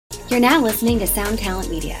You're now listening to Sound Talent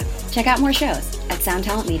Media. Check out more shows at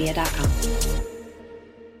soundtalentmedia.com.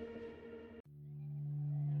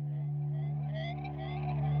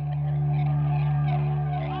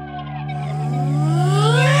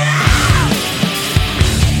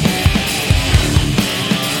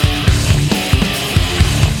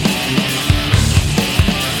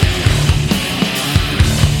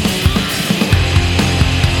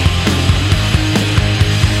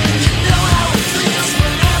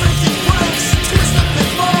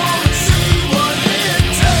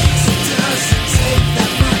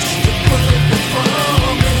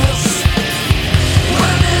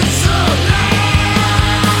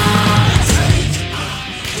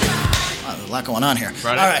 Going on here.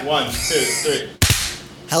 Ready? All right. 1, 2, 3.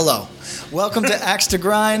 Hello. Welcome to Axe to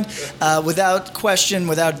Grind. Without question,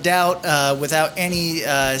 without doubt, without any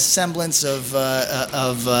semblance of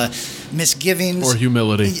misgivings or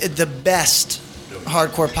humility, the best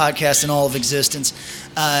hardcore podcast in all of existence.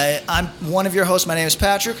 I'm one of your hosts. My name is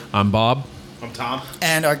Patrick. I'm Bob. I'm Tom.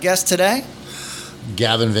 And our guest today,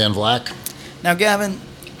 Gavin Van Vleck. Now, Gavin,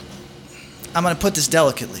 I'm going to put this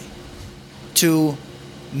delicately. To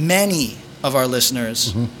many of our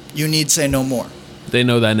listeners, you need say no more. They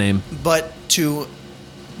know that name. But to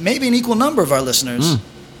maybe an equal number of our listeners,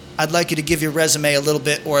 I'd like you to give your resume a little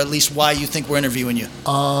bit, or at least why you think we're interviewing you.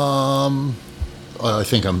 Well, I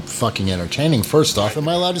think I'm fucking entertaining. First off, am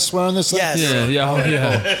I allowed to swear on this? Yes.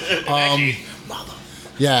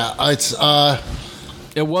 Yeah, it's.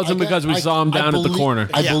 It wasn't because we saw him down at the corner.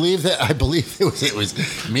 I believe it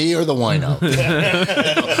was me or the wino.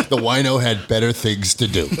 The wino had better things to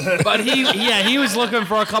do. But he was looking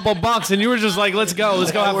for a couple bucks, and you were just like, "Let's go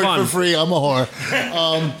have work fun." for free. I'm a whore.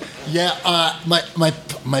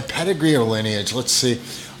 My pedigree or lineage. Let's see.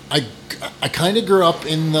 I kind of grew up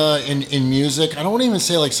in music. I don't want to even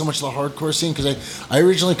say like so much the hardcore scene because I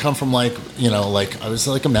originally come from I was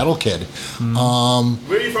like a metal kid. Where are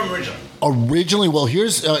you from originally? Originally, well,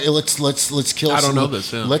 here's let's kill. I don't know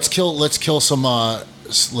this. Yeah. Let's kill some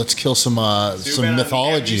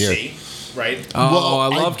mythology here. Right. Oh, I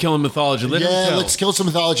love killing mythology. Let's kill some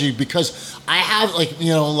mythology because I have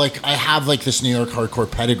I have this New York hardcore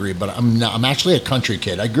pedigree, but I'm actually a country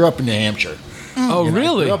kid. I grew up in New Hampshire. Oh,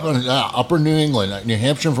 really? I grew up in Upper New England, New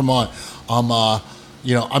Hampshire and Vermont. I'm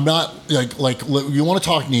not like you want to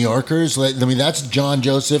talk New Yorkers. That's John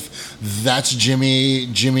Joseph, that's Jimmy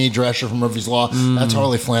Drescher from Murphy's Law, that's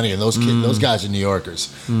Harley Flanagan. Those guys are New Yorkers.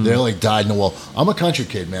 They're like dyed in the wool. I'm a country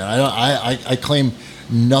kid, man. I claim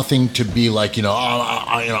nothing to be like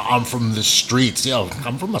I'm from the streets.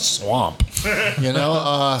 I'm from a swamp.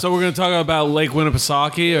 So we're gonna talk about Lake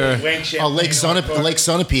Winnipesaukee or Lake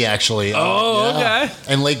Sunapee actually. Okay.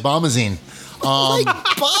 And Lake Bombazine. Like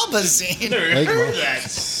Bombazine.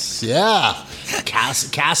 Yeah.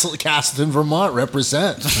 Castleton, Vermont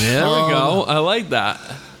represent. There we go. I like that.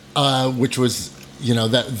 Which was,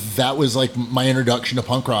 that was like my introduction to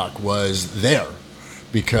punk rock was there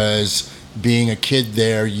because being a kid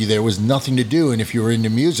there was nothing to do. And if you were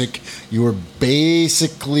into music, you were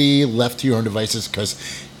basically left to your own devices because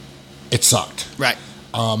it sucked. Right.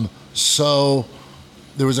 So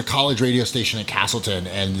there was a college radio station in Castleton,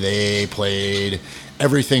 and they played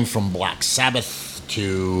everything from Black Sabbath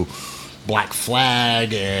to Black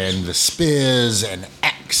Flag and the Spiz and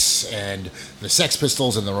X and the Sex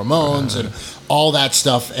Pistols and the Ramones and all that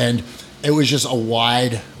stuff. And it was just a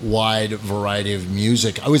wide variety of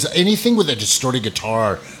music. I was anything with a distorted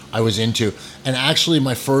guitar I was into. And actually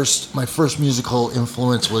my first musical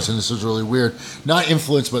influence was, and this was really weird, not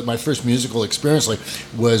influence, but my first musical experience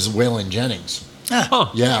was Waylon Jennings.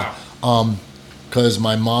 Yeah. Because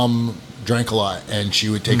my mom drank a lot, and she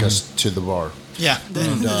would take us to the bar. Yeah,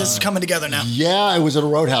 this is coming together now. Yeah, I was at a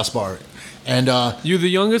Roadhouse bar. And you the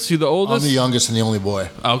youngest? You the oldest? I'm the youngest and the only boy.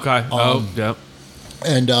 Okay. Yeah.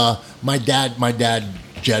 And my dad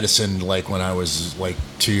jettisoned when I was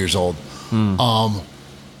 2 years old.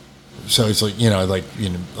 So it's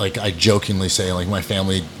I jokingly say my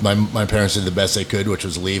family, my parents did the best they could, which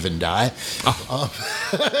was leave and die.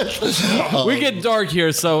 We get dark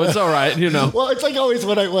here, so it's all right, Well, it's always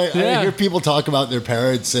when I hear people talk about their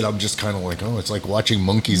parents, and I'm just kind of it's like watching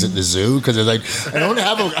monkeys at the zoo because I don't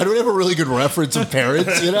have a really good reference of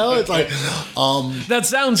parents, It's like that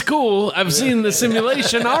sounds cool. I've seen the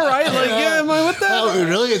simulation. All right, what the hell? Oh,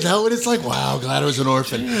 really? Is that what it's like? Wow, glad I was an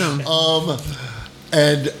orphan.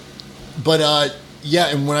 And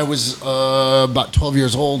when I was about 12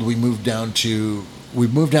 years old, we moved down to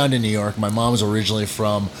New York. My mom was originally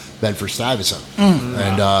from Bedford-Stuyvesant,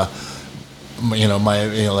 and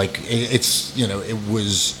it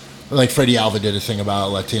was like Freddie Alva did a thing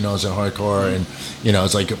about Latinos and hardcore, and you know,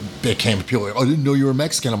 it's like it came people like, "Oh, I didn't know you were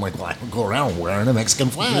Mexican." I'm like, "Well, I don't go around wearing a Mexican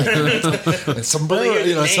flag." And sombrero, Well,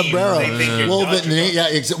 you know, name, sombrero. they think you're Well, Dutch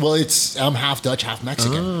or something. it's I'm half Dutch, half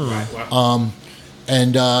Mexican. Wow.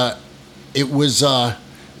 And it was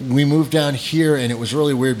we moved down here, and it was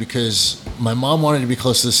really weird because my mom wanted to be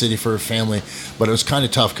close to the city for her family, but it was kind of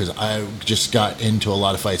tough because I just got into a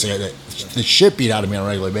lot of fights. I got the shit beat out of me on a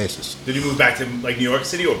regular basis. Did you move back to like New York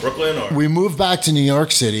City or Brooklyn or? We moved back to New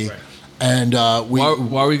York City, Right. and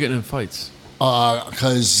Why are we getting in fights?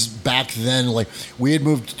 because back then, like we had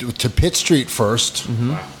moved to Pitt Street first.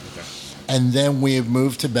 Wow. Okay. And then we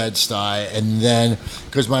moved to Bed-Stuy, and then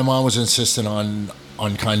because my mom was insistent on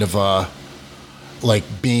kind of like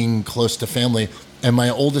being close to family, and my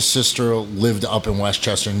oldest sister lived up in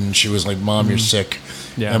Westchester, and she was like, "Mom, you're sick,"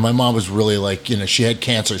 Yeah. and my mom was really like, you know, she had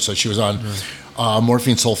cancer, so she was on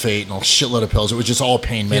morphine sulfate and a shitload of pills. It was just all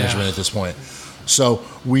pain management at this point. So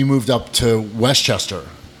we moved up to Westchester,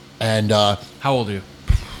 and How old are you?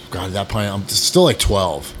 God, at that point, I'm still like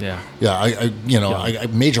 12. Yeah. Yeah, I Yeah. I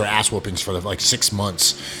major ass whoopings for like 6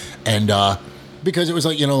 months. And because it was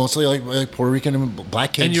like, you know, mostly like Puerto Rican and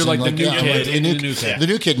black kids. And you're like the new I'm kid, the the new new kid. The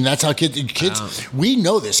new kid, and that's how kids, we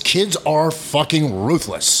know this. Kids are fucking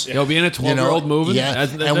ruthless. Yo, being a 12-year-old moving? Yeah.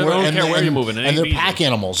 They don't care where you're moving. It And they're ain't easy. pack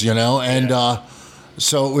animals, you know? And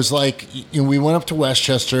so it was like, you know, we went up to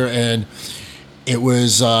Westchester, and it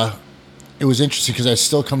was interesting because I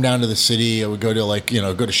still come down to the city. I would go to like, you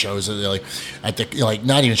know, go to shows like at the, like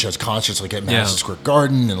not even shows, concerts like at Madison Square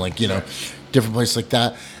Garden and like, you know, different places like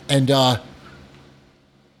that. And,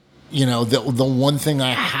 you know, the one thing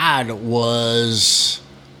I had was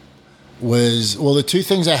well, the two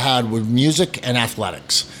things I had were music and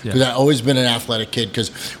athletics. Because Yeah. I've always been an athletic kid. Because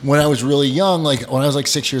when I was really young, like when I was like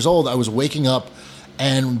 6 years old, I was waking up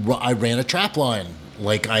and I ran a trap line.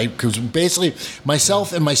 Because basically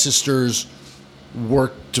myself and my sisters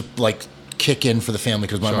worked to like kick in for the family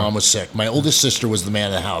because my mom was sick. My oldest sister was the man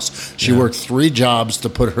of the house. She worked 3 jobs to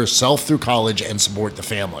put herself through college and support the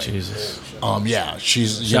family. Jesus. Yeah,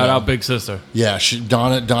 she's Shout out Big Sister. Yeah,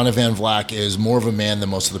 Donna Van Vlack is more of a man than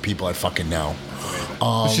most of the people I fucking know.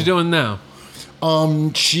 What's she doing now?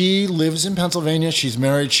 She lives in Pennsylvania. She's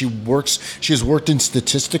married. She has worked in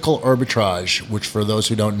statistical arbitrage, which for those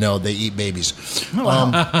who don't know, they eat babies.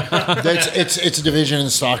 It's a division in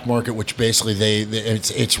the stock market, which basically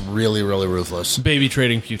it's really, really ruthless. Baby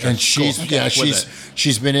trading futures. And she's With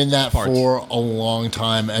she's been in that Parts. for a long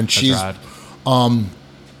time, and That's she's rad.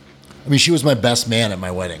 I mean, she was my best man at my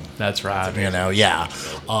wedding. That's rad. You know, yeah.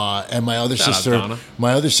 And my other Shout out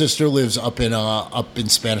Donna. sister lives up in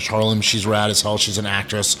Spanish Harlem. She's rad as hell. She's an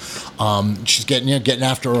actress. She's getting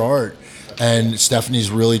after her art. And Stephanie's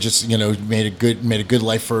really just, you know, made a good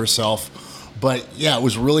life for herself. But yeah, it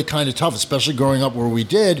was really kind of tough, especially growing up where we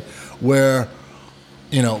did, where,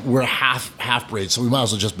 you know, we're half breed, so we might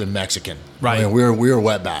as well just been Mexican. Right. I mean, we were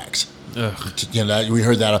wetbacks. Ugh. You know, we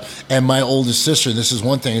heard that. And my oldest sister, this is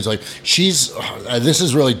one thing, is like, this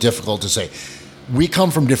is really difficult to say. We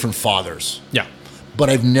come from different fathers, Yeah. but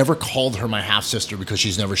I've never called her my half sister because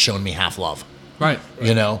she's never shown me half love. Right.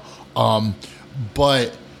 You know?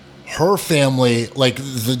 But her family, like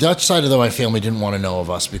the Dutch side of my family didn't want to know of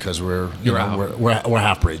us because we're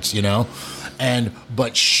half breeds, you know?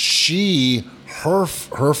 But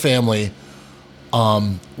her family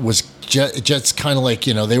was just kind of like,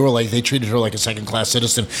 you know, they treated her like a second class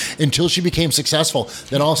citizen until she became successful.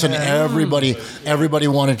 Then all of a sudden everybody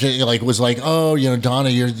wanted to, like, was like, oh, you know, Donna,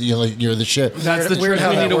 you're the shit. That's the Weird truth how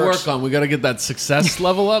we that need to works. work on. We got to get that success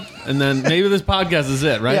level up, and then maybe this podcast is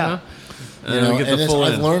it, right? Yeah. Huh? And You know, we get and the full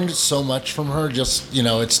I've in. learned so much from her. Just, you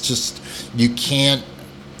know, it's just, you can't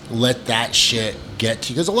let that shit get to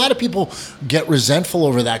you, because a lot of people get resentful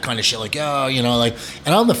over that kind of shit. Like, oh, you know, like,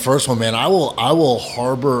 and I'm the first one, man. I will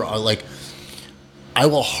harbor a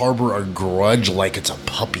grudge like it's a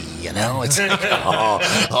puppy, you know. It's like,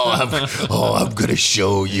 I'm gonna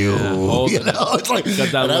show you, hold you it. know. It's like,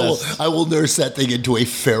 Got that and list. I will nurse that thing into a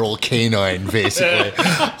feral canine, basically.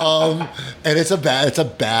 And it's a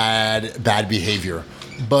bad behavior.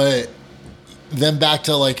 But then back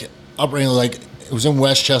to like upbringing, like it was in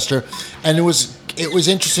Westchester, and it was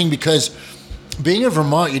interesting because being in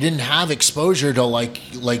Vermont, you didn't have exposure to like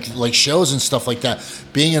shows and stuff like that.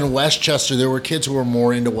 Being in Westchester, there were kids who were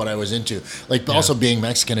more into what I was into. Like also being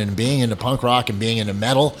Mexican and being into punk rock and being into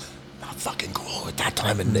metal, not fucking cool at that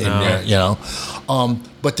time in there, you know.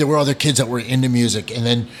 But there were other kids that were into music, and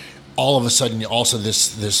then all of a sudden, also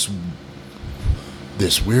this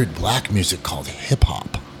weird black music called hip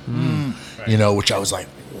hop. You know, which I was like,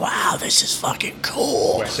 wow, this is fucking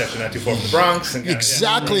cool. West Section not too far from the Bronx. And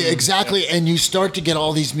Exactly. And you start to get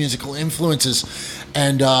all these musical influences,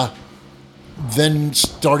 and then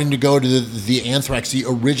starting to go to the Anthrax, the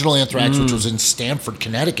original Anthrax, which was in Stamford,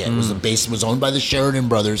 Connecticut. It was the base was owned by the Sheridan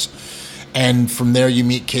Brothers, and from there you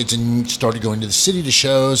meet kids and you started going to the city to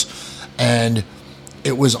shows, and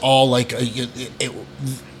it was all like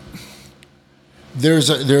there's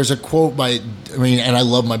a quote by, and I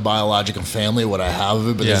love my biological family, what I have of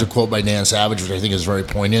it, but there's a quote by Dan Savage, which I think is very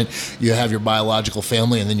poignant. You have your biological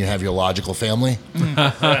family, and then you have your logical family. And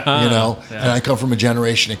I come from a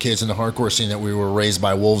generation of kids in the hardcore scene that we were raised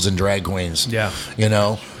by wolves and drag queens. Yeah.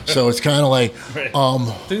 So it's kind of like,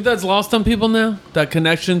 Think that's lost on people now? That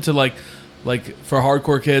connection to like for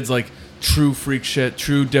hardcore kids, like true freak shit,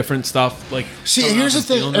 true different stuff. Like, see, here's the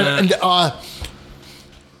thing,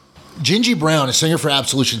 Gingy Brown, a singer for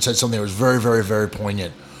Absolution, said something that was very, very, very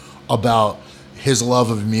poignant about his love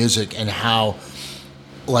of music and how,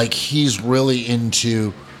 like, he's really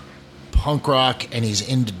into punk rock and he's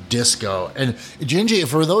into disco. And Gingy,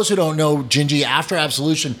 for those who don't know, Gingy, after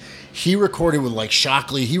Absolution, he recorded with, like,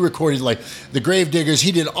 Shockley. He recorded, like, the Gravediggers.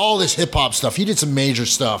 He did all this hip-hop stuff. He did some major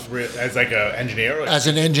stuff. As, like, an engineer? As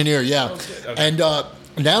an engineer, yeah. Okay. And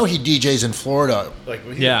now he DJs in Florida. Like,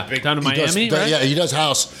 down in Miami, right? Yeah, he does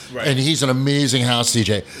house, and he's an amazing house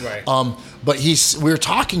DJ. Right. But we were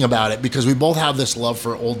talking about it because we both have this love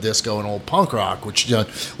for old disco and old punk rock, which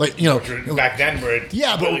back then were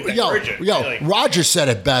Roger said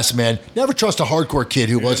it best, man. Never trust a hardcore kid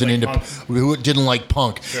who who didn't like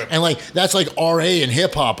punk, and like that's like R.A. and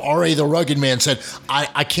hip hop. R.A. the Rugged Man said,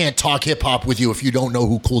 "I can't talk hip hop with you if you don't know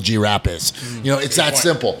who Cool G Rap is." It's that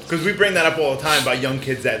simple. Because we bring that up all the time about young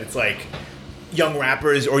kids that it's like young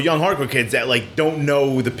rappers or young hardcore kids that like don't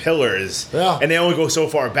know the pillars, and they only go so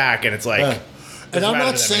far back, and it's like. And I'm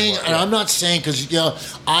not saying,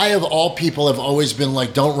 because I of all people have always been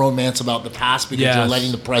like, don't romance about the past because you're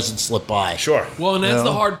letting the present slip by. Sure. Well, and that's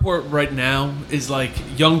the hard part right now is like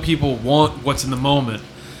young people want what's in the moment,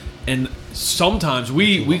 and sometimes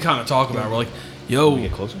we kind of talk about it. We're like,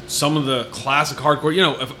 some of the classic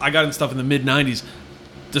hardcore. If I got in stuff in the mid '90s.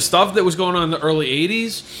 The stuff that was going on in the early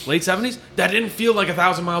 80s, late 70s, that didn't feel like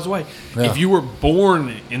 1,000 miles away. Yeah. If you were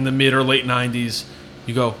born in the mid or late 90s,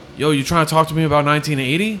 you go, you trying to talk to me about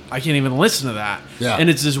 1980? I can't even listen to that. Yeah. And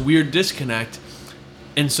it's this weird disconnect.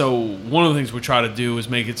 And so one of the things we try to do is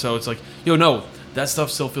make it so it's like, no, that stuff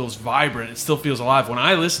still feels vibrant. It still feels alive. When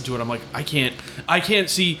I listen to it, I'm like, I can't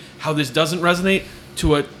see how this doesn't resonate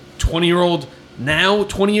to a 20-year-old now,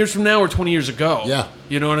 20 years from now, or 20 years ago. Yeah.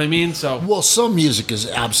 You know what I mean? Well, some music is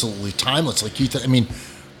absolutely timeless. Like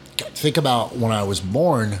think about when I was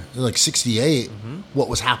born, like 68, what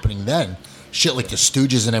was happening then. Shit like the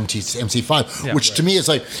Stooges and MC5, which to me is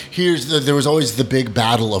like, there was always the big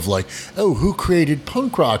battle of like, who created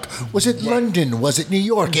punk rock? Was it London? Was it New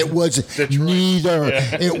York? It was Detroit. Neither.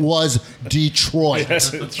 Yeah. It was Detroit.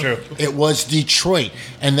 That's true. It was Detroit.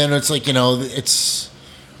 And then it's like, it's...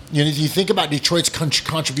 you think about Detroit's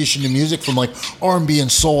contribution to music from like R&B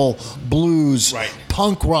and soul, blues,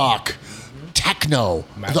 punk rock, techno.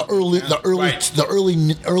 The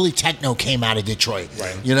early techno came out of Detroit.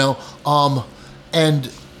 Right.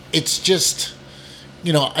 And it's just,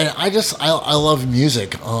 I love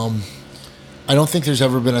music. I don't think there's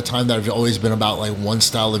ever been a time that I've always been about like one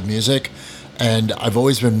style of music, and I've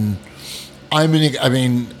always been. I'm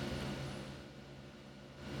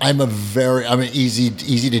an easy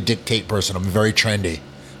to dictate person. I'm very trendy,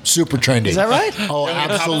 super trendy. Is that right? Oh,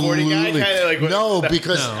 absolutely.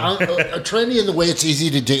 Because I'm trendy in the way it's easy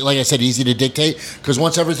to dictate. Like I said, easy to dictate. Because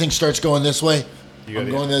once everything starts going this way, I'm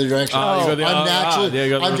going the other direction.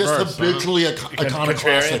 I'm just habitually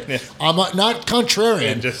iconoclastic. Yeah. I'm not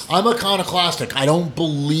contrarian. I'm iconoclastic. I don't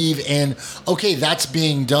believe in. Okay, that's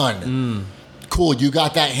being done. Cool, you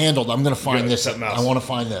got that handled. I'm going to find this. I want to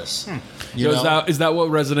find this. Is that what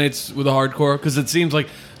resonates with the hardcore? Because it seems like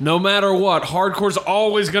no matter what, hardcore's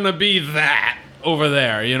always going to be that over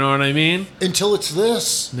there. You know what I mean? Until it's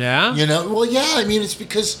this. Yeah? Well, yeah. It's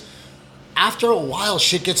because after a while,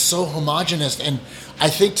 shit gets so homogenous. And I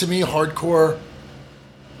think to me, hardcore,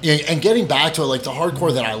 and getting back to it, like the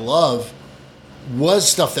hardcore that I love was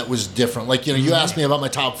stuff that was different. Like, you asked me about my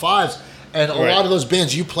top fives. And a lot of those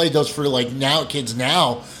bands, you played those for like kids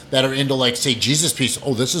now that are into like, say, Jesus Piece.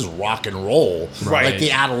 Oh, this is rock and roll. Right. Like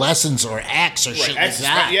the Adolescents or X or shit like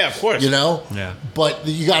that. Yeah, of course. Yeah. But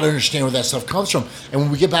you got to understand where that stuff comes from. And when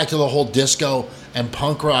we get back to the whole disco and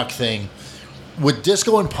punk rock thing, with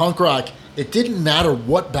disco and punk rock, it didn't matter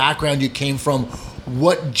what background you came from,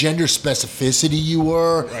 what gender specificity you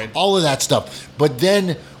were, all of that stuff. But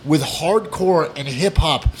then with hardcore and hip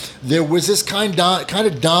hop, there was this kind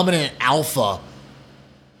of dominant alpha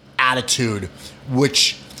attitude,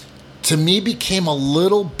 which to me became a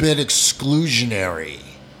little bit exclusionary.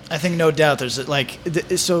 I think no doubt there's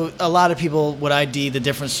so a lot of people would ID the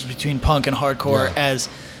difference between punk and hardcore as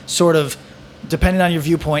sort of, depending on your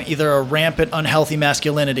viewpoint, either a rampant unhealthy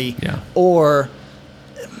masculinity or,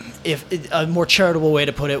 if a more charitable way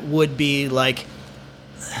to put it would be like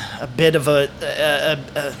a bit of a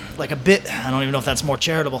bit. I don't even know if that's more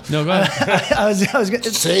charitable. No, go ahead. I was gonna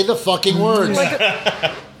say the fucking words.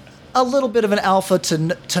 A little bit of an alpha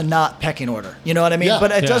to not pecking order. You know what I mean? Yeah.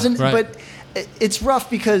 But it doesn't. Right. But it's rough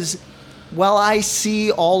because while I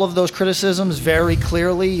see all of those criticisms very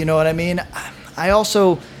clearly, you know what I mean, I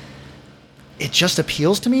also, it just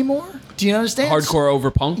appeals to me more. Do you understand? Hardcore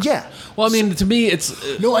over punk? Yeah. Well, I mean, to me,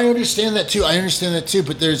 it's... No, I understand that too.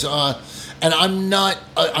 But there's... and I'm not...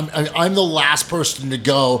 I'm the last person to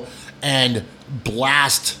go and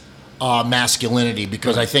blast masculinity,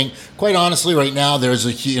 because I think, quite honestly, right now, there's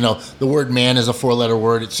the word man is a 4-letter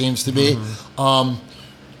word, it seems to be.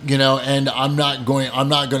 And I'm not going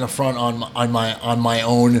to front on my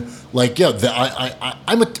own,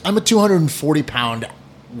 I'm a 240 pound,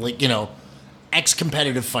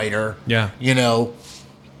 ex-competitive fighter. Yeah.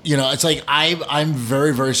 It's like I'm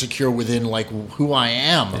very, very secure within who I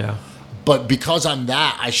am. Yeah. But because I'm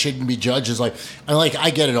that, I shouldn't be judged as I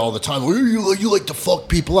get it all the time. Well, you like to fuck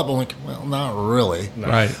people up. I'm like, well, not really.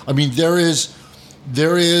 Right. I mean, there is.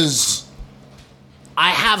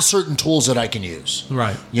 I have certain tools that I can use.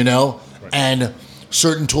 Right. And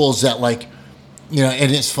certain tools that and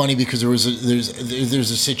it's funny because there's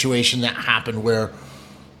a situation that happened where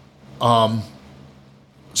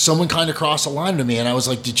someone kind of crossed a line to me, and I was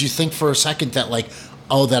like, did you think for a second that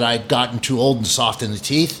that I'd gotten too old and soft in the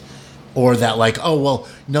teeth? Or that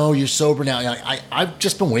no, you're sober now. I've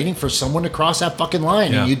just been waiting for someone to cross that fucking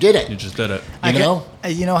line, and you did it. You just did it.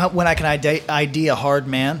 When I can ID a hard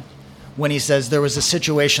man? When he says there was a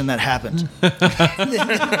situation that happened.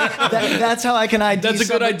 That's how I can ID. That's a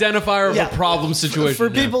good identifier of a problem situation. For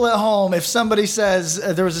people at home, if somebody says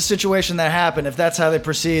there was a situation that happened, if that's how they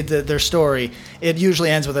proceed their story, it usually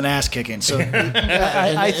ends with an ass kicking. So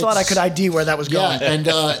I thought I could ID where that was going. Yeah, and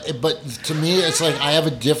but to me, it's I have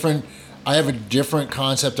a different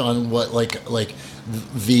concept on what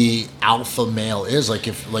the alpha male is.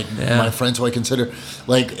 My friends who I consider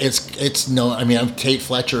Tate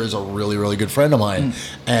Fletcher is a really, really good friend of mine,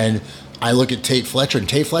 and I look at Tate Fletcher, and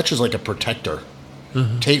Tate Fletcher is like a protector.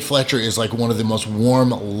 Tate Fletcher is one of the most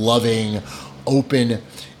warm, loving, open,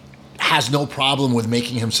 has no problem with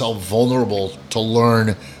making himself vulnerable to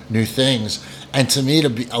learn new things. And to me, to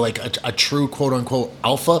be a true quote unquote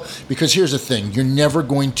alpha, because here's the thing, you're never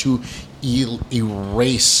going to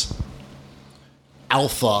erase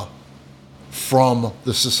alpha from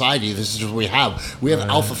the society. This is what we have. We have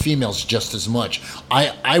alpha females just as much.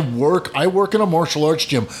 I work in a martial arts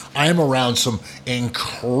gym. I am around some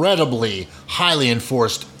incredibly highly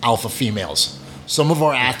enforced alpha females. Some of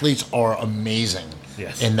our athletes are amazing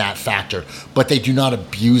in that factor, but they do not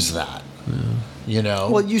abuse that.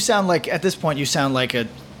 Well, you sound like, at this point,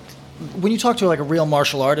 when you talk to a real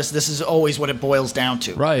martial artist, this is always what it boils down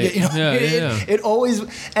to. Right. It always,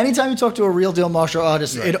 anytime you talk to a real deal martial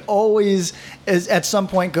artist, it always is at some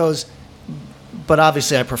point goes, but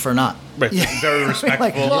obviously I prefer not. Right. Very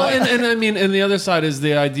respectful. And the other side is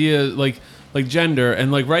the idea like gender,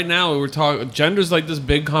 and right now we're talking gender's this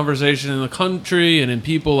big conversation in the country and in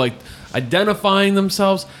people identifying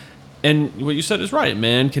themselves. And what you said is right.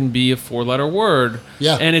 Man can be a 4-letter word.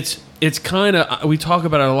 Yeah. And it's kind of, we talk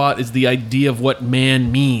about it a lot, is the idea of what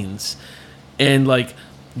man means. And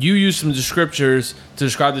you use some descriptors to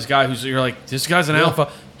describe this guy you're this guy's an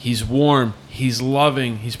alpha. He's warm. He's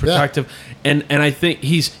loving. He's protective. Yeah. And I think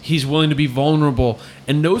he's willing to be vulnerable.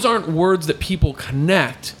 And those aren't words that people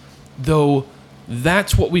connect, though.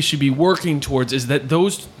 That's what we should be working towards, is that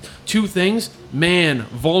those two things, man,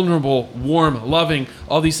 vulnerable, warm, loving,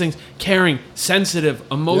 all these things, caring, sensitive,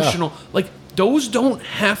 emotional, those don't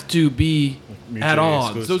have to be mutually at odds.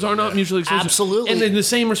 Exclusive. Those are not mutually exclusive. Absolutely. And in the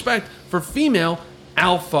same respect, for female,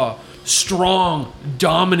 alpha, strong,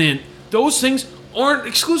 dominant, those things aren't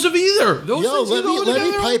exclusive either. Let me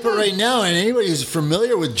pipe it right now, and anybody who's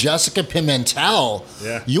familiar with Jessica Pimentel,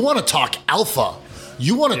 you want to talk alpha.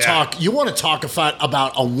 You want to talk. You want to talk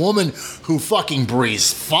about a woman who fucking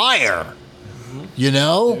breathes fire. You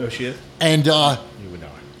know. You know she is. And you would know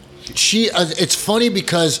her. She. It's funny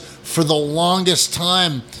because for the longest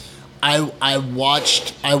time, I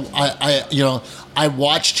watched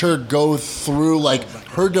her go through like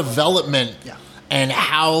her development. Yeah. And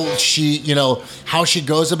how she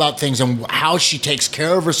goes about things and how she takes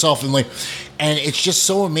care of herself and it's just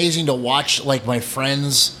so amazing to watch like my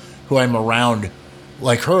friends who I'm around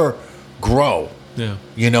like her grow. Yeah.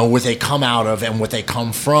 What they come out of and what they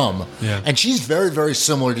come from. Yeah. And she's very, very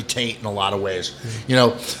similar to Tate in a lot of ways.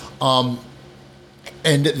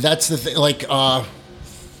 And that's the thing. Like,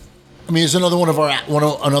 there's another one of our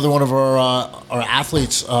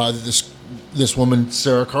athletes. This woman,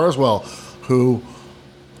 Sarah Carswell, who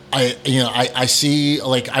I see,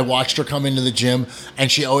 like, I watched her come into the gym,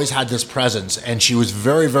 and she always had this presence, and she was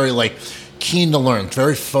very, very like keen to learn,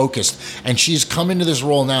 very focused, and she's come into this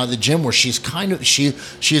role now at the gym where she's kind of she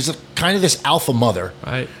is kind of this alpha mother,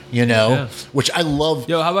 right? Which I love.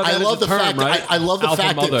 Yo, how about that? I love the fact. Right? I love the alpha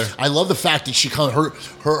fact mother. that I love the fact that she comes her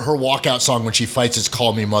walkout song when she fights is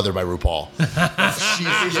 "Call Me Mother" by RuPaul.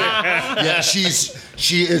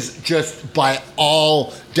 She is just by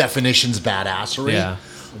all definitions badassery. Yeah.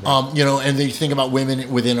 And they think about women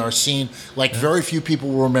within our scene. Like, very few people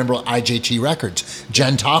will remember IJT Records.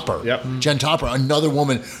 Jen Topper. Yep. Jen Topper, another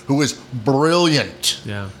woman who was brilliant.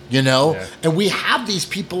 Yeah. And we have these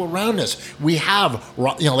people around us. We have,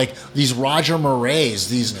 like these Roger Murrays,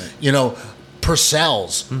 these,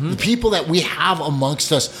 Purcells, the people that we have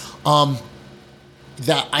amongst us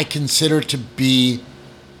that I consider to be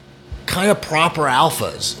kind of proper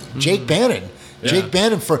alphas. Jake Bannon. Yeah. Jake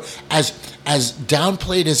Bannon, for as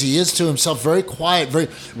downplayed as he is to himself, very quiet,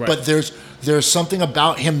 but there's something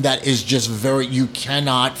about him that is just very, you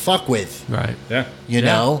cannot fuck with. Right. Yeah. You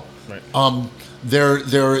know? Right.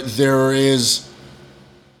 There is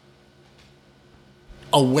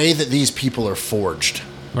a way that these people are forged.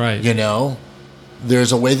 Right.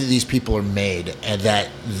 There's a way that these people are made, and that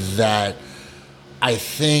I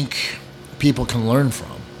think people can learn from.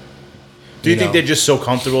 Do you think they're just so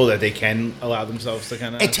comfortable that they can allow themselves to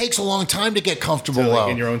kind of? It takes a long time to get comfortable.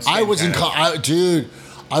 In your own skin, I was I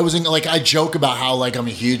joke about how like I'm a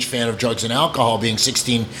huge fan of drugs and alcohol, being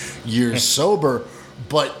 16 years sober,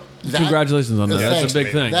 but congratulations on that. Thanks, That's a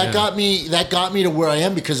big thing. That got me to where I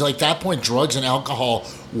am, because like that point, drugs and alcohol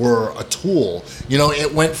were a tool.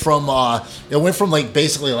 It went from like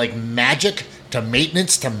basically like magic to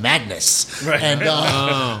maintenance to madness, right? And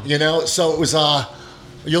so it was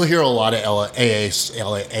you'll hear a lot of AA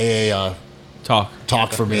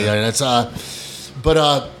talk for me, and it's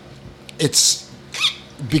it's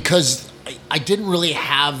because I didn't really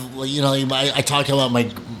have, I talked about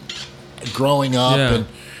my growing up and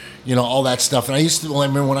all that stuff, and I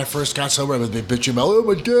remember when I first got sober, I was bitching about, oh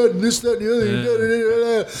my dad, and this, that, and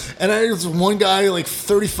the other, and I was one guy like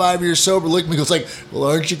 35 years sober looked at me and goes like, well,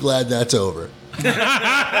 aren't you glad that's over?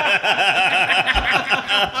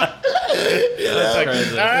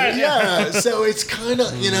 Yeah, so it's kind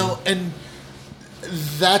of, and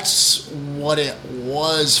that's what it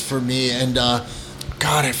was for me. And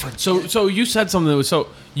God, I forget. So you said something that was so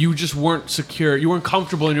you just weren't secure, you weren't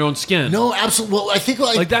comfortable in your own skin. No, absolutely. Well, I think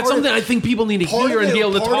like that's something I think people need to hear and be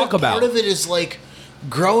able to talk about. Part of it is like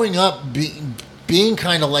growing up, being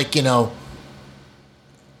kind of like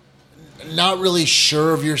not really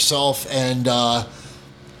sure of yourself, and there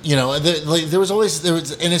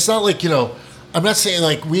was, and it's not like I'm not saying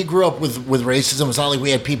like we grew up with racism. It's not like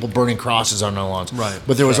we had people burning crosses on our lawns, right?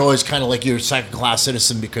 But there was always kind of like you're a second class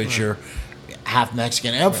citizen because you're half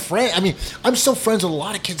Mexican. And I'm still friends with a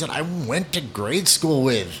lot of kids that I went to grade school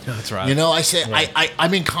with. That's right. I say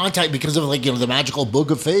I'm in contact because of like the magical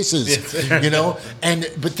book of faces.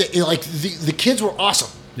 But the kids were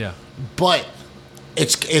awesome. Yeah. But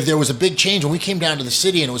there was a big change when we came down to the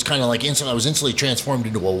city, and it was kind of like I was instantly transformed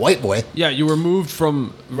into a white boy. Yeah, you were moved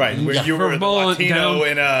from where you were the Latino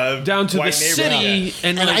in a down to the white city,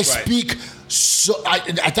 and I speak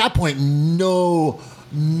at that point no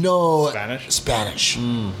Spanish.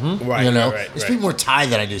 Mm-hmm. Right, I speak more Thai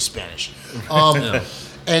than I do Spanish. And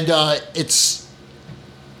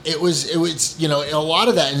it was a lot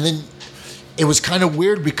of that, and then it was kind of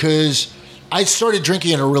weird because I started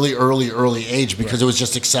drinking at a really early age because it was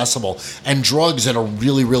just accessible, and drugs at a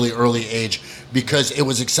really, really early age because it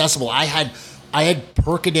was accessible. I had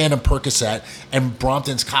Percodan and Percocet and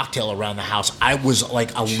Brompton's cocktail around the house. I was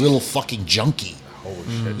like a little fucking junkie. Holy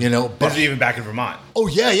shit. But this is even back in Vermont. Oh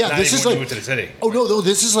yeah. Not this is when like you went to the city. Oh no,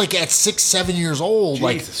 this is like at 6-7 years old.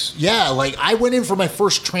 Jesus. Like I went in for my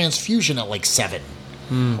first transfusion at like 7.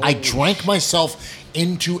 I drank myself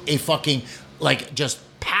into a fucking just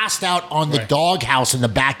passed out on the doghouse in the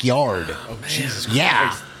backyard. Oh Jesus. Yeah.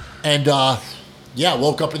 Christ. And Yeah,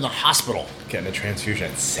 woke up in the hospital. Getting a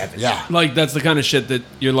transfusion at 7. Yeah. Like, that's the kind of shit that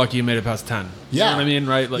you're lucky you made it past 10. Yeah. You know what I mean,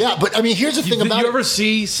 right? Like, Yeah, but I mean, here's the thing about you it. ever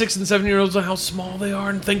see 6 and 7 year olds and how small they are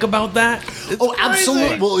and think about that? It's Oh, crazy.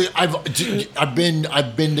 absolutely. Well, I've been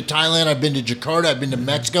to Thailand. I've been to Jakarta. I've been to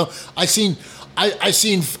Mexico. I've seen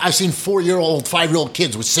 4-year-old, 5-year-old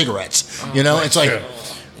kids with cigarettes. You know, it's like,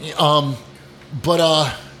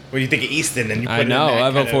 When you think of Easton and you put I know. it in that I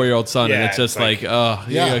have a kind 4-year-old son, yeah, and it's just like,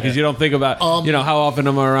 Yeah. because you don't think about, how often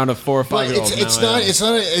am I around a 4 or 5 But year old?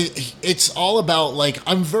 it's all about, like,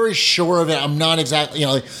 I'm very sure of it. I'm not exactly,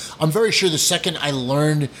 like, I'm very sure the second I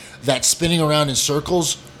learned that spinning around in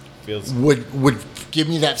circles Feels- would give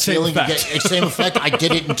me that Same feeling. effect. Same effect. I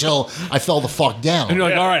did it until I fell the fuck down. And you're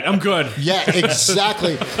like, all right, I'm good. Yeah,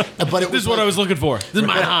 exactly. But it was This is what I was looking for. This is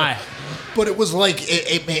my high. But it was like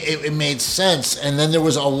it made sense, and then there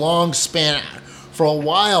was a long span for a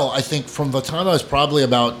while. I think from the time I was probably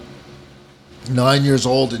about 9 years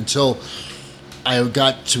old until I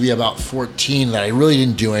got to be about 14 that I really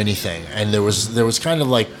didn't do anything, and there was kind of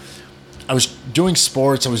like I was doing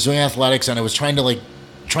sports, I was doing athletics, and I was trying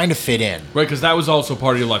to fit in. Right, because that was also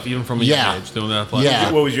part of your life, even from a Yeah. young age, doing that athletics.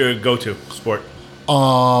 Yeah. What was your go-to sport?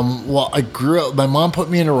 Well, I grew up. My mom put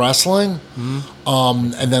me into wrestling,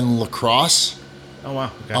 and then lacrosse, Oh,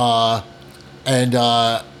 wow. Okay. and.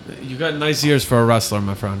 You got nice ears for a wrestler,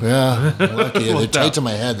 my friend. Yeah, lucky. They're tight to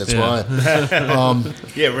my head. That's why.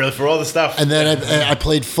 yeah, really, for all the stuff. And then I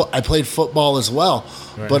played football as well.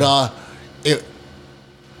 Right. But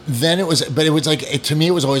it was like to me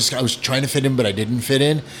it was always I was trying to fit in, but I didn't fit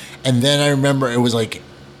in. And then I remember it was like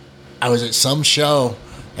I was at some show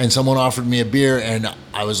and someone offered me a beer, and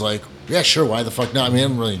I was like, yeah, sure, why the fuck not? I mean, I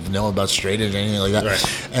didn't really know about straight edge or anything like that.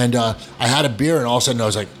 Right. And I had a beer, and all of a sudden I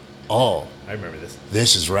was like, oh. I remember this.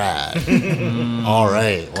 This is rad. All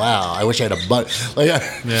right. Wow. I wish I had a butt. Like,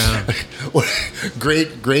 Yeah.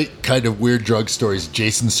 great kind of weird drug stories.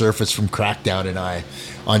 Jason Surface from Crackdown and I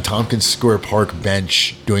on Tompkins Square Park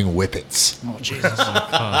bench doing whippets. Oh, Jesus.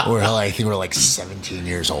 I think we're like 17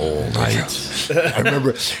 years old. Right. I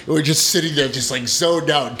remember we were just sitting there, just like zoned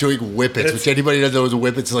out doing whippets, which anybody knows those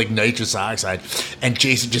whippets is like nitrous oxide. And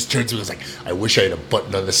Jason just turns to me and was like, I wish I had a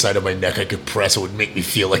button on the side of my neck I could press. It would make me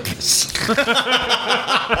feel like this.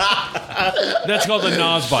 That's called the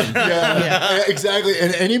Nas button. Yeah, exactly.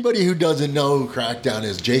 And anybody who doesn't know who Crackdown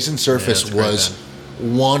is, Jason Surface was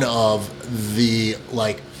one of the,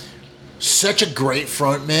 like, such a great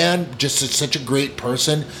front man, just such a great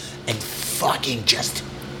person, and fucking just,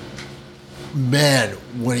 man,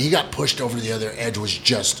 when he got pushed over to the other edge was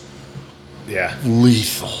just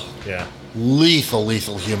lethal. Yeah.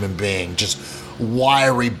 Lethal human being. Just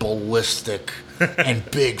wiry, ballistic, and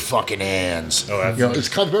big fucking hands. Oh, absolutely. It's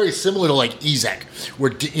kind of very similar to like Ezek, where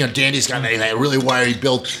Danny's got that really wiry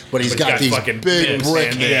build, but he's got these fucking big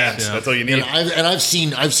brick hands. hands. Yeah, that's all you need. And I've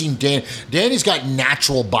seen Danny's got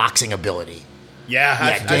natural boxing ability. Yeah,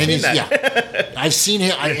 I've seen that. Yeah, I've seen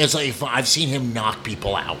him. It's like I've seen him knock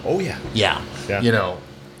people out. Oh yeah. Yeah.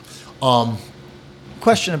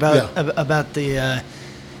 Question about the.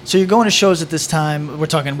 So you're going to shows at this time. We're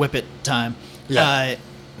talking Whippet time. Yeah.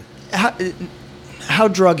 How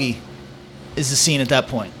druggy is the scene at that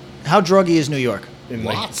point? How druggy is New York? In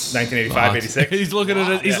like Lots. 1985, 86. He's looking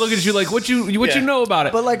at it. He's looking at you like, what you know about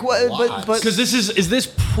it? But like what? But Because this is this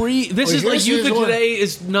pre? This is like here's Youth of one. Today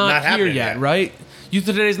is not here happening yet, yet. right? Youth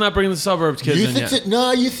of Today is not bringing the suburbs kids in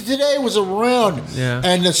yet. Youth of Today was around. Yeah.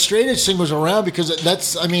 And the straight edge thing was around because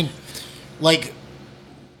that's, I mean, like,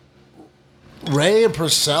 Ray and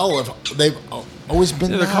Purcell, they've always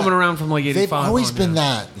been They're that. coming around from like 85. They've always on, been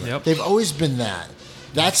yeah. that. Yep. They've always been that.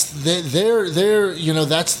 That's their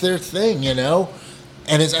that's their thing,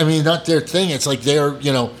 And it's, I mean, not their thing. It's like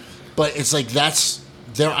but it's like that's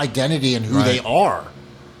their identity and who they are.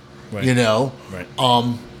 Right. Right.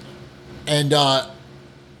 And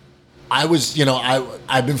I was,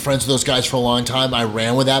 I've been friends with those guys for a long time. I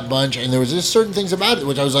ran with that bunch, and there was just certain things about it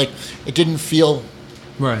which I was like, it didn't feel,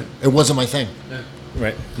 Right. it wasn't my thing,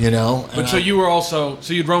 Right. But so you were also,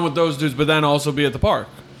 so you'd run with those dudes, but then also be at the park.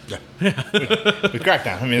 Yeah. With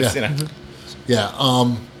Crackdown. I mean, it's,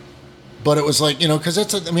 Yeah. But it was like, because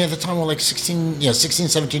that's, at the time we're like 16,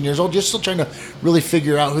 17 years old. You're still trying to really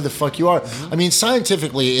figure out who the fuck you are. Mm-hmm. I mean,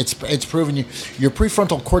 scientifically, it's proven your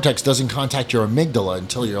prefrontal cortex doesn't contact your amygdala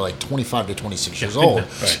until you're like 25 to 26 years old. Right.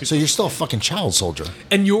 So you're still a fucking child soldier.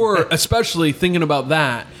 And you're, especially thinking about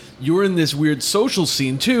that, you're in this weird social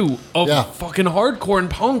scene too of fucking hardcore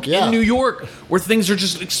and punk in New York, where things are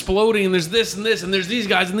just exploding, and there's this and this, and there's these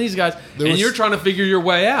guys and these guys, and you're trying to figure your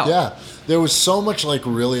way out. Yeah, there was so much like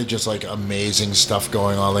really just like amazing stuff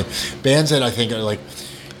going on. Like bands that I think are like,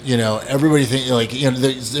 everybody think like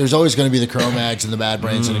there's always going to be the Cro-Mags and the Bad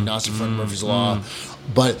Brains and Agnostic Front, Murphy's Law,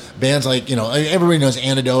 but bands like everybody knows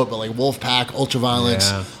Antidote, but like Wolfpack,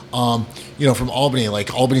 Ultraviolence, from Albany,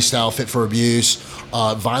 like Albany Style, Fit for Abuse,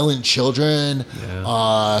 Violent Children,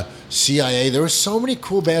 CIA. There were so many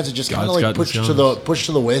cool bands that just kind of like pushed to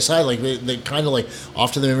the wayside, like they kind of like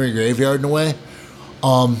off to the memory graveyard in a way.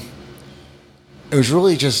 It was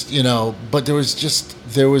really just but there was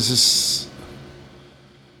this.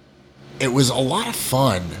 It was a lot of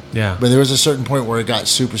fun. Yeah. But there was a certain point where it got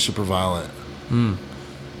super, super violent.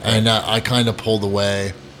 And I kind of pulled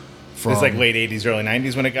away from... It's like late 80s, early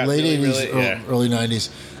 90s when it got late really, 80s, really... early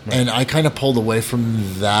 90s. Right. And I kind of pulled away from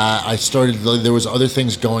that. I started... There was other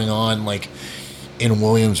things going on, like, in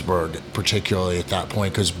Williamsburg, particularly at that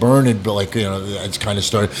point, because Burn had, it's kind of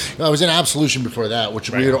started... I was in Absolution before that,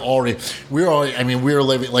 which we were already... We were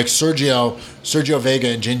living... Like, Sergio Vega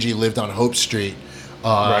and Gingy lived on Hope Street,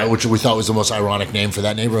 which we thought was the most ironic name for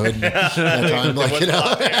that neighborhood at that time. Like,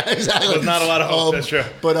 exactly. There's not a lot of hope. That's true.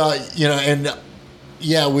 But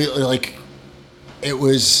we like it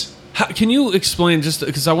was. Can you explain, just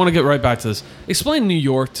because I want to get right back to this? Explain New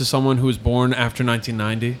York to someone who was born after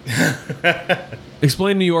 1990.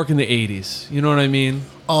 Explain New York in the 80s. You know what I mean?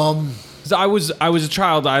 'Cause I was a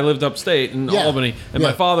child. I lived upstate in Albany, and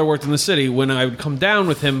my father worked in the city. When I would come down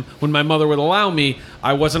with him, when my mother would allow me,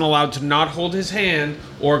 I wasn't allowed to not hold his hand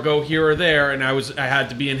or go here or there, and I had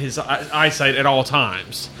to be in his eyesight at all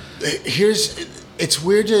times. It's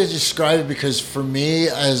weird to describe it because for me,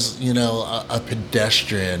 as a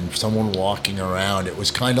pedestrian, someone walking around, it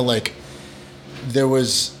was kind of like there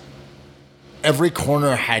was every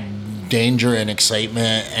corner had danger and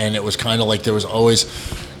excitement, and it was kind of like there was always.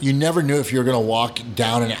 You never knew if you were going to walk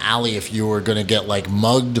down an alley, if you were going to get like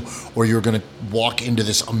mugged, or you were going to walk into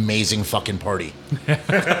this amazing fucking party.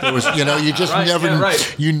 It was, you just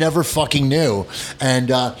you never fucking knew.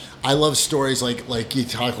 And I love stories like you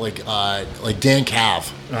talk like Dan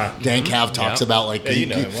Cav. Dan Cav talks about he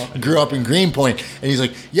grew up in Greenpoint, and he's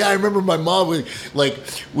like, I remember my mom would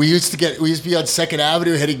we used to be on 2nd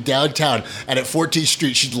Avenue heading downtown, and at 14th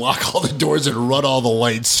Street she'd lock all the doors and run all the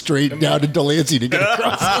lights straight down to Delancey to get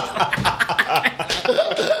across.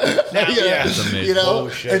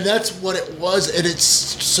 And that's what it was, and it's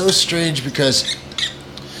so strange because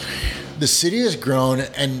the city has grown,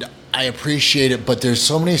 and I appreciate it, but there's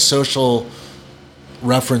so many social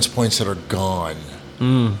reference points that are gone,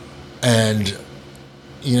 and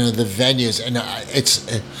the venues, and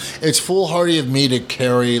it's foolhardy of me to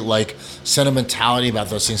carry like sentimentality about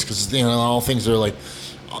those things because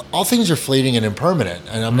all things are fleeting and impermanent,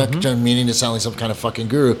 and I'm not meaning to sound like some kind of fucking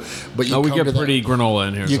guru, but we get pretty granola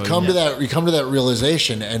in here. You come to that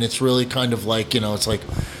realization, and it's really kind of like it's like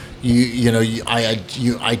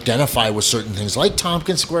you identify with certain things like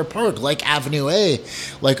Tompkins Square Park, like Avenue A,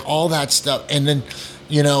 like all that stuff, and then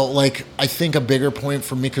I think a bigger point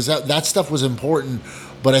for me because that stuff was important,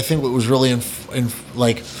 but I think what was really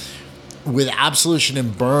with Absolution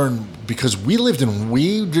and Burn, because we didn't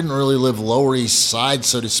really live Lower East Side,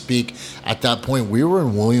 so to speak, at that point. We were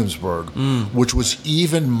in Williamsburg, which was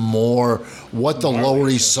even more what the Lower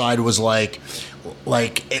East Side was like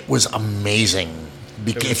it was amazing.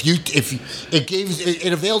 Because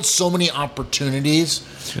it availed so many opportunities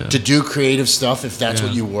to do creative stuff if that's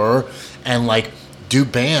what you were, and do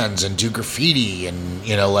bands and do graffiti and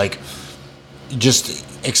just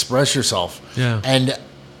express yourself. And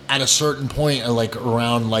at a certain point,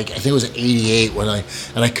 around I think it was 88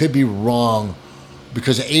 and I could be wrong,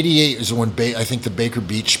 because 88 is when I think the Baker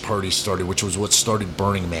Beach party started, which was what started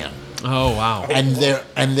Burning Man. Oh wow! And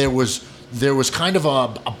there was kind of a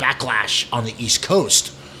backlash on the East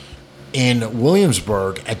Coast in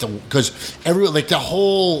Williamsburg because the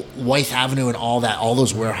whole Wythe Avenue and all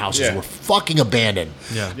those warehouses were fucking abandoned.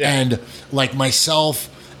 And myself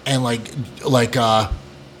and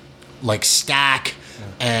Stack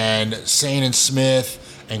and Sane and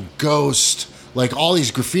Smith and Ghost, all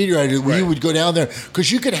these graffiti writers, we would go down there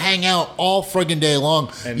because you could hang out all friggin' day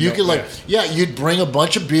long. And you could you'd bring a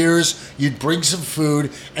bunch of beers, you'd bring some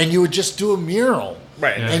food, and you would just do a mural.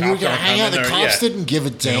 Right. And you could hang out. The cops didn't give a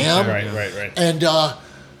damn. Right.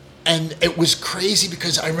 And it was crazy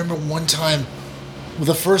because I remember one time,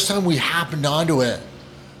 the first time we happened onto it,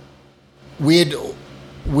 we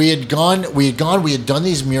had done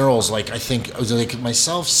these murals, I think it was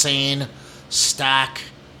myself, Sane, Stack,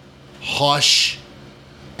 Hush,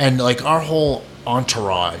 and our whole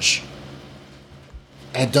entourage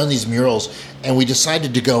had done these murals, and we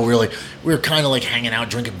decided to go. We were kind of hanging out,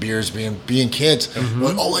 drinking beers, being kids.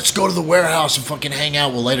 We're like, let's go to the warehouse and fucking hang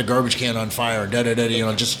out. We'll light a garbage can on fire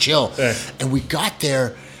and just chill. And we got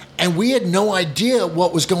there, and we had no idea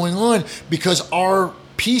what was going on because our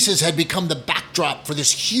pieces had become the backdrop for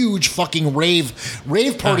this huge fucking rave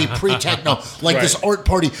party pre-techno, like this art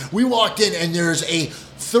party. We walked in and there's a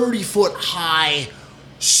 30-foot high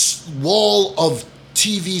wall of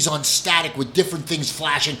TVs on static with different things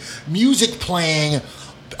flashing, music playing,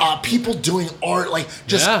 people doing art, like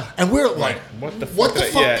just, and we're like, what the fuck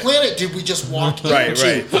planet did we just walk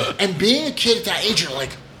into? And being a kid at that age, you're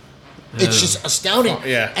like, it's just astounding.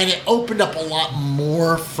 And it opened up a lot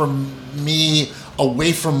more for me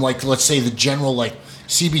away from, like, let's say the general, like,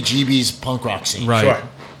 CBGB's punk rock scene.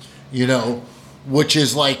 You know, which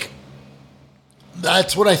is like,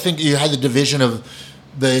 that's what I think. You had the division of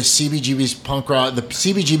the CBGB's punk rock, the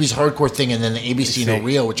CBGB's hardcore thing, and then the ABC No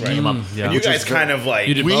Rio, which came up. And you guys kind of like...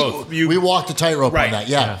 You did both. We walked the tightrope on that,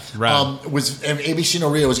 and ABC No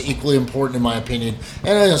Rio was equally important in my opinion.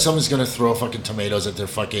 And I know someone's going to throw fucking tomatoes at their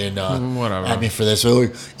fucking... whatever. At me for this. So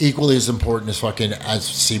equally as important as fucking as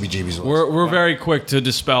CBGB's was. We're very quick to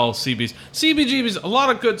dispel CBGB's. A lot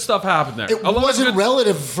of good stuff happened there. It wasn't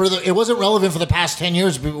relevant for the past 10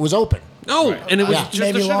 years, but it was open. No, and it was just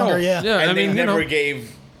maybe a longer, shithole. yeah. And I they mean, never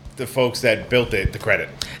gave the folks that built it the credit.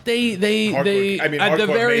 They Hardcore- at the Hardcore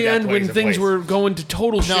very made that end when place a things place. were going to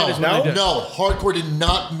total shit. Is when they did. No, Hardcore did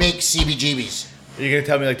not make CBGB's. Are you going to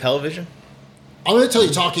tell me like television? I'm going to tell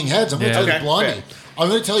you Talking Heads. I'm going to tell you Okay, Blondie. fair. I'm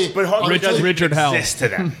going to tell you... But Hardcore doesn't Richard Hell. exist to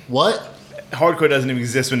them. What? Hardcore doesn't even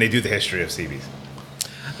exist when they do the history of CBs.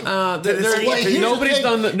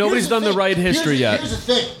 Nobody's done the right history yet. Here's the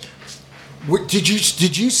thing. Did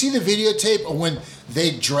you see the videotape of when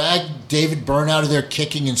they dragged David Byrne out of there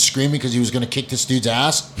kicking and screaming because he was going to kick this dude's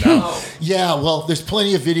ass? No. Yeah, well, there's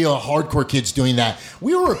plenty of video of hardcore kids doing that.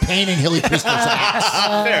 We were a pain in Hilly Pistol's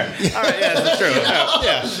ass. Fair. All right, yeah, that's true.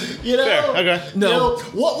 Yeah. You know, Fair. Okay. No. You know,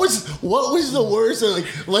 what was the worst?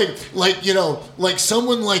 Like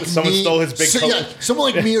someone like Someone me, stole his big coat. Yeah,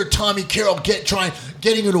 someone like me or Tommy Carroll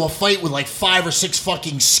getting into a fight with like 5 or 6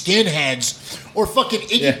 fucking skinheads, or fucking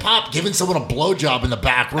Iggy Pop giving someone a blowjob in the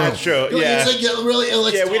back room. That's true. Like, Yeah. it's like, really.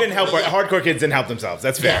 We didn't help. Hardcore kids didn't help themselves.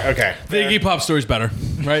 That's fair. Yeah. Okay. The Iggy Pop story's better,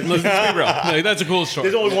 right? Let's be real. Like, that's a cool story.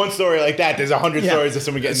 There's only one story like that. There's 100 stories of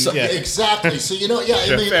someone getting. Exactly. So I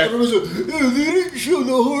mean, fair. everyone's like, oh, they didn't show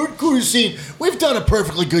the hardcore scene. We've done a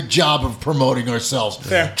perfectly good job of promoting ourselves.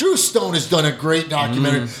 Fair. Drew Stone has done a great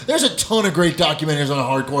documentary. There's a ton of great documentaries on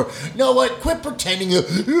hardcore. You know what? Quit pretending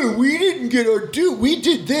we didn't get our due. We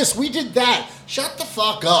did this. We did that. Shut the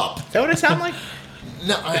fuck up. Is that what it sounds like?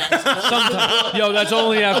 No, Sometimes. Yo, that's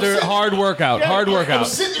only after hard workout. Hard I'm workout.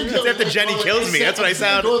 sitting there That's after Jenny kills me. That's what I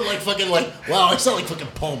sound. Going like fucking wow, I sound like fucking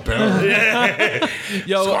Paul Bearer.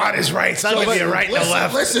 Yo, Squad is right. It's not like you're right and the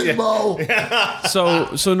left. Listen, Mo.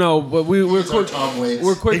 so no, but we're quick. Tom Waits.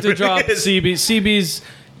 We're quick to drop is. CB's.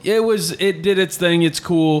 It did its thing. It's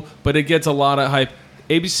cool, but it gets a lot of hype.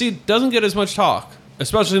 ABC doesn't get as much talk,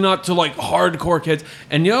 especially not to like hardcore kids.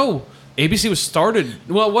 And ABC was started.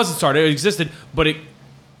 Well, it wasn't started. It existed, but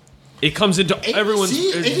it comes into everyone's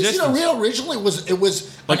existence. ABC Real originally was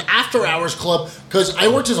an after hours club because I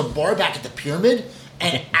worked as a bar back at the Pyramid,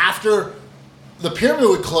 and after the Pyramid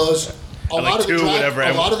would close, a lot of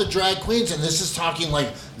the drag queens, and this is talking like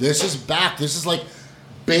this is back. This is like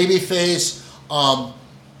Babyface,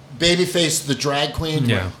 the drag queen.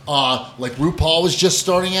 Yeah. Like RuPaul was just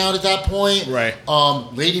starting out at that point. Right.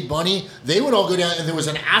 Lady Bunny, they would all go down, and there was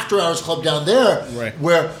an after hours club down there. Right.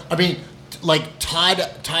 Where like Todd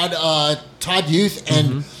Youth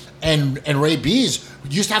and Ray Bees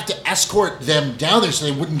used to have to escort them down there so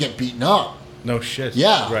they wouldn't get beaten up. No shit.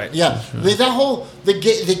 Yeah. Right. Yeah.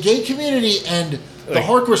 The gay community and the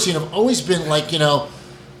hardcore scene have always been like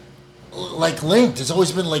like linked. It's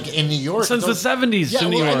always been like in New York Since the 70s in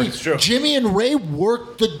New York. It's true. Jimmy and Ray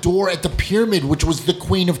worked the door at the Pyramid, which was the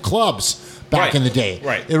queen of clubs back in the day.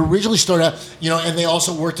 Right. It originally started out, and they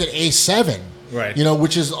also worked at A7. Right.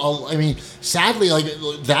 Which is, sadly, like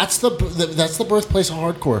that's the birthplace of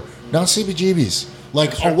hardcore. Not CBGB's.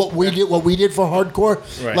 Like what we did for hardcore.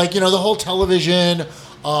 Right. Like the whole television,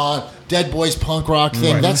 Dead Boys punk rock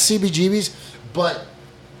thing. Right. That's CBGB's. But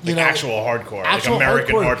actual hardcore, like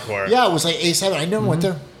American hardcore. Yeah, it was like A7. I never went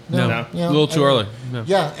there. No. A little too early. No.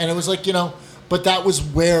 Yeah, and it was like but that was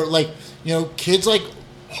where kids like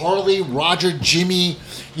Harley, Roger, Jimmy,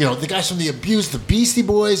 the guys from The Abuse, the Beastie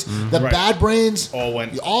Boys, the Bad Brains, all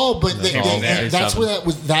went. But and that's where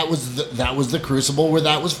that was the crucible where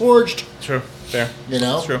that was forged. True, fair.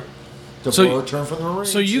 It's true. To return from the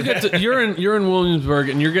Marines. So you're in Williamsburg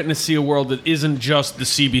and you're getting to see a world that isn't just the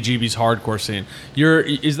CBGB's hardcore scene.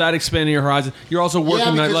 Is that expanding your horizon? You're also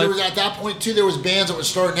working because nightlife. there was, at that point too, there was bands that were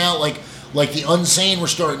starting out like the Unsane were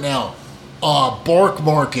starting out. Bark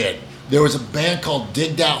Market. There was a band called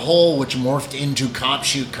Dig That Hole, which morphed into Cop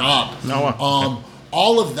Shoot Cop.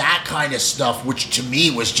 All of that kind of stuff, which to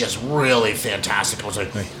me was just really fantastic. I was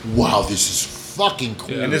like, wow, this is fucking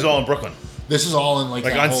cool. And this is all in Brooklyn. This is all in like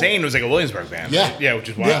Unsane was like a Williamsburg band. Yeah, which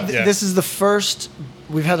is wild. This is the first.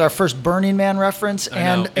 We've had our first Burning Man reference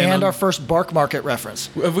and our first Bark Market reference.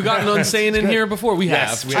 Have we gotten Unsane in here before? We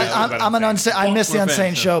have. I'm an Unsane. I missed the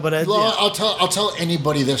Unsane show, but I'll tell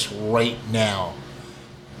anybody this right now.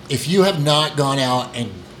 If you have not gone out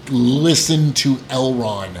and listened to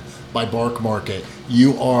Elron by Bark Market,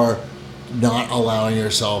 you are not allowing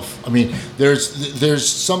yourself. I mean, there's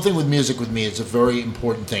something with music with me. It's a very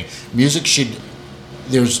important thing. Music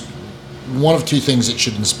there's one of two things that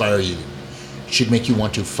should inspire you. It should make you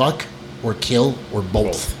want to fuck or kill or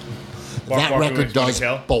both. That record does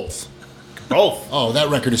both. Both. Oh, that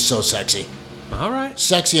record is so sexy. All right.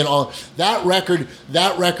 Sexy and all. That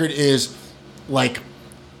record is like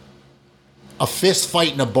a fist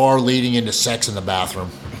fight in a bar leading into sex in the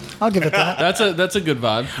bathroom. I'll give it that. That's a good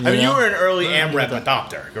vibe. I mean, you were an early AMREP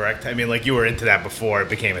adopter, correct? I mean, like you were into that before it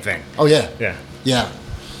became a thing. Oh yeah, yeah.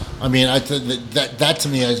 I mean, that to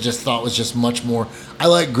me, I just thought was just much more. I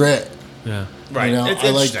like grit. Yeah, right. You know,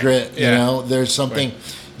 I like grit. Yeah. You know, there's something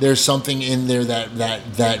in there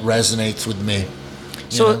that resonates with me.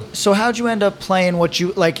 So how'd you end up playing what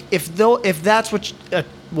you like? If that's what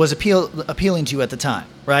was appealing to you at the time,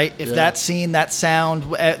 right? If that scene, that sound,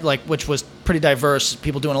 which was pretty diverse,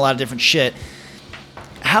 people doing a lot of different shit.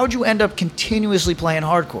 How'd you end up continuously playing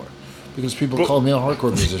hardcore? Because people called me a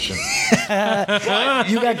hardcore musician.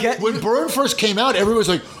 When Burn first came out, everyone was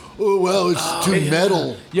like, "Oh well, it's too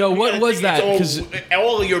metal." Yo, what was that? Because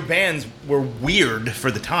all of your bands were weird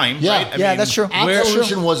for the time. Yeah, right? I yeah, mean, that's true.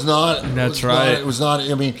 Absolution was not. That's right. It was not.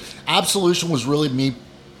 I mean, Absolution was really me,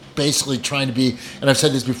 basically trying to be, and I've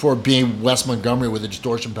said this before, being Wes Montgomery with a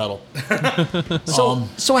distortion pedal.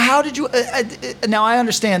 So how did you? Now I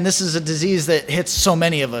understand this is a disease that hits so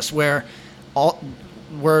many of us, where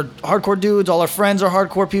we're hardcore dudes, all our friends are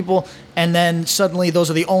hardcore people, and then suddenly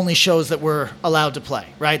those are the only shows that we're allowed to play,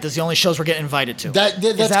 right? That's the only shows we're getting invited to. Is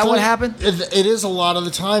that what happened? It is a lot of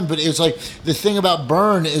the time, but it's like the thing about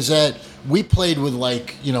Burn is that we played with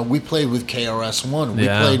we played with KRS-One.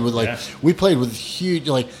 We played with huge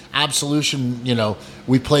Absolution.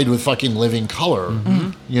 We played with fucking Living Color.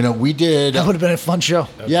 Mm-hmm. We did. That would have been a fun show.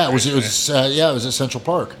 It was at Central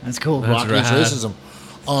Park. That's cool. Rock Against Racism.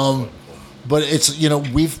 But it's,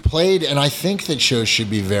 we've played, and I think that shows should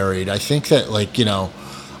be varied. I think that, it's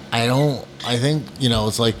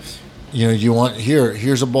like, you want,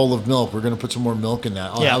 here's a bowl of milk. We're going to put some more milk in that.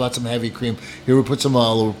 Oh, how about some heavy cream? Here, we'll put some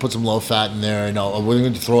low fat in there, and we're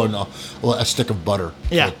going to throw in a stick of butter.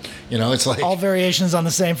 Yeah. It's like. All variations on the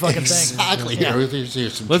same fucking thing. Exactly. Yeah.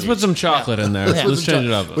 Here's some Let's cheese. put some chocolate in there. Yeah. Let's change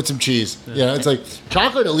it up. Put some cheese. It's like,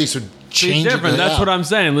 chocolate at least would change it's different. it. That's what I'm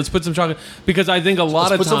saying. Let's put some chocolate, because I think a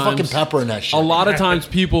lot of times put some fucking pepper in that shit. A lot of times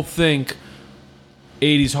people think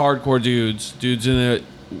 80s hardcore dudes in it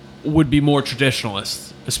would be more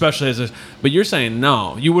traditionalists, especially but you're saying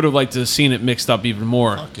no. You would have liked to have seen it mixed up even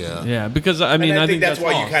more. Fuck yeah. Yeah, because I think that's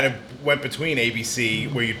why wrong. you kind of went between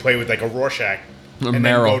ABC, where you'd play with like a Rorschach, and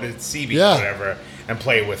Merrill. then go to CB or whatever, and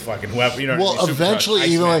play with fucking whoever. Well, eventually,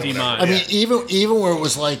 even even where it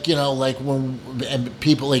was like when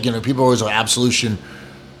people people always like Absolution,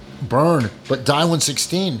 Burn, but Die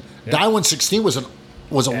 116. Die 116 was a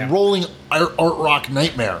rolling art rock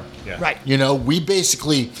nightmare. Yeah. Right. We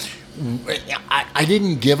basically, I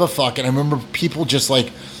didn't give a fuck, and I remember people just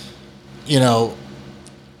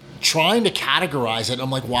trying to categorize it.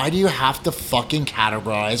 I'm like, why do you have to fucking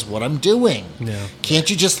categorize what I'm doing? Yeah. Can't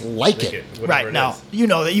you just like it? Right now, you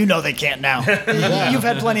know they can't now. You've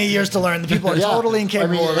had plenty of years to learn. The people are totally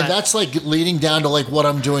incapable of that. That's like leading down to what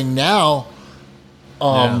I'm doing now.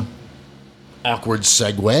 Awkward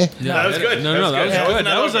segue. Yeah, that was good. No, that was good.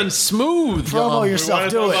 That was smooth. Promo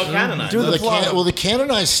yourself. Do it. Do the plug. The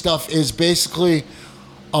canonized stuff is basically,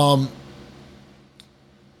 I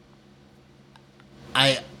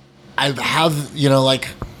have,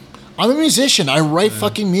 I'm a musician. I write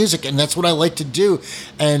fucking music, and that's what I like to do.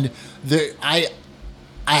 And I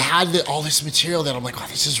had all this material that I'm like, oh,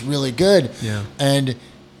 this is really good. Yeah. And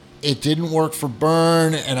it didn't work for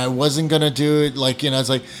Burn, and I wasn't going to do it. It's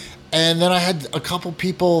like, and then I had a couple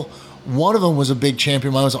people. One of them was a big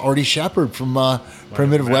champion. Mine was Artie Shepherd from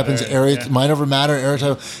Primitive Weapons, Mind Over Matter,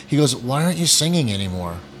 He goes, why aren't you singing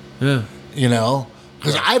anymore? Yeah.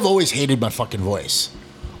 Because I've always hated my fucking voice.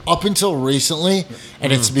 Up until recently,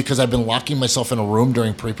 and it's because I've been locking myself in a room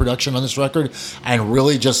during pre-production on this record and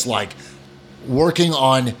really just working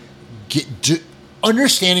on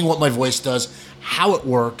understanding what my voice does, how it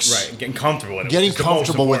works. Right, getting comfortable with it. Getting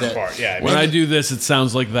comfortable with it. Part. Yeah, when I do this, it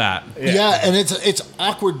sounds like that. Yeah, and it's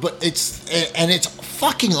awkward, but it's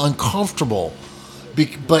fucking uncomfortable.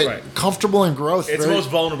 But comfortable and growth. It's the most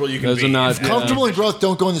vulnerable you can be. Comfortable and growth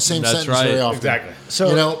don't go in the same sentence very often. Exactly.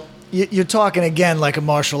 So you're talking again like a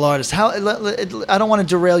martial artist. How I don't want to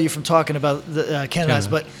derail you from talking about the Canada,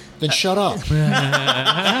 but then shut up.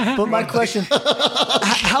 But my question: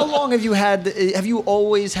 how long have you had? Have you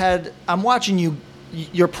always had? I'm watching you.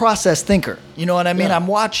 You're a process thinker. You know what I mean? Yeah. I'm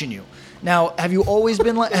watching you. Now, have you always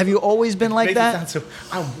been like? Have you always been like that?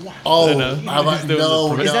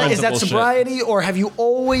 No. Is that sobriety, or have you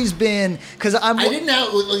always been? Because I didn't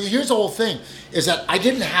have. Here's the whole thing: is that I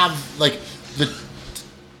didn't have like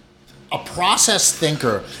a process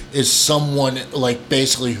thinker is someone like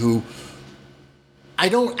basically who. I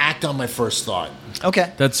don't act on my first thought.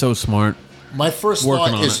 Okay, that's so smart. My first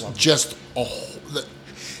thought is just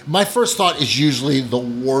my first thought is usually the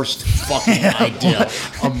worst fucking idea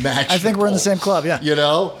imaginable. I think we're in the same club, yeah. You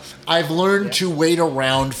know? I've learned to wait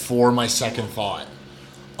around for my second thought.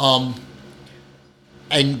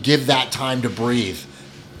 And give that time to breathe.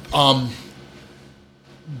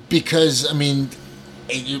 Because, I mean,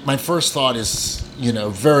 my first thought is,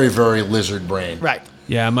 very, very lizard brain. Right.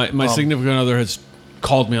 Yeah, my significant other has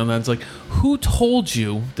called me on that. It's like, who told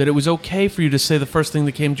you that it was okay for you to say the first thing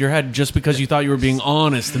that came to your head just because you thought you were being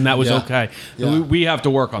honest and that was okay? Yeah. We have to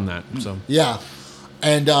work on that. So yeah.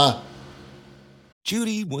 And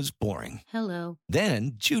Judy was boring. Hello.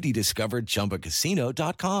 Then Judy discovered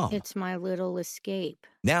ChumbaCasino.com. It's my little escape.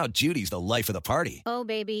 Now Judy's the life of the party. Oh,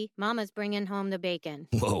 baby, mama's bringing home the bacon.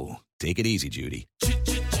 Whoa, take it easy, Judy.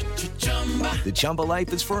 The Chumba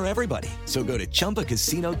life is for everybody. So go to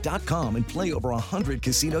ChumbaCasino.com and play over 100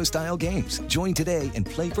 casino-style games. Join today and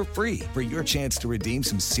play for free for your chance to redeem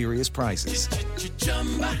some serious prizes.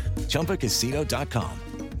 ChumbaCasino.com.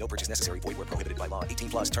 No purchase necessary. Void where prohibited by law.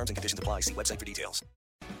 18+ terms and conditions apply. See website for details.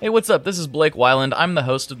 Hey, what's up? This is Blake Weiland. I'm the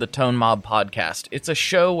host of the Tone Mob Podcast. It's a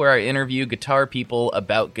show where I interview guitar people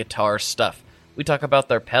about guitar stuff. We talk about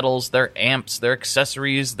their pedals, their amps, their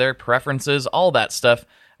accessories, their preferences, all that stuff,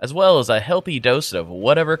 as well as a healthy dose of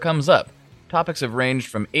whatever comes up. Topics have ranged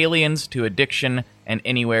from aliens to addiction and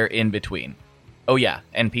anywhere in between. Oh yeah,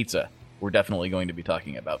 and pizza. We're definitely going to be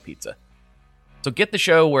talking about pizza. So get the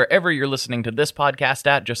show wherever you're listening to this podcast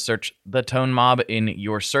at. Just search The Tone Mob in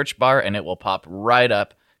your search bar and it will pop right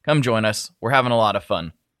up. Come join us. We're having a lot of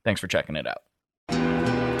fun. Thanks for checking it out.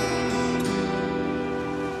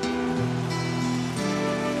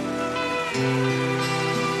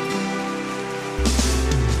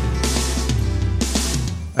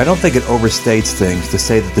 I don't think it overstates things to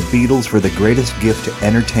say that the Beatles were the greatest gift to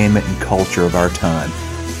entertainment and culture of our time,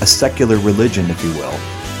 a secular religion, if you will,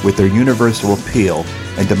 with their universal appeal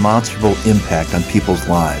and demonstrable impact on people's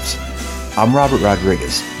lives. I'm Robert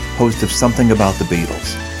Rodriguez, host of Something About the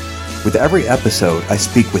Beatles. With every episode, I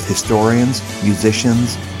speak with historians,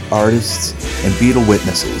 musicians, artists, and Beatle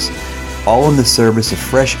witnesses, all in the service of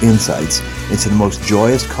fresh insights into the most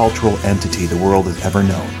joyous cultural entity the world has ever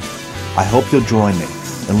known. I hope you'll join me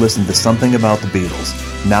and listen to Something About the Beatles,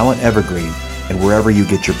 now on Evergreen and wherever you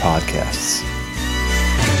get your podcasts.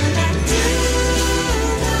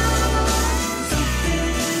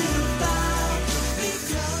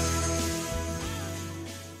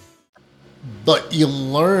 But you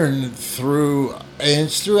learn through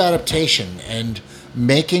adaptation and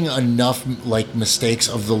making enough mistakes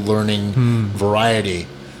of the learning variety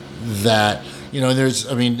that,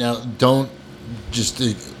 now don't just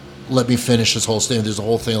let me finish this whole thing. There's a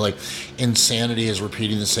whole thing like insanity is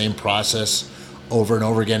repeating the same process over and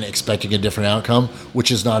over again, expecting a different outcome, which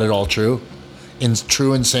is not at all true.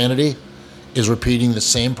 True insanity is repeating the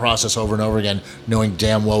same process over and over again, knowing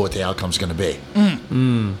damn well what the outcome's going to be.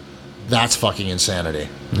 That's fucking insanity.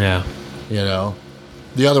 Yeah.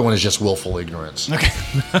 The other one is just willful ignorance. Okay.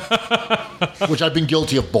 Which I've been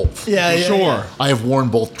guilty of both. Yeah, sure. Yeah. I have worn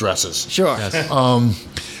both dresses. Sure. Yes.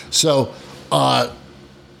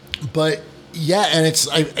 But yeah, and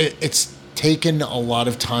it's taken a lot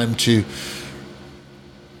of time to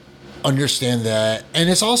understand that, and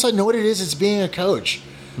it's also know what it is. It's being a coach,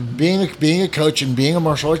 being a coach and being a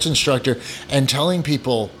martial arts instructor, and telling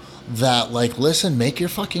people that listen, make your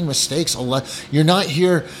fucking mistakes. You're not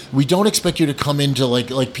here. We don't expect you to come into like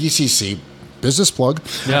PCC, business plug.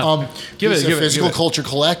 Yeah. Give it. Physical Culture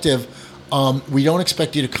Collective. We don't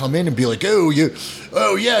expect you to come in and be like, oh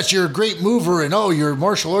yes, you're a great mover, and your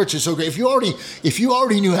martial arts is so great. If you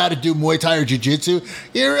already knew how to do Muay Thai or Jiu-Jitsu,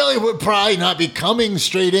 you really would probably not be coming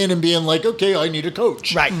straight in and being like, okay, I need a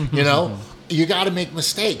coach. Right. you got to make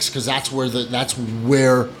mistakes because that's where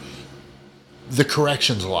the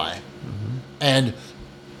corrections lie. And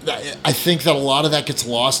I think that a lot of that gets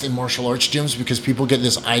lost in martial arts gyms because people get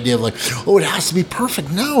this idea of like, oh, it has to be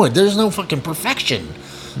perfect. No, there's no fucking perfection.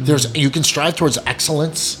 You can strive towards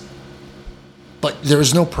excellence, but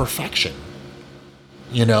there's no perfection.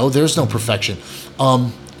 There's no perfection.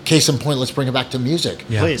 Case in point, let's bring it back to music.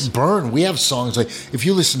 Yeah. Please. Burn, we have songs like, if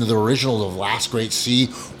you listen to the original of Last Great Sea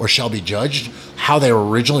or Shall Be Judged, how they were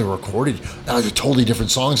originally recorded, they're totally different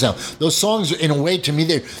songs now. Those songs, in a way, to me,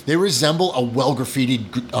 they resemble a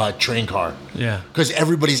well-graffitied train car. Yeah. Because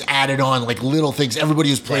everybody's added on, like, little things. Everybody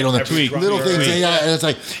who's played on the little things. Yeah, and it's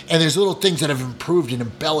like, and there's little things that have improved and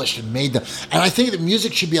embellished and made them. And I think that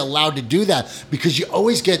music should be allowed to do that because you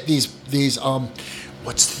always get these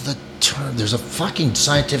what's the term? There's a fucking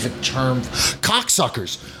scientific term.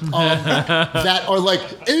 Cocksuckers. That are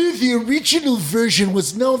like, the original version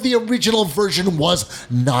was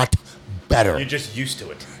not better. You're just used to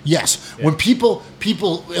it. Yes. Yeah. When people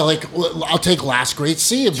like, I'll take Last Great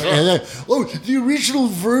Sea. And the original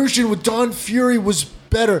version with Don Fury was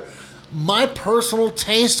better. My personal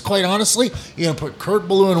taste, quite honestly, put Kurt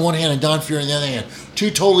Ballou in one hand and Don Fury in the other hand. Two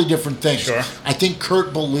totally different things. Sure. I think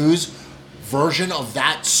Kurt Ballou's version of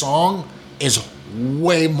that song is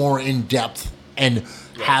way more in depth and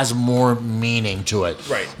has more meaning to it.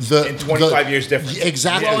 Right. In 25 years difference.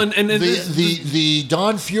 Exactly. Well, and the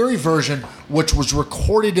Don Fury version, which was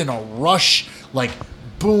recorded in a rush, like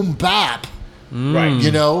boom bap,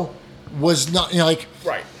 right? Was not like.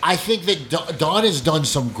 Right. I think that Don has done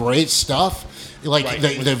some great stuff, like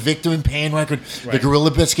the Victim in Pain record, the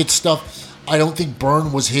Gorilla Biscuit stuff. I don't think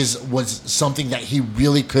Burn was something that he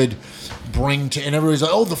really could bring to, and everybody's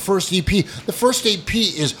like, oh, the first EP. The first EP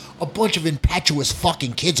is a bunch of impetuous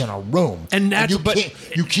fucking kids in a room, and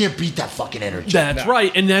you can't beat that fucking energy. That's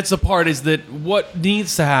right, and that's the part is that what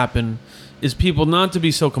needs to happen is people not to be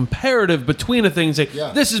so comparative between a thing and say,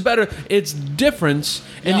 this is better. It's difference,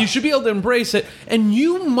 and you should be able to embrace it. And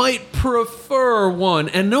you might prefer one,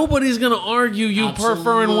 and nobody's going to argue you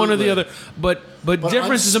preferring one or the other. But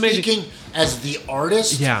difference is amazing. Speaking as the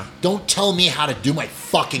artist, don't tell me how to do my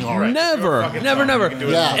fucking art. Never. And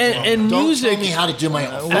don't music, tell me how to do my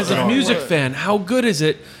as a music fan, how good is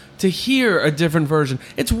it to hear a different version?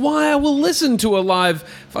 It's why I will listen to a live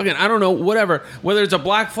fucking, I don't know, whatever, whether it's a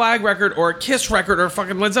Black Flag record or a Kiss record or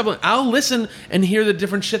fucking Led Zeppelin. I'll listen and hear the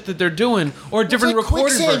different shit that they're doing or different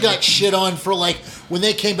recorded versions. Quicksand got shit on for like, when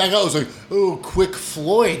they came back out, I was like, oh, Quick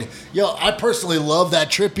Floyd. Yo, I personally love that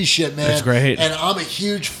trippy shit, man. That's great. And I'm a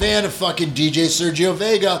huge fan of fucking DJ Sergio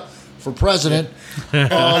Vega for president.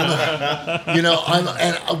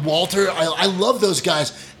 Walter, I love those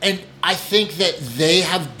guys. And I think that they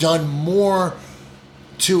have done more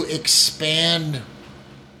to expand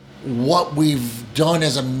what we've done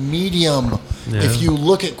as a medium. Yeah. If you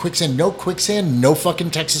look at Quicksand, no fucking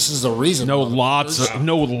Texas is the reason. Lots of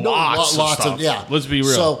stuff. Yeah. Let's be real.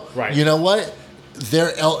 So, you know what?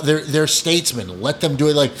 They're statesmen. Let them do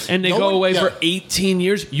it. And they go away for 18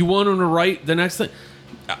 years. You want them to write the next thing?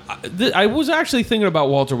 I was actually thinking about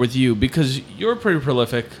Walter with you because you're a pretty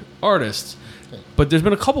prolific artist, but there's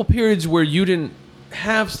been a couple periods where you didn't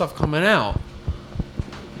have stuff coming out.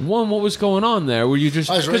 One, what was going on there? Were you just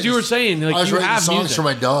because you were saying like I was you writing have songs music for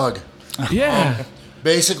my dog? Yeah.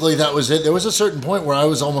 Basically, that was it. There was a certain point where I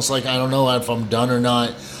was almost like, I don't know if I'm done or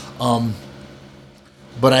not.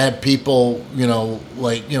 But I had people,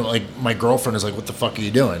 like my girlfriend is like, "What the fuck are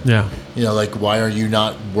you doing?" Yeah. Like, why are you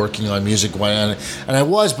not working on music? Why? And I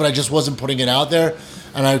was, but I just wasn't putting it out there.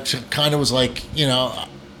 And I kind of was like, I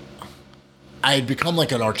had become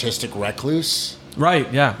like an artistic recluse.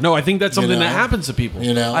 Right. Yeah. No, I think that's something that happens to people.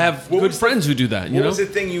 I have good friends who do that. What was the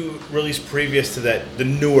thing you released previous to that? The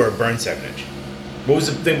newer Burn 7-inch. What was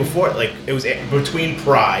the thing before? Like it was between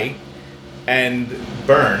Pry and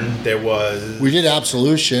Burn. There was. We did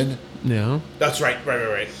Absolution. Yeah. That's right.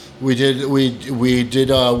 Right. We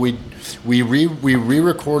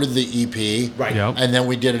re-recorded the EP. Right. Yep. And then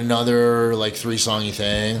we did another like 3-songy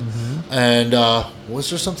thing. Mm-hmm. And was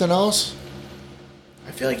there something else?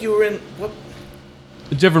 I feel like you were in what?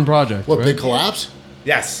 A different project. What, right? Big Collapse?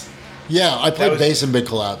 Yes. Yeah, I played bass in Big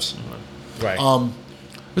Collapse. Right.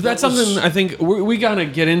 But that's something I think we gotta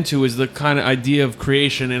get into is the kind of idea of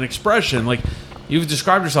creation and expression. Like you've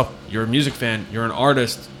described yourself, you're a music fan, you're an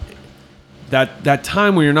artist. That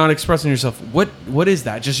time where you're not expressing yourself, what is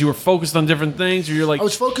that? Just you were focused on different things, or you're like I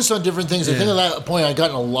was focused on different things. I think at that point I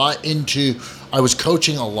gotten a lot into. I was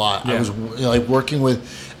coaching a lot. Yeah. I was like working with,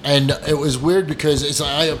 And it was weird because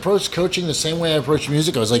I approached coaching the same way I approached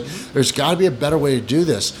music. I was like, there's got to be a better way to do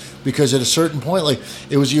this, because at a certain point, like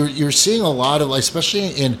it was, you're seeing a lot of, like, especially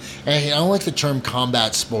in, and I don't like the term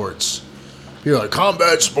combat sports. You're like,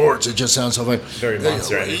 combat sports. It just sounds so like very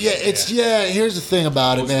monster. Yeah, here's the thing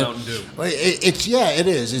about it, man. It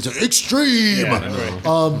is. It's extreme. Yeah,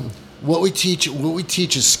 right. What we teach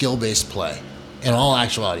is skill-based play. In all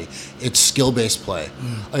actuality, it's skill-based play.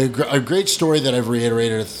 A great story that I've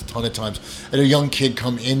reiterated a ton of times. I had a young kid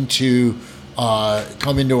come into our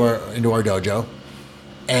dojo,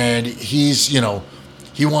 and he's,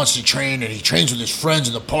 he wants to train, and he trains with his friends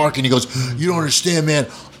in the park, and he goes, "You don't understand, man.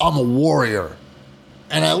 I'm a warrior."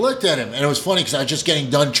 And I looked at him, and it was funny because I was just getting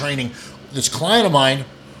done training this client of mine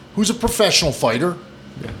who's a professional fighter,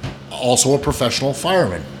 also a professional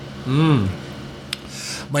fireman.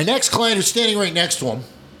 My next client, who's standing right next to him,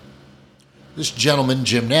 this gentleman,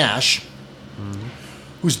 Jim Nash,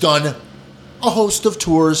 who's done a host of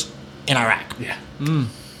tours in Iraq. Yeah. And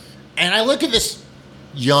I look at this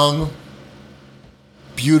young,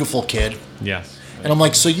 beautiful kid. Yes. And I'm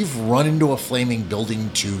like, so you've run into a flaming building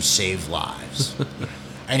to save lives?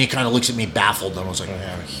 And he kind of looks at me baffled, and I was like,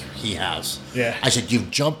 yeah, he has. Yeah. I said, you've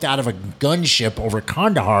jumped out of a gunship over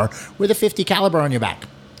Kandahar with a .50 caliber on your back.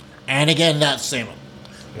 And again, that same one.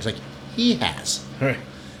 I was like, he has. Right.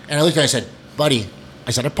 And I looked at him and I said, buddy,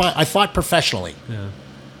 I fought professionally. Yeah.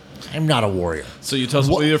 I'm not a warrior. So you tell us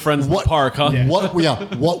what your friends in the park, huh?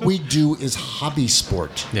 What we do is hobby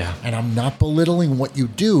sport. Yeah. And I'm not belittling what you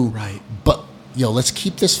do. Right. But, let's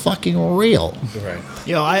keep this fucking real.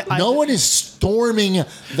 Right. No one is storming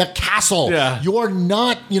the castle. Yeah. You're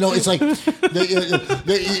not, it's like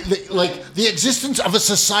the existence of a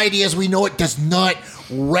society as we know it does not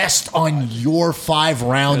rest on your 5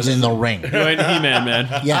 rounds in the ring. You ain't He-Man,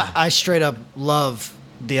 man. Yeah. I straight up love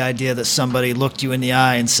the idea that somebody looked you in the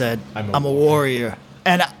eye and said, I'm a warrior.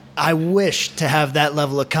 And I wish to have that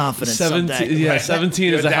level of confidence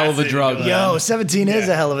 17 is a hell of a drug. Yo, 17 is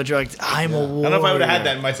a hell of a drug. I'm a warrior. I don't know if I would have had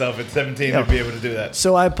that in myself at 17 to be able to do that.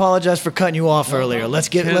 So I apologize for cutting you off earlier. Let's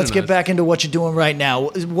get back into what you're doing right now.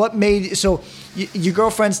 What made your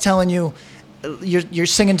girlfriend's telling you you're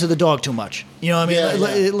singing to the dog too much. You know what I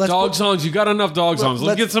mean? Yeah. Dog songs. You got enough dog songs.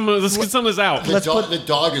 Let's get some of this out. The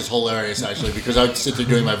dog is hilarious, actually, because I would sit there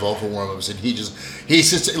doing my vocal warm-ups, and he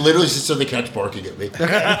literally sits on the couch barking at me.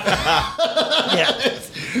 Yeah.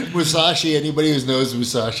 Musashi, anybody who knows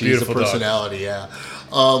Musashi, is a personality,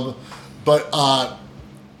 dog.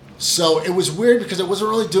 So it was weird because it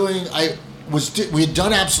wasn't really doing. We had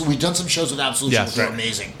done some shows with Absolution, which were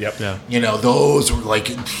amazing. Yep. Yeah. Those were like,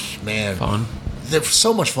 man, fun. They're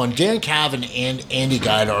so much fun. Dan Cavan and Andy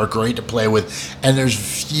Guide are great to play with, and there's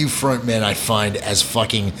few frontmen I find as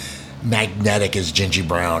fucking magnetic as Gingy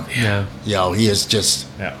Brown. Yeah. He is just.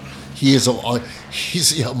 Yeah. He's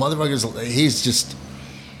motherfuckers.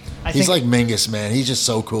 He's like Mingus, man. He's just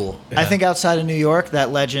so cool. I think outside of New York, that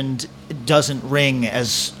legend doesn't ring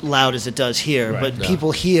as loud as it does here, but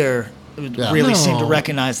people here really seem to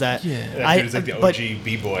recognize that. Yeah. It's like the OG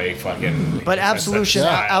B-boy fucking. But Absolution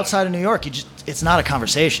outside of New York, it's not a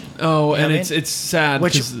conversation. Oh, and it's sad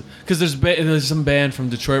because there's some band from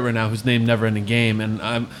Detroit right now whose name Never Ending Game, and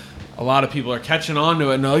a lot of people are catching on to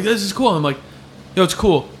it and they're like, this is cool. I'm like, it's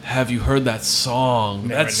cool. Have you heard that song?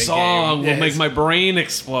 That song will make my brain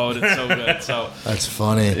explode. It's so good. So that's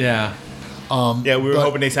funny. Yeah. We were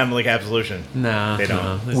hoping they sounded like Absolution. Nah, they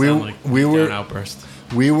don't. They sound like an outburst.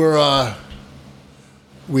 We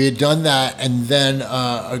had done that, and then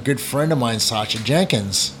a good friend of mine, Sacha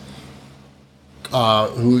Jenkins,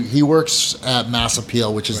 who he works at Mass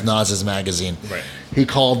Appeal, which is Nas's magazine. Right. He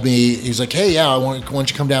called me. He's like, "Hey, why don't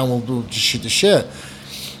you come down? We'll just shoot the shit."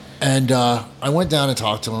 And I went down and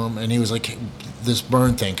talked to him, and he was like, "This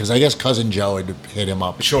burn thing," because I guess Cousin Joe had hit him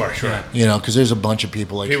up. Sure. Because there's a bunch of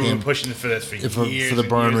people like people him have been pushing for this for years. For the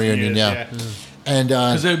burn reunion, And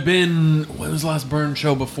because there had been, when was the last burn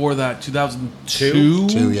show before that?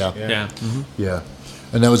 2002? Yeah. Mm-hmm. Yeah.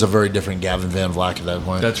 And that was a very different Gavin Van Vleck at that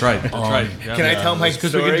point. That's right. Yeah. Can I tell my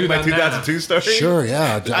story, my 2002 story? Sure,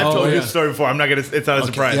 yeah. I've told you the story before. I'm not gonna. It's not a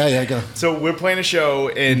surprise. Yeah, go. So we're playing a show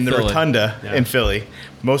in the Rotunda in Philly.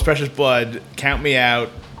 Most Precious Blood, Count Me Out,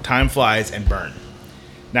 Time Flies, and Burn.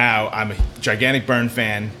 Now I'm a gigantic Burn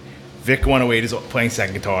fan. Vic 108 is playing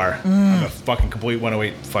second guitar. I'm a fucking complete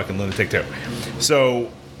 108 fucking lunatic too.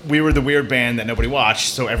 So we were the weird band that nobody watched,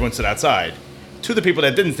 so everyone stood outside. Two of the people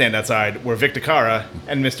that didn't stand outside were Vic DeCara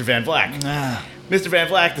and Mr. Van Vleck. Mr. Van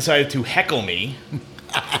Vleck decided to heckle me.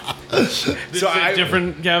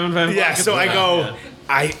 Different Gavin Van Vleck. Yeah, so I go.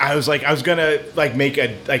 I was like, I was gonna like make a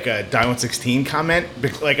Die 116 comment,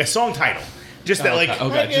 like a song title. Just that, like,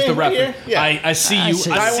 just the reference. Yeah. I see you.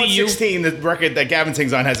 I see you. 16, the record that Gavin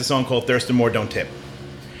sings on has a song called "Thirstin' More, Don't Tip."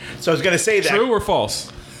 So I was gonna say that. True or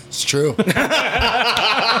false? It's true.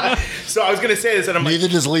 So I was gonna say this, and I'm neither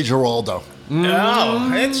does Lee Giraldo.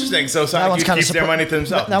 Oh, interesting. So Sonic Youth keeps their money to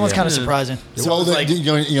himself. That one's kind of surprising. So well,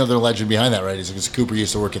 the legend behind that, right? Is because Cooper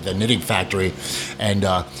used to work at the knitting factory, and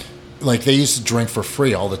like they used to drink for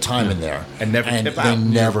free all the time in there, and never tip out. They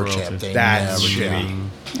never tipped. That's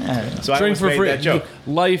shitty. So drink for free. That joke.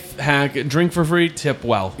 Life hack: drink for free, tip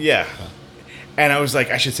well. Yeah. And I was like,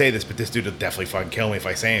 I should say this, but this dude will definitely fucking kill me if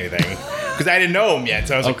I say anything. Because I didn't know him yet.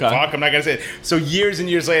 So I was like, fuck, I'm not going to say it. So years and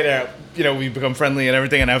years later, we become friendly and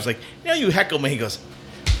everything. And I was like, you heckle me. He goes,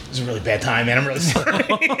 this is a really bad time, man. I'm really sorry.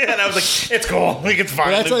 And I was like, it's cool. Like, it's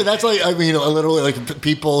fine. That's like, I mean, literally like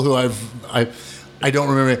people who I don't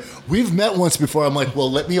remember. We've met once before. I'm like, well,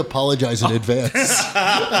 let me apologize in advance.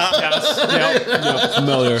 Yes.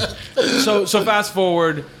 Familiar. So fast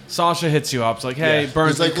forward. Sasha hits you up. It's like, hey,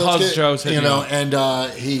 Burns, like, because Joe's hitting you up. And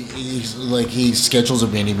he's like, he schedules a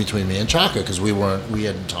meeting between me and Chaka because we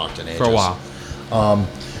hadn't talked in ages for a while.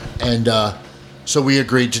 So we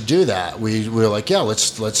agreed to do that. We were like, yeah,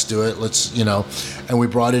 let's do it. And we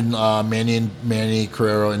brought in Manny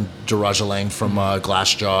Carrero and Daraja Lang from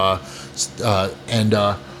Glassjaw, and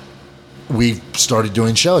we started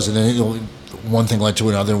doing shows. And then one thing led to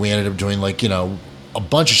another, and we ended up doing a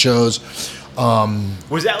bunch of shows.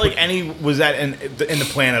 Was that was that in the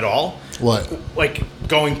plan at all? What? Like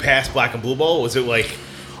going past Black and Blue Bowl? Was it like?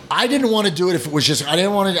 I didn't want to do it if it was just. I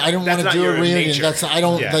didn't want to do a reunion. Nature. That's I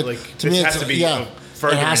don't. Yeah, to me, it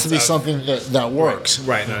has to be something that works.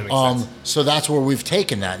 Right. No, that makes sense. So that's where we've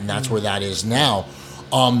taken that, and that's where that is now.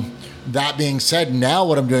 That being said, now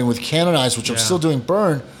what I'm doing with Canonized, which I'm still doing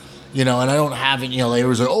Burn. And I don't have it, they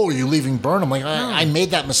were like, oh, are you leaving Burn? I'm like, I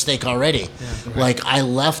made that mistake already. Yeah, right. Like, I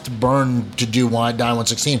left Burn to do Die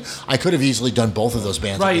 116. I could have easily done both of those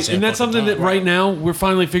bands. Right, and that's something that right now we're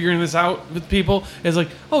finally figuring this out with people. Is like,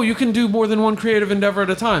 oh, you can do more than one creative endeavor at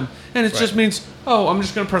a time. And it just means, I'm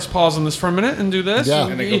just going to press pause on this for a minute and do this. Yeah.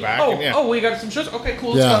 And then go back. We got some shows. Okay,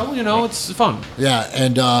 cool, let's go. It's fun. Yeah,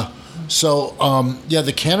 and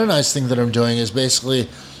the Canonized thing that I'm doing is basically...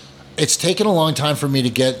 It's taken a long time for me to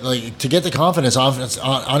get the confidence,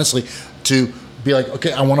 honestly, to be like,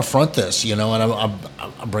 okay, I want to front this, and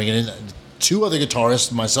I'm bringing in 2 other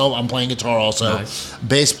guitarists, myself. I'm playing guitar also, nice.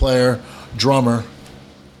 Bass player, drummer.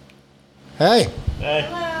 Hey,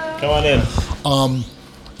 come on in.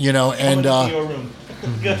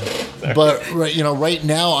 But right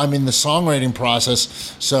now I'm in the songwriting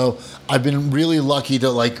process, so I've been really lucky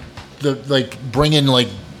to bring in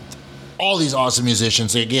all these awesome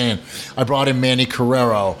musicians. Again, I brought in Manny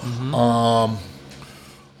Carrero,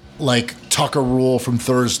 Tucker Rule from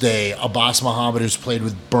Thursday, Abbas Muhammad, who's played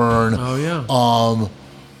with Burn. Oh yeah.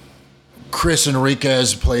 Chris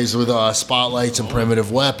Enriquez plays with Spotlights and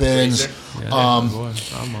Primitive Weapons.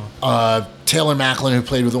 Taylor Macklin, who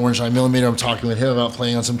played with Orange 9mm. I'm talking with him about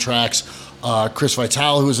playing on some tracks. Chris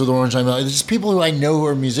Vital, who was with Orange 9mm. There's just people who I know who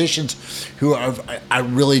are musicians who I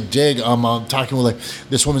really dig. I'm talking with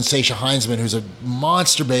this woman, Sasha Heinzman, who's a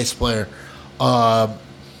monster bass player.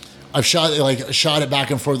 I've shot it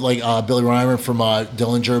back and forth Billy Reimer from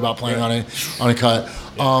Dillinger about playing on a cut.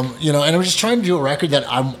 And I'm just trying to do a record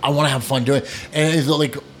that I want to have fun doing. And it's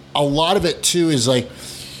a lot of it too is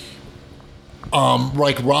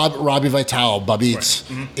Robbie Vital, Babitz,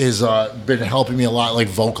 is been helping me a lot,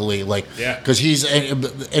 vocally, because he's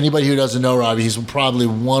anybody who doesn't know Robbie, he's probably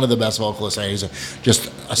one of the best vocalists. He's just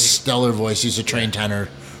a stellar voice. He's a trained tenor,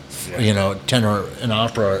 tenor in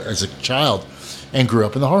opera as a child, and grew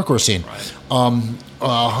up in the hardcore scene.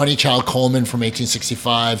 Honeychild Coleman from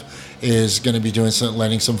 1865 is going to be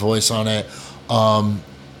lending some voice on it.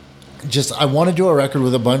 I want to do a record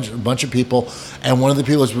with a bunch of people, and one of the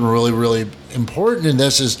people that's been really, really important in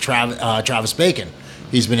this is Travis Bacon.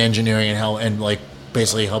 He's been engineering and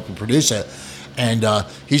basically helping produce it, and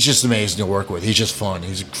he's just amazing to work with. He's just fun.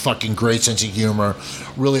 He's a fucking great sense of humor,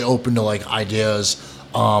 really open to ideas.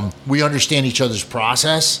 We understand each other's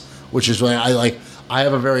process, which is why I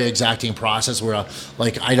have a very exacting process where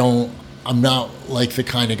I'm not the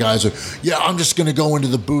kind of guys who, I'm just going to go into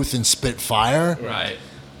the booth and spit fire. Right.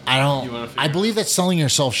 I believe that's selling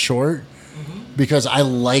yourself short, because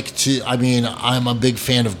I'm a big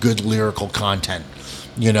fan of good lyrical content,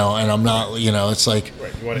 and I'm not, it's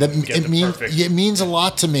it means a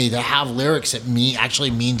lot to me to have lyrics that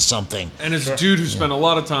actually means something. And as a dude who spent a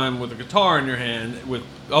lot of time with a guitar in your hand with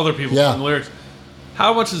other people playing lyrics,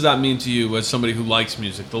 How much does that mean to you as somebody who likes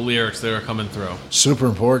music, the lyrics that are coming through? Super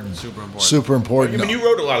important. Super important. I mean, you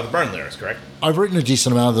wrote a lot of the Burn lyrics, correct? I've written a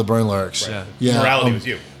decent amount of the Burn lyrics. Right. Yeah. Morality was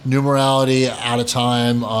you. New Morality, Out of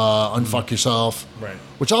Time, Unfuck Yourself. Right.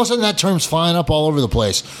 Which all of a sudden that term's flying up all over the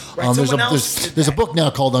place. Right, there's a book now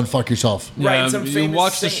called Unfuck Yourself. Right. You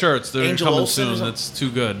watch the shirts. They're Angel coming Olsen soon. That's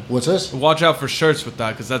too good. What's this? Watch out for shirts with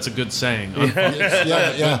that because that's a good saying.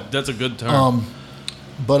 Yeah. That's a good term.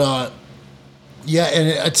 Yeah, and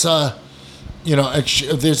it's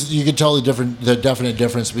you can tell the definite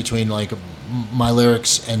difference between like my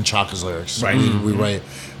lyrics and Chaka's lyrics. Right. We write.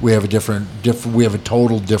 We have a we have a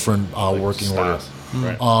total different working order.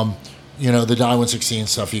 Right. The Die 116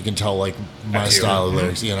 stuff, you can tell like my style of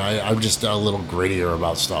lyrics. I'm just a little grittier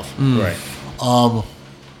about stuff. Right.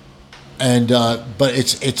 But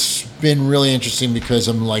it's been really interesting because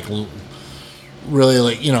I'm like really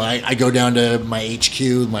like I go down to my HQ,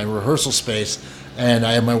 my rehearsal space, and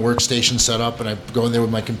I have my workstation set up, and I go in there with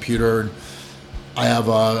my computer, and I have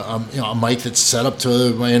a mic that's set up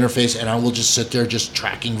to my interface, and I will just sit there just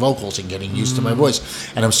tracking vocals and getting used to my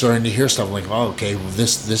voice, and I'm starting to hear stuff. I'm like, oh, okay,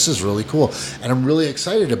 this is really cool, and I'm really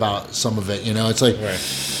excited about some of it. It's like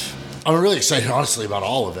I'm really excited, honestly, about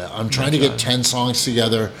all of it. I'm trying to get 10 songs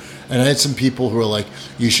together, and I had some people who were like,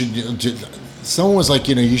 you should do. Someone was like,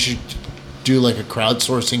 you should do like a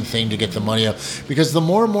crowdsourcing thing to get the money up, because the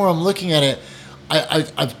more and more I'm looking at it,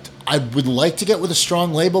 I would like to get with a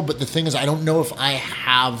strong label, but the thing is, I don't know if I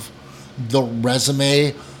have the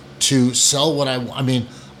resume to sell what I mean,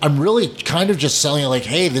 I'm really kind of just selling it like,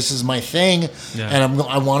 hey, this is my thing, and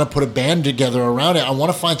I want to put a band together around it. I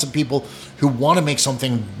want to find some people who want to make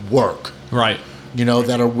something work. Right.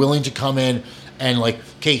 That are willing to come in and like,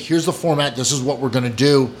 okay, here's the format. This is what we're going to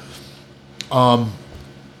do.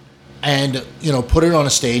 And put it on a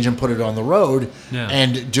stage and put it on the road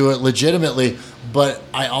and do it legitimately. But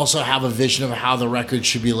I also have a vision of how the record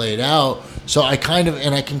should be laid out. So I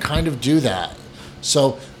can kind of do that.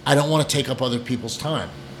 So I don't want to take up other people's time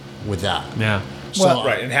with that. Yeah. So,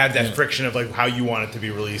 right, and have that friction of like how you want it to be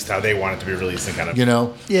released, how they want it to be released, and kind of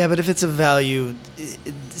Yeah, but if it's a value,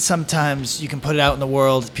 sometimes you can put it out in the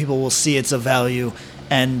world. People will see it's a value,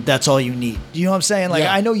 and that's all you need. You know what I'm saying? Like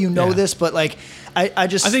I know this, but like. I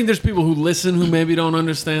think there's people who listen who maybe don't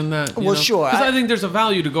understand that. Well, sure. Because I think there's a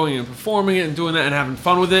value to going and performing it and doing that and having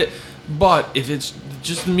fun with it. But if it's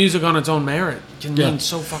just the music on its own merit, it can mean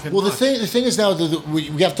so fucking much. The thing is now that we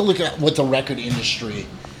have to look at what the record industry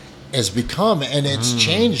has become, and it's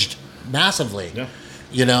changed massively. Yeah.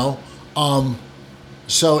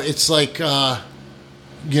 So it's like, you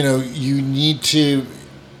need to,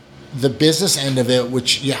 the business end of it,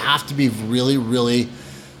 which you have to be really, really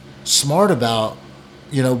smart about.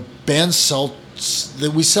 Bands sell.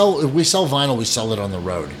 If we sell vinyl, we sell it on the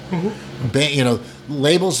road.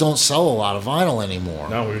 Labels don't sell a lot of vinyl anymore.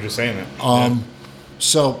 No, we were just saying that.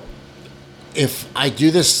 So if I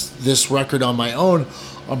do this record on my own,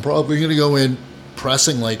 I'm probably going to go in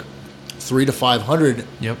pressing like 300 to 500.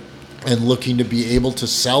 Yep. And looking to be able to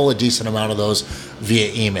sell a decent amount of those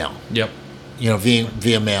via email. Yep.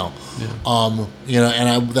 Via mail. Yeah.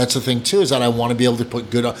 That's the thing too, is that I want to be able to put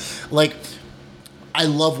good, like, I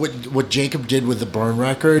love what Jacob did with the Burn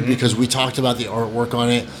record, because we talked about the artwork on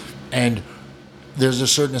it, and there's a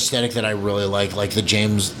certain aesthetic that I really like the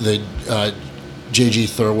J.G.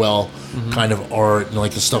 Thirlwell kind of art, and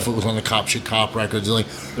like the stuff that was on the Cop Shoot Cop records. Like,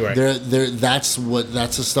 that's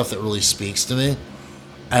the stuff that really speaks to me,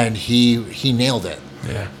 and he nailed it.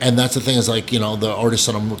 Yeah. And that's the thing, is like, the artists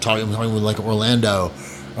that I'm talking with, like Orlando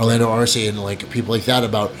Arce, and like people like that,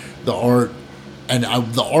 about the art. And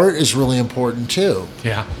the art is really important too.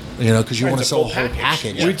 Yeah. Because you want to sell a whole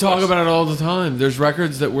package. We talk about it all the time. There's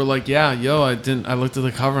records that we're like, I looked at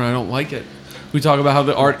the cover and I don't like it. We talk about how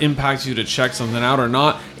the art impacts you to check something out or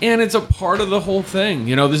not, and it's a part of the whole thing.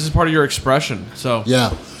 This is part of your expression. So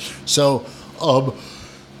yeah. So,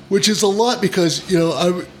 which is a lot, because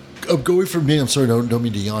I'm going from being. I'm sorry, don't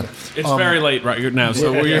mean to yawn. It's very late right now,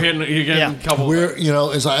 so you're getting a couple.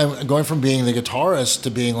 As I'm going from being the guitarist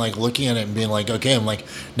to being like looking at it and being like, okay, I'm like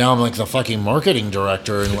the fucking marketing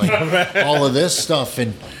director and like all of this stuff,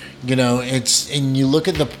 and and you look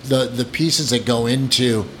at the pieces that go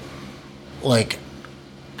into like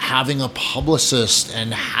having a publicist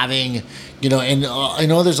and having and I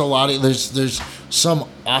know there's a lot of there's some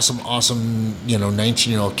awesome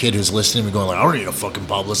 19-year-old kid who's listening and going like, I don't need a fucking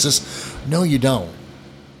publicist. No, you don't.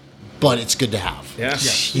 But it's good to have. Yeah.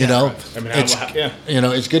 It's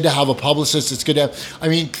good to have a publicist. It's good to have. I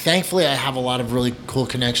mean, thankfully, I have a lot of really cool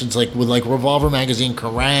connections, like with like Revolver Magazine,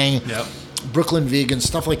 Kerrang, Brooklyn Vegan,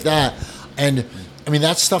 stuff like that. And I mean,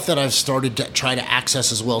 that's stuff that I've started to try to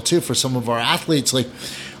access as well too for some of our athletes. Like,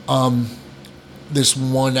 this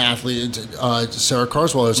one athlete, Sarah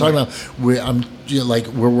Carswell, I was talking about.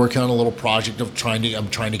 We're working on a little project of trying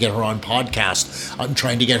to get her on podcast. I'm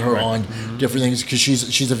trying to get her on different things because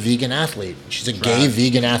she's a vegan athlete. She's a gay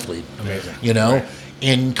vegan athlete. Amazing.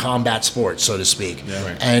 In combat sports, so to speak. Yeah,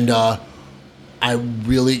 right. And I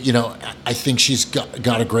really, I think she's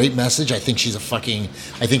got a great message. I think she's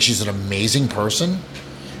an amazing person,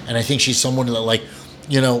 and I think she's someone that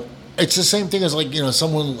it's the same thing as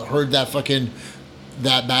someone heard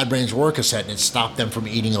that Bad Brains War cassette and it stopped them from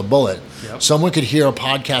eating a bullet. Yep. Someone could hear a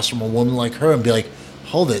podcast from a woman like her and be like,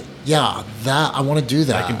 hold it, yeah, that I want to do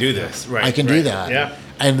that. I can do this, right? I can do that. Yeah.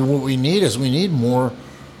 And what we need more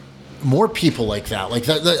people like that. Like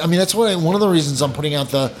that. I mean, that's one of the reasons I'm putting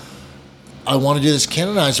out I want to do this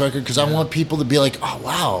Canonized record because I want people to be like, oh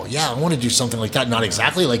wow, yeah, I want to do something like that. Not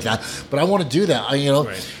exactly like that, but I want to do that.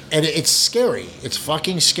 Right. And it's scary. It's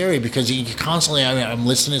fucking scary because you constantly. I mean, I'm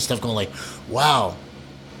listening to stuff going like, wow,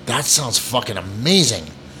 that sounds fucking amazing.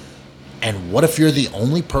 And what if you're the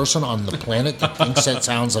only person on the planet that thinks that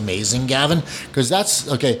sounds amazing, Gavin? Because that's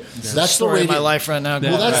okay. Yeah. That's the radio. Of my life right now.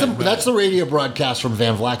 Well, that's the radio broadcast from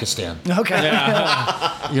Van Vlakistan. Okay.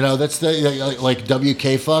 Yeah. That's the like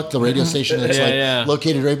WK Fuck, the radio station that's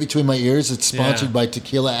located right between my ears. It's sponsored by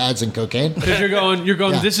tequila ads and cocaine. Because you're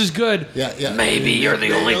going. This is good. Yeah. Maybe you're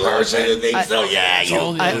the only person who thinks so. Yeah.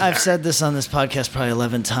 I've said this on this podcast probably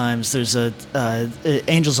 11 times. There's a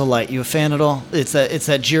Angels of Light. You a fan at all? It's that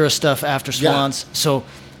Jira stuff. After Swans. Yeah. So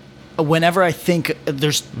whenever I think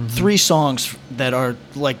there's 3 songs that are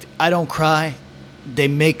like I don't cry, they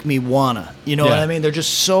make me wanna. You know what I mean? They're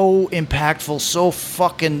just so impactful, so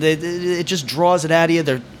fucking. It just draws it out of you.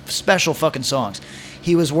 They're special fucking songs.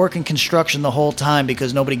 He was working construction the whole time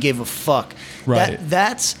because nobody gave a fuck. Right.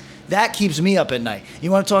 That keeps me up at night.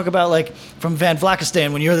 You want to talk about like from Van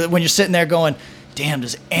Vlakistan when you're sitting there going, damn,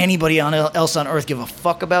 does anybody else on earth give a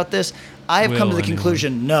fuck about this? I have come to the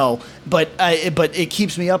conclusion, no, but it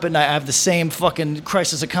keeps me up at night. I have the same fucking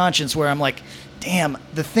crisis of conscience where I'm like, damn,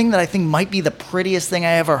 the thing that I think might be the prettiest thing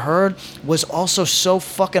I ever heard was also so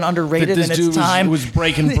fucking underrated in its time. Was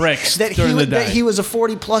breaking bricks during the day. That he was a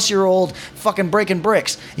 40-plus-year-old fucking breaking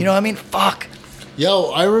bricks. You know what I mean? Fuck.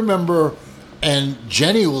 Yo, I remember, and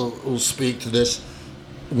Jenny will speak to this,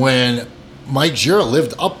 when Mike Jira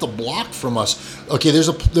lived up the block from us. Okay, there's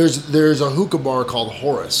a hookah bar called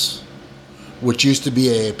Horace, which used to be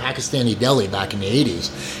a Pakistani deli back in the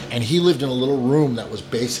 80s. And he lived in a little room that was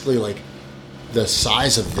basically like the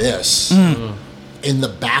size of this in the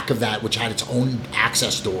back of that, which had its own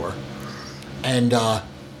access door. And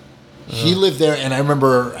he lived there, and I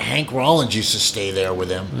remember Hank Rollins used to stay there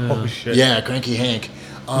with him. Oh, shit. Yeah, Cranky Hank.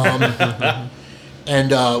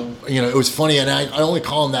 And, it was funny, and I only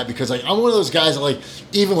call him that because, like, I'm one of those guys that, like,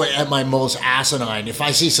 even at my most asinine, if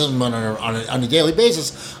I see someone on a daily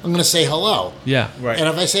basis, I'm going to say hello. Yeah, right. And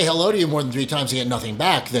if I say hello to you more than 3 times and get nothing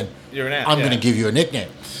back, then you're an ass. I'm going to give you a nickname.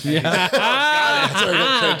 Yeah. That's why I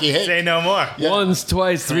got Cranky Hank. Say no more. Yeah. Once,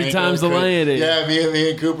 twice, 3 times the laity. Yeah, me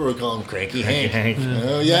and Cooper would call him Cranky Hank.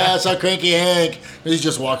 Oh, yeah, it's not Cranky Hank. He's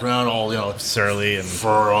just walking around all, surly and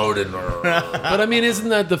furrowed and. But I mean, isn't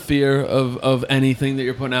that the fear of anything that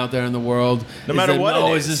you're putting out there in the world? No matter what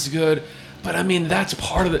it is. Is this good? But I mean, that's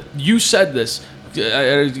part of it. You said this.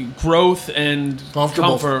 Growth and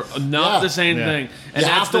comfort, not the same thing. And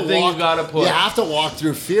that's the thing you've got to put. You have to walk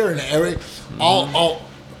through fear, and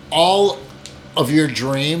all of your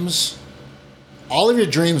dreams,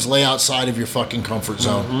 lay outside of your fucking comfort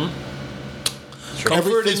zone. Mm-hmm.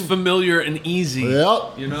 Comfort is familiar and easy.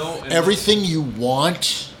 Yep. Everything you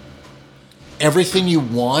want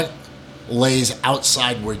lays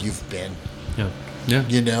outside where you've been. Yeah.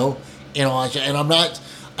 And I'm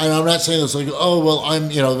not saying this like, oh well, I'm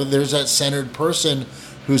there's that centered person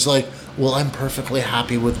who's like, well, I'm perfectly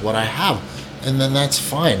happy with what I have, and then that's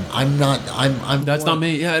fine. I'm not. That's not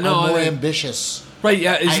me. Yeah, no. I'm more ambitious. Right?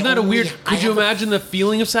 Yeah. Isn't that a weird? Could you imagine the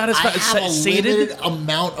feeling of satisfaction? I have a limited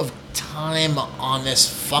amount of time on this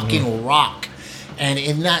fucking rock, and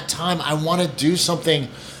in that time, I want to do something.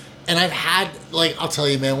 And I've had, like, I'll tell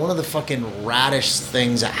you, man, one of the fucking radish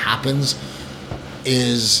things that happens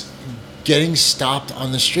is getting stopped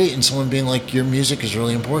on the street and someone being like, your music is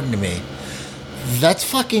really important to me. That's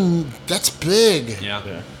big.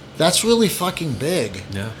 Yeah. That's really fucking big.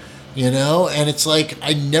 Yeah. And it's like,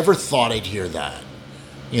 I never thought I'd hear that.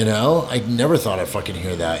 I never thought I'd fucking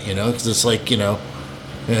hear that, because it's like, who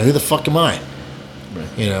the fuck am I? Right.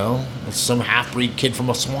 It's some half-breed kid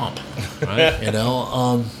from a swamp.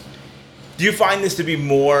 Right. Do you find this to be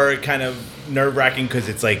more kind of nerve-wracking because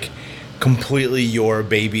it's like completely your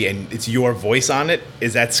baby and it's your voice on it,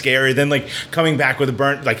 is that scary? Then like coming back with a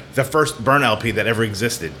Burn, like the first Burn LP that ever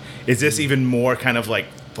existed, is this even more kind of like,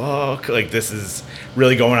 fuck, like this is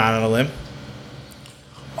really going on a limb?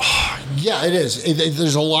 Yeah, it is.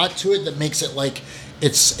 There's a lot to it that makes it like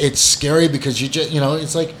it's scary because you just,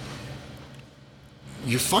 it's like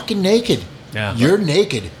you're fucking naked. Yeah, you're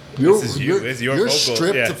naked. This is you. It's your you're vocal.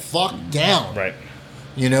 stripped the fuck down. Right.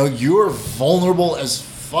 You're vulnerable as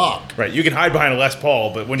fuck. Right. You can hide behind a Les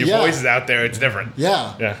Paul, but when your voice is out there, it's different.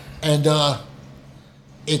 Yeah. Yeah. And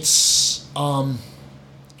it's but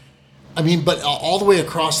all the way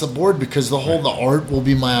across the board, because the art will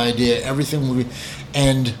be my idea, everything will be,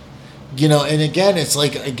 and and again, it's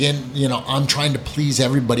like, I'm trying to please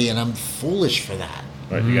everybody, and I'm foolish for that.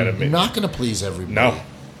 Right, you gotta. I'm not going to please everybody. No.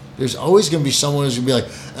 There's always going to be someone who's going to be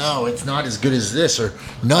like, oh, it's not as good as this, or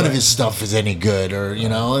none of his stuff is any good, or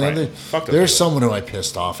there's someone who I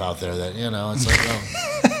pissed off out there that it's like, oh.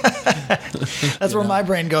 That's where my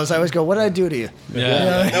brain goes. I always go, what did I do to you?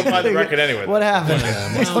 Yeah. They'll buy the record anyway. What happened?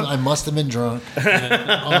 I must have been drunk.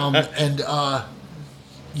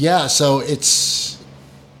 So it's,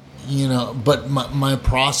 but my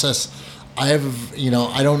process, I have,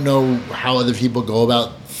 I don't know how other people go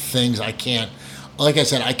about things. I can't, like I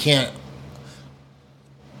said, I can't,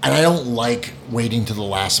 and I don't like waiting to the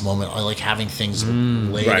last moment. I like having things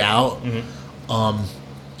laid out. Mm-hmm.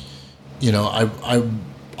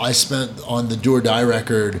 I spent on the Do or Die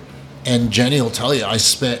record, and Jenny will tell you, I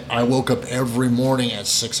woke up every morning at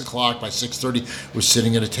 6 o'clock. By 6:30, was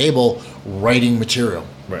sitting at a table writing material.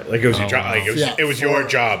 Right, like it was your job. Like it was your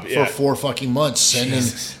job for 4 fucking months.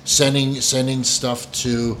 Sending stuff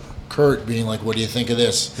to Kurt, being like, "What do you think of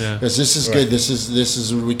this? Because this is good. This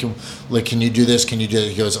is we can, like, can you do this? Can you do it?"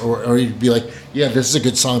 He goes, or he'd be like, "Yeah, this is a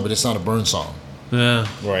good song, but it's not a Burn song." Yeah,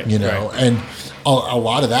 right. And a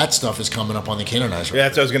lot of that stuff is coming up on the Canonized. Yeah,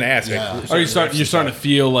 that's what I was going to ask. Yeah. Are you're starting to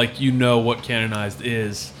feel like what Canonized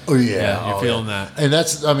is? Oh yeah, you're feeling that. And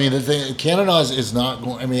that's, the thing. Canonized is not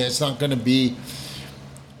going. It's not going to be.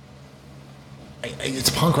 It's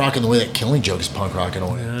punk rock in the way that Killing Joke is punk rock in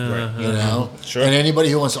a way, right? Sure. And anybody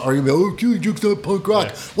who wants to argue about, oh, Killing Joke's not punk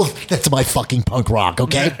rock, well, that's my fucking punk rock,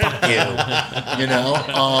 okay? Fuck you.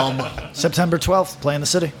 September 12th, playing the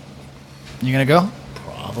city. You gonna go?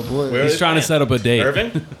 Probably. He's trying to set up a date.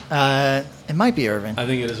 Irving? It might be Irving. I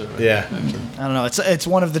think it is Irving. Yeah. I don't know. It's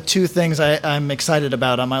one of the two things I'm excited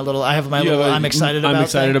about on my little. I have my little. I'm excited about. I'm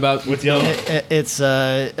excited about with Yellow. It's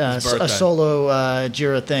a solo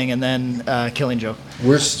Jira thing, and then Killing Joke.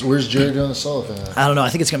 Where's Jira doing the solo thing? I don't know. I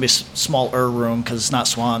think it's gonna be a smaller room because it's not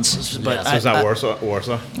Swans. But so it's not Warsaw.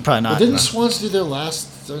 Probably not. Well, didn't Swans do their last?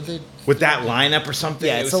 With that lineup or something?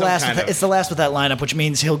 Yeah, it's the last. It's the last with that lineup, which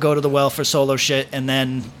means he'll go to the well for solo shit and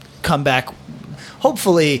then come back,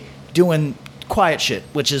 hopefully doing quiet shit,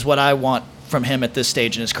 which is what I want from him at this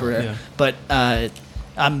stage in his career. Yeah. But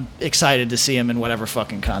I'm excited to see him in whatever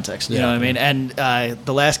fucking context. You know what I mean? And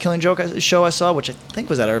the last Killing Joke show I saw, which I think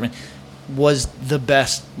was at Irving, was the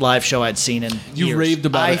best live show I'd seen in years. You raved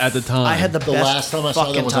about it at the time. I had the best last time I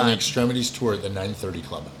saw them was time. on the Extremities tour at the 930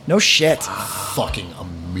 Club. No shit. Fucking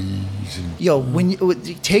amazing. Yo, when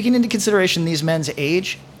taking into consideration these men's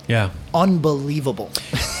age, unbelievable.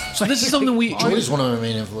 So this is something Joey's one of my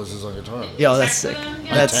main influences on guitar. Yo, that's sick.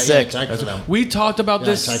 That's sick. We talked about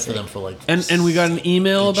this. I typed for them for like and we got an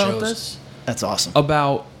email about this. That's awesome.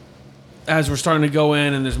 About as we're starting to go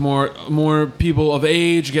in, and there's more people of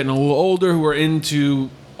age getting a little older who are into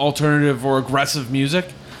alternative or aggressive music.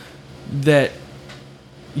 That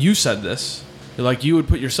you said this. You're like, you would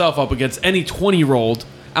put yourself up against any 20-year-old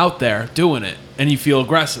out there doing it, and you feel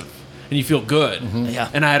aggressive. And you feel good. Mm-hmm. Yeah.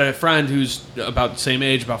 And I had a friend who's about the same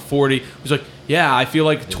age, about 40, who's like, yeah, I feel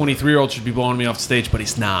like a 23-year-old should be blowing me off the stage, but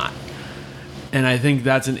he's not. And I think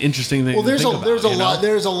that's an interesting thing. Well, there's to think there's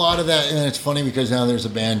a lot of that, and it's funny because now there's a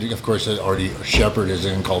band, of course, that Artie Shepherd is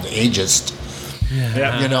in called Ageist.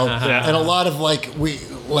 Yeah. And a lot of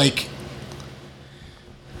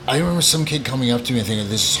I remember some kid coming up to me and thinking,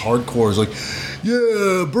 this is hardcore. It's like,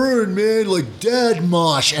 yeah, Burn, man, like dad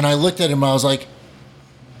mosh. And I looked at him and I was like,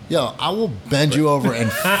 yo, I will bend you over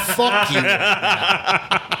and fuck you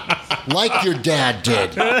like your dad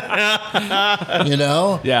did. Yeah.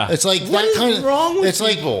 It's like what that kind is wrong with it's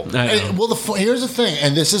people? Here's the thing,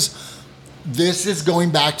 and this is going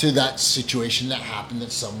back to that situation that happened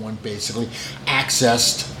that someone basically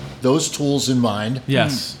accessed those tools in mind.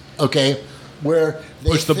 Yes. Okay. Where they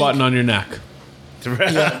push the button on your neck.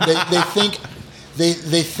 Yeah.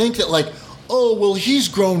 They think that like, oh, well, he's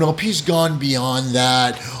grown up. He's gone beyond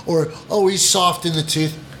that. Or, oh, he's soft in the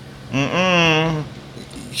tooth.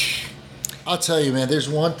 I'll tell you, man, there's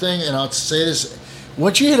one thing, and I'll say this.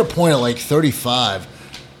 Once you hit a point at like 35,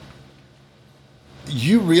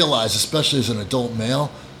 you realize, especially as an adult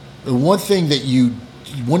male, the one thing that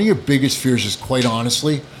one of your biggest fears is, quite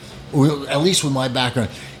honestly, at least with my background,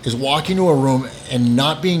 is walking into a room and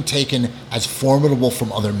not being taken as formidable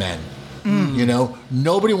from other men. You know,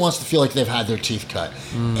 nobody wants to feel like they've had their teeth cut.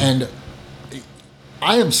 And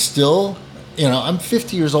I am still, I'm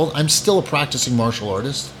 50 years old. I'm still a practicing martial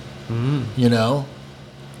artist, you know,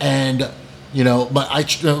 and, but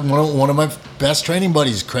one of my best training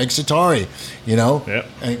buddies, Craig Satari,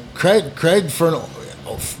 and Craig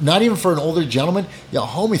not even for an older gentleman,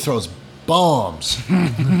 homie throws bombs.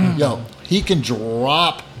 He can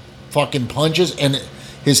drop fucking punches, and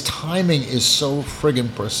his timing is so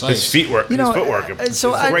friggin' precise. His footwork.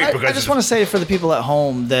 So I just want to say for the people at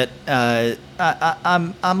home that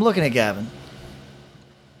I'm looking at Gavin.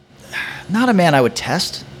 Not a man I would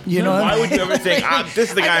test. Why would you ever think this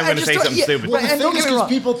is the guy I'm going to say something stupid? Well, the thing is, because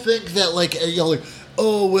people think that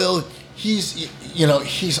he's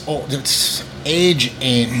old. Age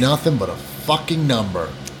ain't nothing but a fucking number.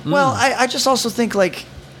 Well, I just also think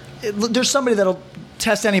there's somebody that'll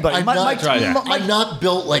test anybody. I'm not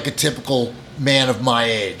built like a typical man of my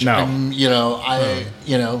age. No.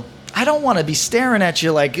 I don't want to be staring at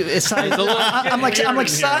you like it's. I'm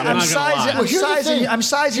sizing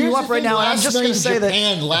you up right now. And I'm just going to say that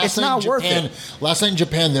it's not worth it. Last night in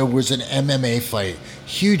Japan, there was an MMA fight,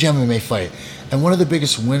 huge MMA fight, and one of the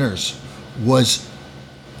biggest winners was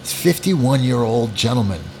 51-year-old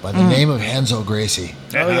gentleman by the name of Renzo Gracie.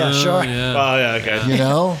 Oh yeah, sure. Yeah. Oh yeah, okay.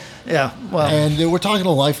 Yeah, well, and we're talking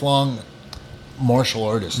a lifelong martial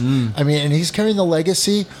artist. I mean, and he's carrying the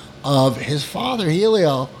legacy of his father,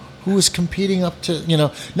 Helio, who was competing up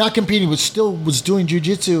to, not competing, but still was doing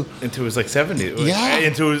jiu-jitsu. Until he was like 70. Yeah.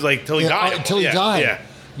 Until he died. Until he died.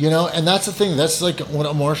 Yeah. And that's the thing. That's like what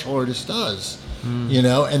a martial artist does.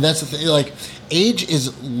 And that's the thing. Age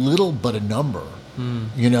is little but a number.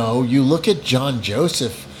 You look at John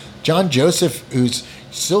Joseph, who's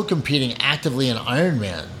still competing actively in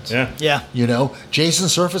Ironman. Yeah. Jason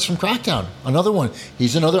Surface from Crackdown, another one.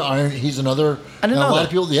 He's another Iron. He's another. A lot of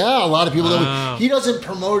people. Yeah, a lot of people. Wow. He doesn't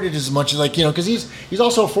promote it as much as because he's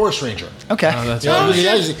also a forest ranger. Okay. Oh, that's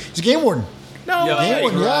he's a game warden. No, game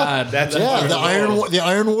warden. Yeah, that's the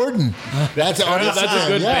Iron Warden. That's a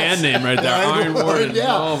good band name right there. Iron Warden.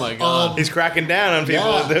 Yeah. Oh my god. He's cracking down on people.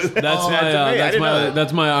 Yeah.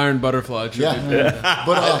 That's my Iron Butterfly. Yeah.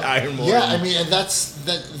 But Iron Warden. Yeah, I mean, and that's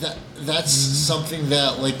something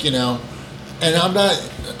that and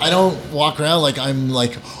I don't walk around like I'm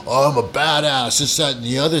I'm a badass, this, that, and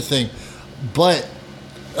the other thing. But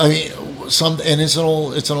I mean, it's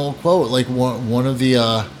an old quote.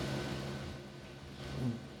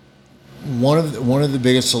 One of the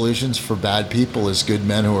biggest solutions for bad people is good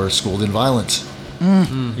men who are schooled in violence.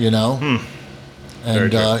 And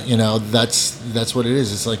that's what it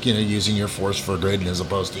is. It's using your force for good as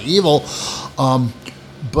opposed to evil.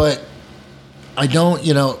 But I don't,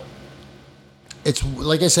 it's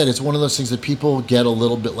like I said, it's one of those things that people get a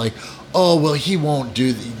little bit like, oh, well, he won't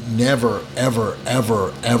do never, ever,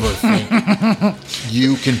 ever, ever think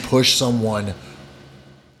you can push someone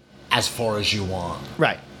as far as you want.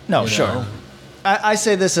 Right. No, sure. I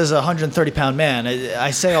say this as a 130-pound man.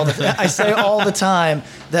 I say all the time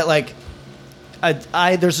that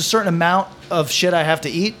there's a certain amount of shit I have to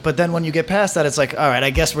eat, but then when you get past that, it's all right, I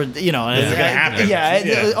guess we're it's gonna happen.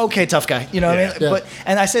 Okay, tough guy. You know what I mean? Yeah. But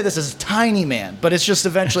I say this as a tiny man, but it's just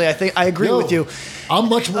eventually. I think I agree with you. I'm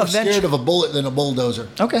much more scared of a bullet than a bulldozer.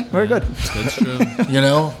 Okay, very good. That's true.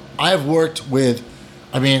 I've worked with.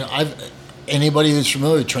 I mean, anybody who's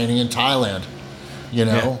familiar with training in Thailand.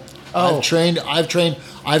 I've trained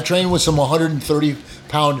with some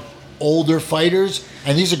 130-pound older fighters,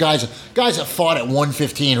 and these are guys that fought at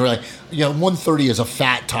 115 who are 130 is a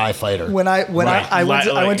fat Thai fighter. When I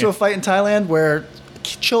went to a fight in Thailand where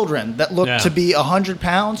children that looked to be 100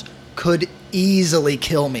 pounds could easily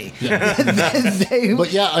kill me. Yeah.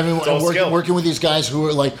 But yeah, I mean, working with these guys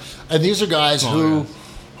who are and these are guys who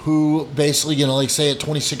basically say at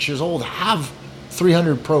 26 years old have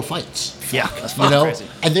 300 pro fights. Yeah, that's crazy.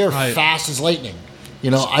 And they're fast as lightning.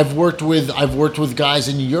 I've worked with guys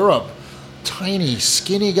in Europe, tiny,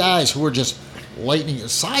 skinny guys who are just lightning.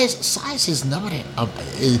 Size is not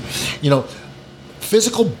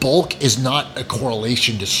physical bulk is not a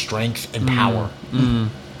correlation to strength and power.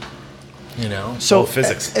 So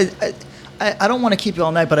physics. I don't want to keep you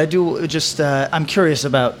all night, but I do just I'm curious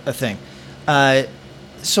about a thing.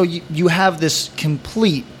 So you have this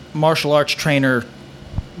complete martial arts trainer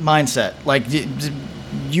mindset,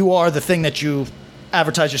 you are the thing that you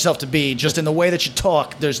advertise yourself to be, just in the way that you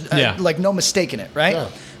talk. There's like no mistaking it, right? Yeah.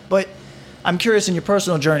 But I'm curious, in your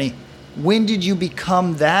personal journey, when did you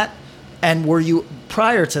become that? And were you,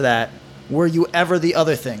 prior to that, were you ever the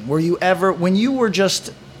other thing? Were you ever, when you were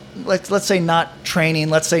just, let's say not training,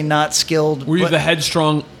 let's say not skilled. Were you the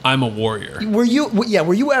headstrong, I'm a warrior? Were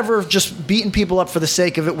you ever just beating people up for the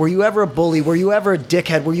sake of it? Were you ever a bully? Were you ever a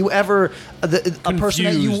dickhead? Were you ever a person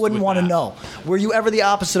that you wouldn't want to know? Were you ever the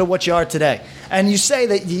opposite of what you are today? And you say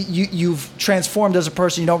that you've transformed as a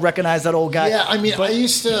person. You don't recognize that old guy. Yeah, I mean,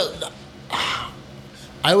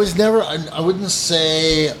 I was never, I wouldn't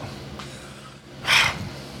say,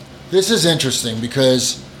 this is interesting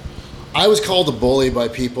because I was called a bully by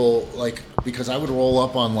people, like, because I would roll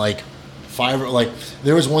up on, like,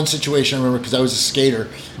 there was one situation I remember because I was a skater,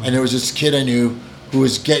 and there was this kid I knew who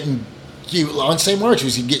was on St. March, he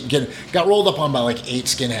was got rolled up on by, like, 8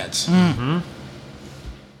 skinheads. Mm-hmm.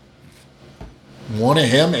 One of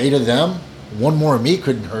him, 8 of them, one more of me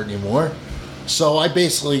couldn't hurt anymore. So I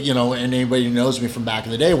basically, and anybody who knows me from back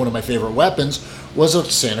in the day, one of my favorite weapons was a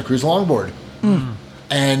Santa Cruz longboard. Mm.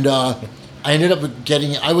 And I ended up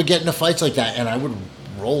I would get into fights like that, and I would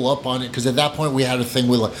roll up on it, because at that point we had a thing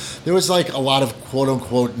with, there was like a lot of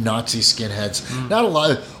quote-unquote Nazi skinheads. Not a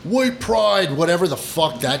lot of white pride, whatever the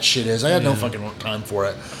fuck that shit is. I had no fucking time for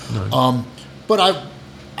it. No. But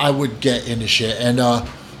I would get into shit, and I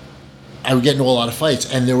would get into a lot of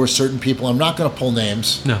fights, and there were certain people, I'm not going to pull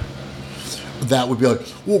names. No. That would be like,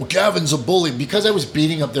 well, Gavin's a bully, because I was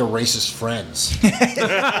beating up their racist friends.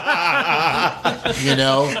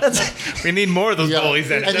 We need more of those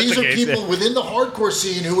bullies. And these are people within the hardcore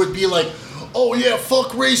scene who would be like, oh yeah, fuck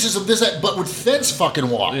racism, this, that, but would fence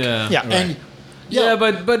fucking walk. Yeah. Right. And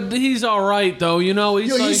but he's all right though.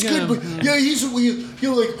 He's good. But he's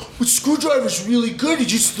like, but Screwdriver's really good.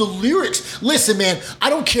 It's just the lyrics. Listen, man, I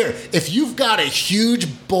don't care if you've got a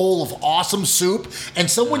huge bowl of awesome soup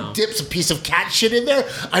and someone dips a piece of cat shit in there.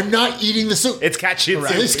 I'm not eating the soup. It's cat shit.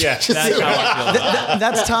 Right. Soup. Yeah.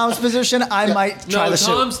 That's Tom's position. I might try the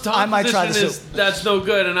soup. Tom's I might try the position soup. That's no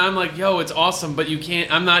good, and I'm like, yo, it's awesome, but you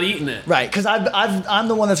can't. I'm not eating it. Right, because I'm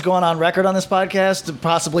the one that's going on record on this podcast,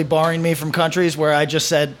 possibly barring me from countries where I just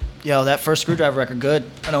said, that first Screwdriver record, good.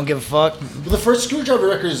 I don't give a fuck. Well, the first Screwdriver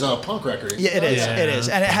record is a punk record. Yeah, it is. Yeah. It is,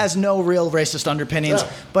 and it has no real racist underpinnings.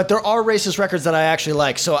 Yeah. But there are racist records that I actually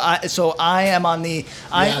like. So I am on the.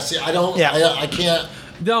 I can't.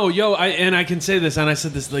 No, I can say this, and I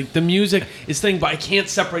said this, like, the music is thing, but I can't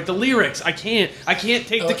separate the lyrics. I can't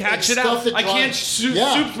take the cat shit out. I can't soup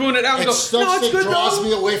spoon it out and go, stuff no, it's that good, draws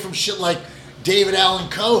me away from shit like David Allan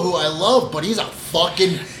Coe, who I love, but he's a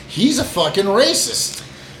fucking racist.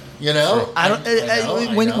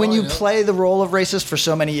 When you play the role of racist for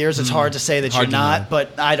so many years, it's hard to say that you're not.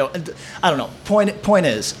 But I don't know. Point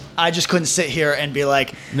is, I just couldn't sit here and be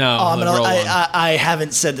like, I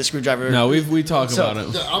haven't said the Screwdriver. No, we talk about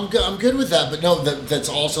it. I'm good with that, but no, that's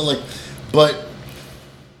also like. But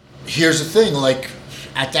here's the thing, like,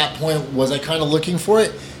 at that point, was I kind of looking for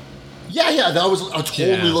it? Yeah, I was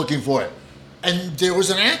totally looking for it. And there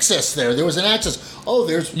was an access there. Oh,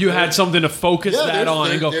 you had something to focus that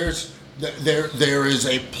on and go. There is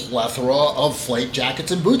a plethora of flight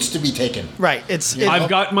jackets and boots to be taken. Right. I've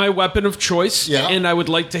got my weapon of choice, and I would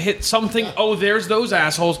like to hit something. Yeah. Oh, there's those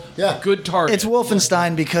assholes. Yeah. Good target. It's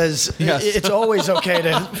Wolfenstein because it's always okay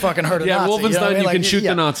to fucking hurt a Nazi. Wolfenstein, you can shoot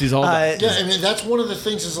the Nazis all day. I mean, that's one of the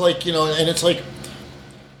things is like, and it's like,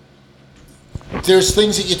 there's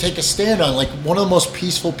things that you take a stand on. Like, one of the most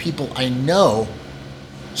peaceful people I know,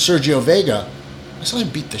 Sergio Vega, I saw him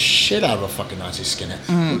beat the shit out of a fucking Nazi skinhead.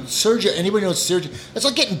 Sergio, anybody knows Sergio? That's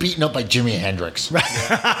like getting beaten up by Jimi Hendrix. Right.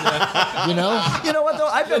 You know what, though?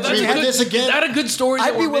 I bet Jimi Hendrix again. Is that a good story?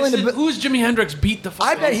 I'd be willing to. Who's Jimi Hendrix beat the fuck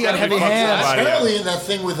I bet he had heavy hands. Apparently, in that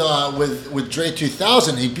thing with Dre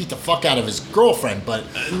 2000, he beat the fuck out of his girlfriend, but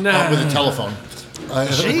with a telephone.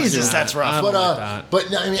 Jesus, that's rough. But I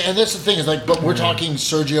mean, and that's the thing is like, but we're talking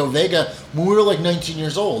Sergio Vega when we were like 19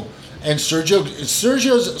 years old, and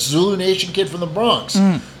Sergio's Zulu Nation kid from the Bronx,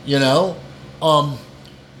 and he's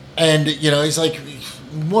like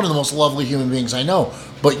one of the most lovely human beings I know.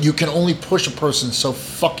 But you can only push a person so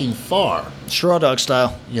fucking far. Straw Dog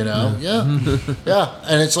style, yeah,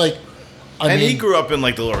 and it's like, I mean, he grew up in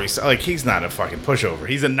like the Lower East Side. Like, he's not a fucking pushover.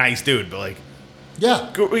 He's a nice dude, but like. Yeah.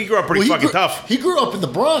 He grew up pretty fucking tough. He grew up in the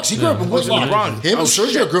Bronx. He grew up in Woodlawn. Him and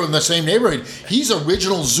Sergio grew up in the same neighborhood. He's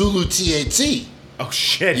original Zulu TAT. Oh,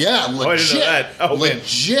 shit. Yeah, legit. I didn't know that. Oh,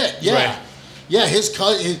 legit, yeah. Right. Yeah, his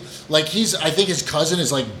cousin, I think his cousin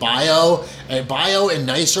is like Bio and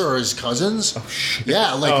Nicer are his cousins. Oh, shit.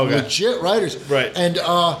 Yeah, legit writers. Right. And,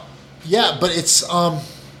 but it's,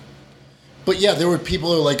 But yeah, there were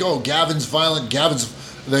people who were like, "Oh, Gavin's violent. Gavin's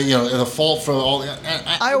the fault for all."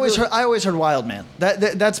 I always heard wild man.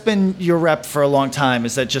 That's been your rep for a long time.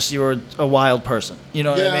 Is that just you're a wild person? You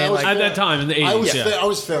know what I mean? At that time in the 80s, I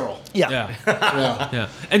was feral. Yeah.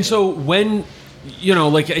 And so when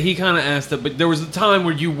like he kind of asked it, but there was a time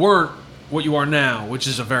where you weren't what you are now, which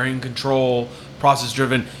is a very in control, process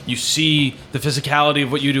driven. You see the physicality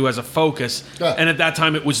of what you do as a focus, and at that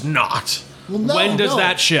time it was not. Well, when does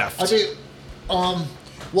that shift? I mean,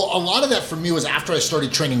 well, a lot of that for me was after I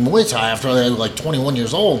started training Muay Thai. After I was like 21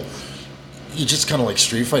 years old, you just kind of like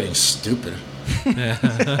street fighting stupid.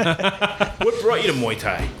 What brought you to Muay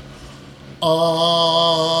Thai?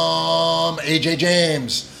 AJ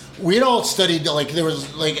James. We'd all studied, like, there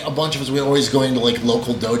was, like, a bunch of us, we'd always go into, like,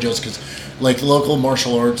 local dojos, because, like, local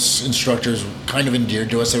martial arts instructors kind of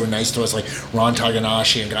endeared to us. They were nice to us, like Ron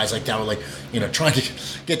Taganashi and guys like that were, like, trying to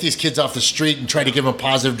get these kids off the street and try to give them a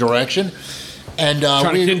positive direction. And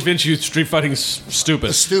trying to convince you street fighting's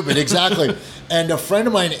stupid. Stupid, exactly. And a friend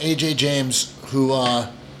of mine, AJ James, who I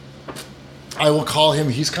will call him,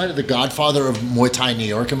 he's kind of the godfather of Muay Thai New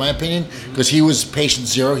York, in my opinion, because he was patient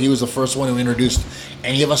zero. He was the first one who introduced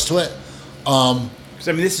any of us to it. Because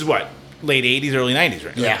I mean, this is what, late 80s, early 90s,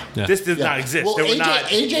 right? Yeah. This did not exist. Well,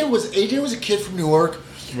 AJ was a kid from Newark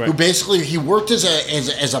who basically, he worked as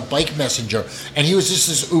a bike messenger, and he was just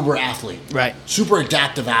this uber athlete. Right. Super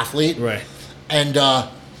adaptive athlete. Right. And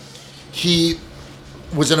he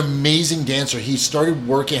was an amazing dancer. He started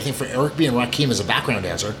working, I think, for Eric B. and Rakim as a background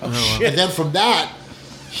dancer. Oh, shit. And then from that,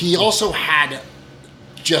 he also had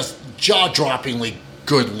just jaw-droppingly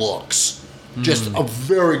good looks. Just a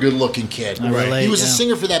very good-looking kid. Relate, he was a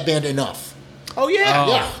singer for that band Enough. Oh, yeah.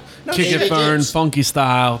 Yeah. No, Kick It Burn, Funky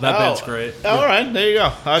Style. That band's great. All right, there you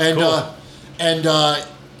go. That's cool. And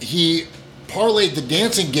he parlayed the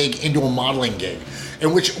dancing gig into a modeling gig,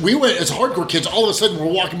 in which we went as hardcore kids. All of a sudden,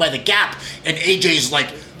 we're walking by the Gap, and AJ's like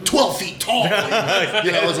 12 feet tall.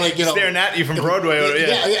 It's like, staring at you from Broadway.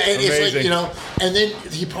 Yeah, and it's like, and then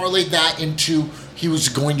he parlayed that into, he was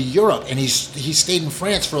going to Europe, and he stayed in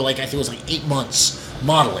France for like, I think it was like 8 months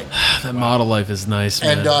modeling. That model life is nice,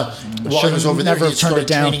 man. And while he was over there, he started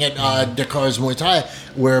training at Dakar's Muay Thai,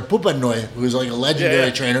 where Pupanoi, who was like a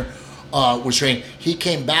legendary trainer, was training. He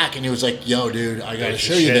came back and he was like, "Yo, dude, I gotta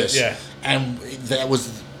show you this." Yeah. And that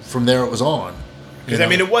was, from there it was on. Because I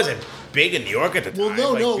mean, it wasn't big in New York at the time.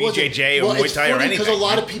 Well, no, like BJJ or Muay Thai or anything. Because a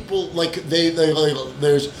lot of people like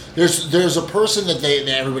there's a person that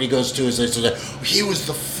everybody goes to, is they say he was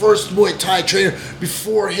the first Muay Thai trainer.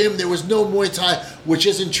 Before him, there was no Muay Thai, which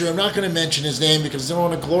isn't true. I'm not going to mention his name because I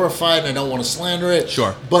don't want to glorify it and I don't want to slander it.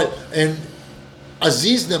 Sure. But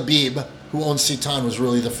Aziz Nabib, who owns Sitan, was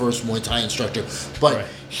really the first Muay Thai instructor. But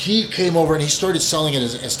he came over and he started selling it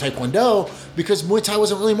as Taekwondo because Muay Thai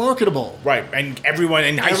wasn't really marketable. Right, and everyone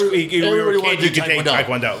in high school, everybody wanted to do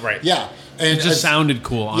Taekwondo. Right. Yeah. And it just sounded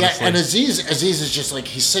cool, honestly. Yeah, and Aziz is just like,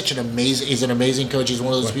 he's an amazing coach. He's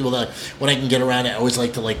one of those people that when I can get around, I always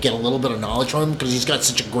like to like get a little bit of knowledge from him because he's got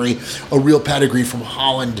such a real pedigree from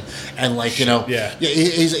Holland, and like he's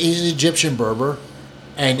an Egyptian Berber.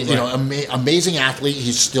 And amazing athlete.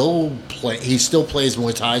 He still plays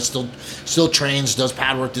Muay Thai. Still trains, does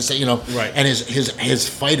pad work. And his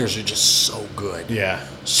fighters are just so good. Yeah,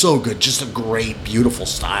 so good. Just a great, beautiful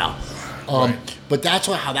style. But that's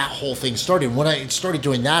how that whole thing started. When I started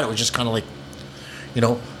doing that, it was just kind of like,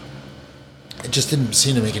 it just didn't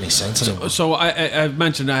seem to make any sense anymore. So I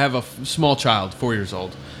mentioned I have a small child, 4 years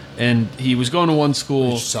old, and he was going to one school.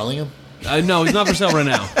 Are you selling him? No, he's not for sale right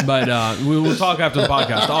now, but we will talk after the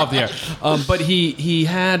podcast, off the air. But he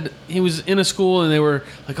was in a school, and they were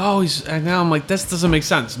like, "Oh, he's." And now I'm like, "This doesn't make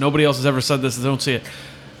sense. Nobody else has ever said this. I don't see it."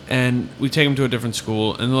 And we take him to a different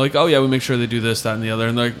school, and they're like, "Oh yeah, we make sure they do this, that, and the other."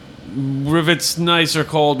 And they're like, if it's nice or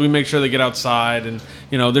cold, we make sure they get outside, and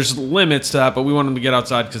there's limits to that, but we want them to get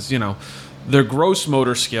outside because their gross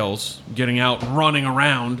motor skills, getting out and running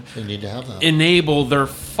around, they need to have that, enable their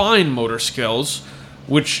fine motor skills.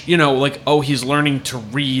 Which, he's learning to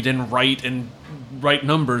read and write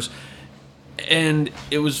numbers. And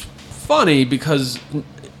it was funny because,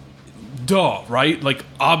 right? Like,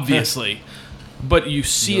 obviously. But you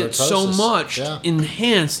see it so much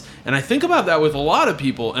enhanced. And I think about that with a lot of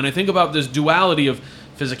people. And I think about this duality of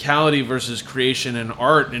physicality versus creation and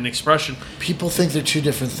art and expression. People think they're two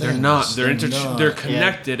different things. They're not. They're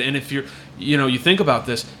connected. Yeah. And if you think about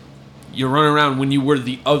this, you run around when you were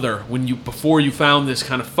the other, before you found this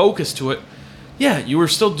kind of focus to it, you were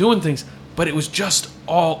still doing things, but it was just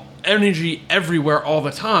all energy everywhere all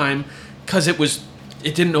the time because it was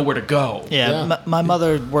it didn't know where to go. Yeah. My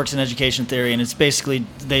mother works in education theory, and it's basically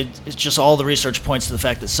it's just all the research points to the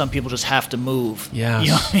fact that some people just have to move. Yeah, you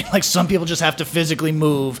know what I mean? Like some people just have to physically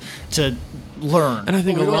move to learn. And I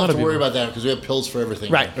think we don't have to people worry about that because we have pills for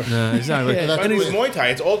everything. Right. Exactly. But with Muay Thai,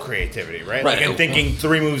 it's all creativity, right? Like, and thinking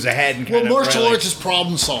 3 moves ahead. And kind martial arts is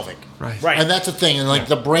problem solving. Right. And that's the thing. And like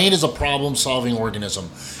the brain is a problem solving organism,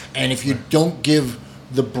 and if you don't give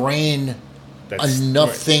the brain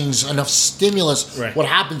enough things, enough stimulus, what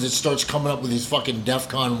happens? It starts coming up with these fucking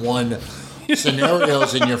DEFCON 1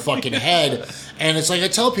 scenarios in your fucking head, and it's like I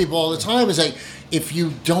tell people all the time: is like if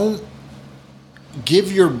you don't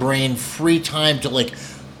give your brain free time to like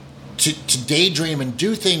to daydream and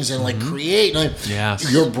do things and like create,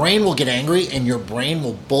 and your brain will get angry and your brain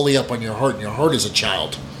will bully up on your heart, and your heart is a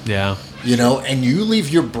child. Yeah. You know, and you leave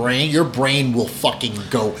your brain will fucking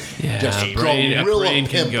go. Yeah, brain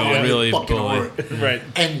can go really bully. Right.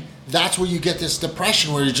 And that's where you get this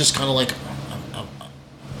depression where you're just kind of like,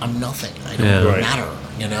 I'm nothing. I don't matter,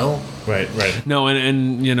 you know? Right. No,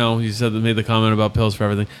 and you know, you made the comment about pills for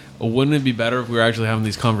everything. Well, wouldn't it be better if we were actually having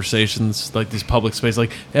these conversations, like this public space?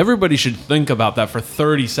 Like, everybody should think about that for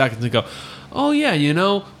 30 seconds and go, oh, yeah, you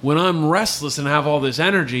know, when I'm restless and have all this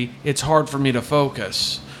energy, it's hard for me to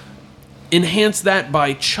focus. Enhance that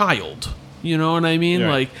by child. You know what I mean?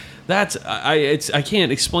 Yeah. Like, that's, I can't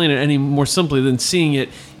explain it any more simply than seeing it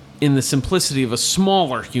in the simplicity of a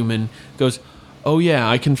smaller human goes, oh, yeah,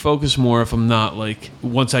 I can focus more if I'm not, like,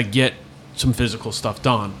 once I get some physical stuff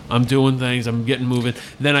done. I'm doing things, I'm getting moving,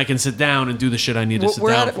 then I can sit down and do the shit I need to sit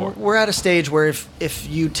down for. We're at a stage where if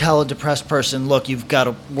you tell a depressed person, look, you've got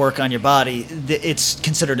to work on your body, it's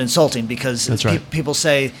considered insulting because people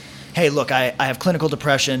say, hey, look, I have clinical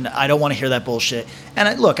depression. I don't want to hear that bullshit. And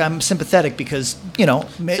I'm sympathetic because, you know.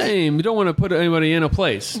 Same. You don't want to put anybody in a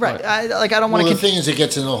place. Right. I don't want to. Well, the thing is, it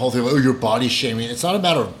gets into the whole thing, you're body shaming. It's not a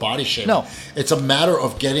matter of body shaming. No. It's a matter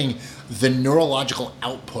of getting the neurological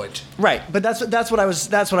output. Right. But that's what I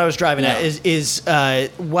was driving at is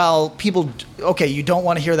while people, okay, you don't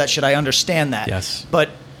want to hear that shit. I understand that. Yes. But,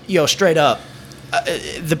 straight up,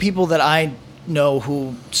 the people that I know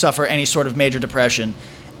who suffer any sort of major depression,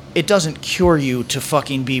 it doesn't cure you to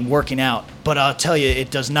fucking be working out, but I'll tell you,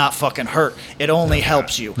 it does not fucking hurt. It only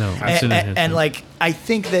helps you. No, and like, I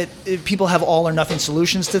think that people have all or nothing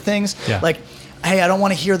solutions to things. Yeah. Like, hey, I don't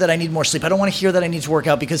want to hear that I need more sleep. I don't want to hear that I need to work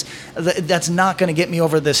out because that's not going to get me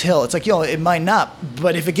over this hill. It's like, it might not,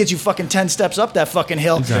 but if it gets you fucking 10 steps up that fucking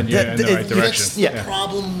hill, in the right direction. That's the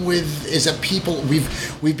problem is that people,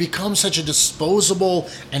 we've become such a disposable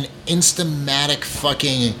and instamatic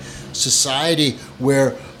fucking society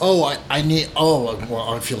where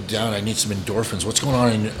I feel down, I need some endorphins. What's going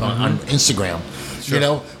on Instagram? Sure. You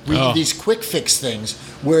know, we do these quick fix things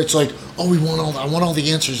where it's like, I want all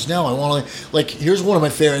the answers now. I want here's one of my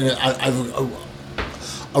favorite. I've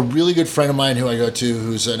a really good friend of mine who I go to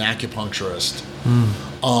who's an acupuncturist.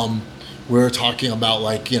 We're talking about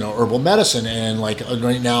herbal medicine and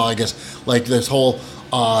right now I guess this whole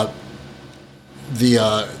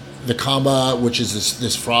the Kamba, which is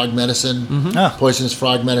this frog medicine, poisonous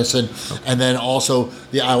frog medicine, and then also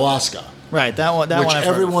the ayahuasca. Right, that one. Which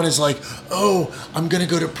everyone is like, I'm going to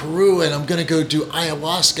go to Peru and I'm going to go do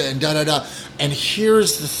ayahuasca and da-da-da. And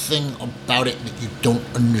here's the thing about it that you don't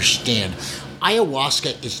understand.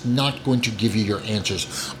 Ayahuasca is not going to give you your answers.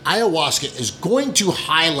 Ayahuasca is going to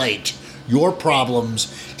highlight your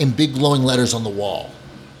problems in big glowing letters on the wall.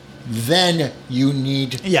 Then you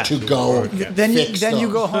need to go Then you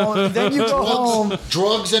go home. Then you go home.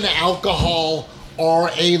 Drugs and alcohol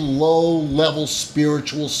are a low-level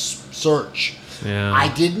spiritual search. Yeah.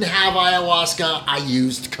 I didn't have ayahuasca. I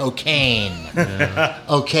used cocaine. Yeah.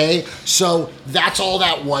 Okay? So that's all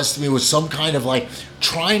that was to me, was some kind of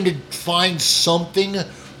trying to find something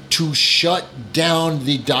to shut down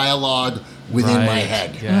the dialogue within my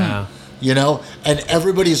head. Yeah. You know? And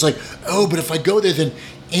everybody's like, but if I go there, then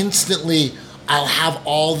instantly I'll have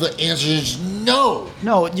all the answers. No,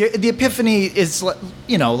 the epiphany is,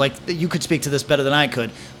 you could speak to this better than I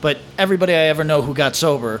could, but everybody I ever know who got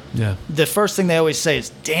sober, the first thing they always say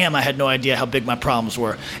is, damn, I had no idea how big my problems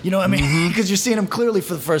were. You know what I mean? Because you're seeing them clearly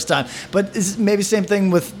for the first time. But it's maybe same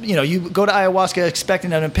thing with, you go to ayahuasca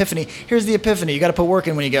expecting an epiphany. Here's the epiphany. You got to put work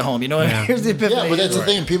in when you get home. You know what I mean? Here's the epiphany. Yeah, but that's the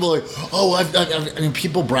thing. People are like,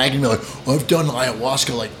 people bragging me I've done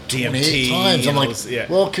ayahuasca 28 times. I'm like,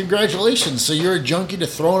 well, congratulations. So you're a junkie to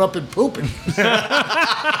throwing up and pooping.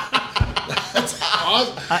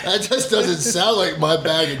 That just doesn't sound like my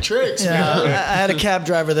bag of tricks. Yeah, I had a cab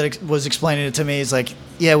driver that was explaining it to me. He's like,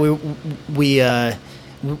 yeah,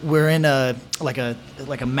 we're in a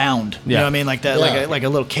mound. You know what I mean? Like that, like a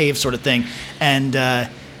little cave sort of thing. And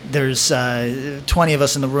there's 20 of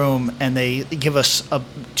us in the room, and they give us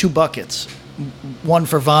 2 buckets, one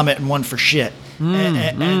for vomit and one for shit.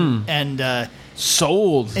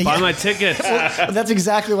 Sold. Buy my tickets. Well, that's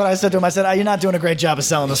exactly what I said to him. I said, "You're not doing a great job of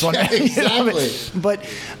selling this one." Exactly. You know what I mean? But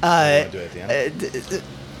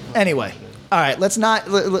anyway, all right. Let's not.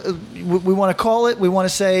 We want to call it. We want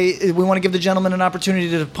to say. We want to give the gentleman an opportunity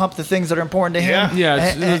to pump the things that are important to him.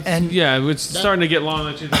 It's starting to get long.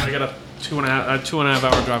 I got a 2.5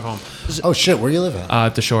 hour drive home. Oh shit! Where you live at?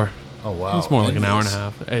 At the shore. Oh wow! It's more like an hour and a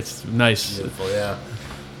half. It's nice. Beautiful, yeah.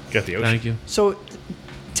 Got the ocean. Thank you. So,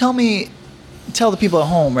 tell the people at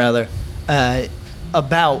home rather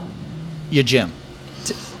about your gym.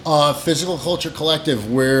 Physical Culture Collective.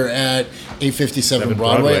 We're at 857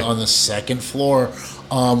 Broadway on the 2nd floor,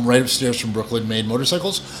 right upstairs from Brooklyn Made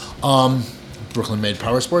Motorcycles, Brooklyn Made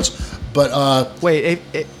Power Sports. But wait,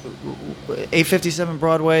 857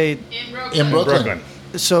 Broadway in Brooklyn.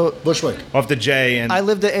 So Bushwick. Off the J. And I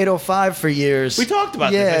lived at 805 for years. We talked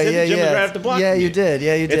about this. I said the gym was right off the block. Yeah, you did.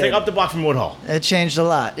 It's like up the block from Woodhull. It changed a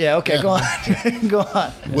lot. Yeah, okay, go on. Go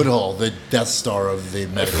on. Woodhull, the Death Star of the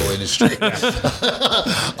medical industry.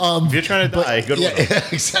 If you're trying to die, go to Woodhull. Yeah,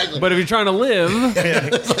 exactly. But if you're trying to live,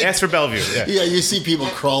 ask for Bellevue. Yeah, you see people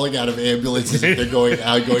crawling out of ambulances if they're going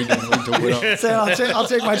to Woodhull. So I'll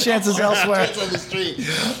take my chances elsewhere. On the street.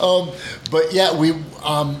 But yeah, we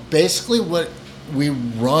basically what we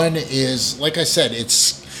run is, like I said,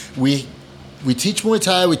 we teach Muay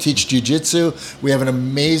Thai, we teach Jiu-Jitsu. We have an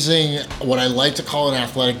amazing, what I like to call an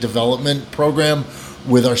athletic development program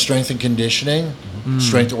with our strength and conditioning.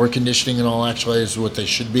 Strength or conditioning in all actually is what they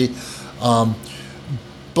should be.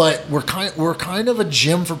 But we're kind of a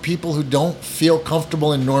gym for people who don't feel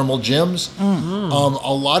comfortable in normal gyms.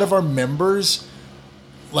 A lot of our members,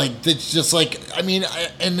 like, it's just like, I mean,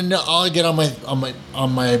 and then I'll get on my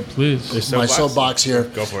soapbox here.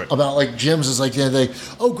 Go for it. About like gyms is like,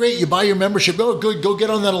 oh great, you buy your membership, go get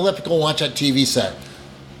on that elliptical and watch that TV set.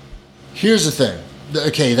 Here's the thing.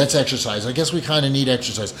 Okay, that's exercise. I guess we kind of need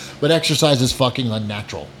exercise, but exercise is fucking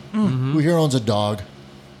unnatural. Who here owns a dog?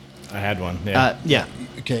 I had one. Yeah. Yeah.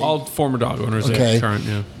 Okay. all former dog owners. Okay. Current.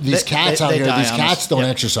 Yeah. These cats out here. These cats don't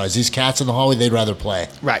exercise. These cats in the hallway, they'd rather play.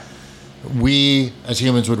 Right. We as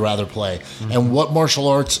humans would rather play. And what martial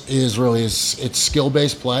arts is really is it's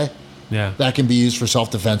skill-based play. Yeah. That can be used for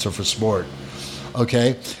self-defense or for sport.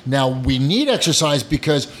 Okay. Now we need exercise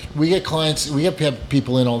because we get clients, we have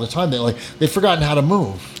people in all the time that they've forgotten how to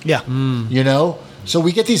move. Yeah. You know? So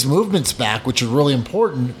we get these movements back, which are really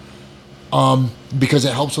important because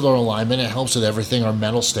it helps with our alignment, it helps with everything, our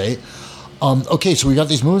mental state. Okay, so we got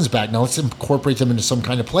these movements back. Now let's incorporate them into some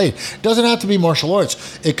kind of play. It doesn't have to be martial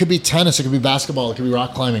arts. It could be tennis, it could be basketball, it could be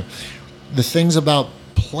rock climbing. The things about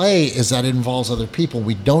play is that it involves other people.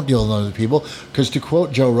 We don't deal with other people because, to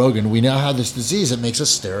quote Joe Rogan, we now have this disease that makes us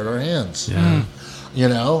stare at our hands. Yeah. You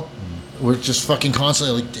know? We're just fucking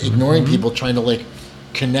constantly ignoring people, trying to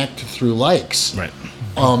connect through likes. Right.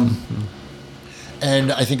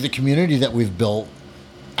 And I think the community that we've built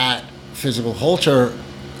at Physical Culture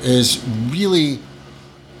is really,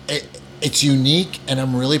 it's unique, and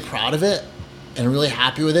I'm really proud of it, and I'm really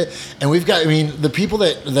happy with it. And we've got, the people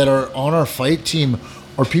that are on our fight team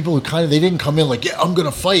are people who they didn't come in like, yeah, I'm going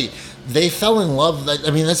to fight. They fell in love.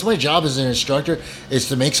 That's my job as an instructor, is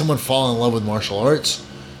to make someone fall in love with martial arts.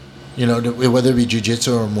 You know, whether it be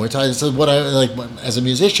jiu-jitsu or Muay Thai. This is what I like as a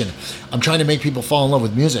musician. I'm trying to make people fall in love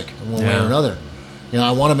with music in one way or another. You know,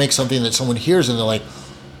 I want to make something that someone hears and they're like,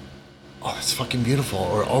 oh, that's fucking beautiful,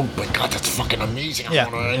 or oh my god, that's fucking amazing. Yeah.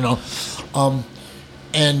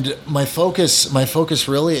 And my focus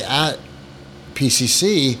really at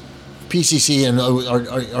PCC and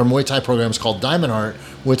our Muay Thai program is called Diamond Heart.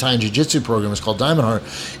 Muay Thai and Jiu-Jitsu program is called Diamond Heart.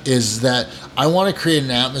 Is that I want to create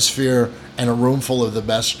an atmosphere and a room full of the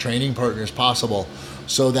best training partners possible,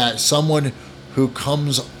 so that someone who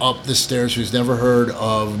comes up the stairs who's never heard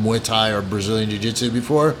of Muay Thai or Brazilian Jiu-Jitsu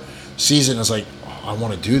before sees it and is like, I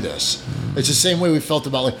want to do this. It's the same way we felt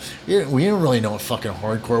about we didn't really know what fucking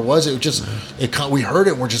hardcore was. It was just we heard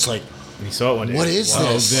it and we're just like, we saw it one day. What is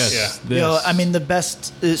this? You know, the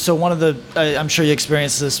best. So one of the, I'm sure you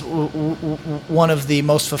experienced this. One of the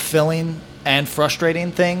most fulfilling and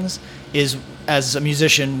frustrating things is, as a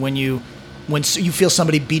musician, when you feel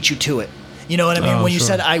somebody beat you to it. You know what I mean? When you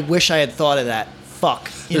said, "I wish I had thought of that."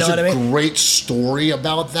 Fuck. You know what I mean? There's a great story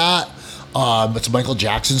about that. It's a Michael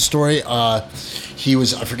Jackson story. He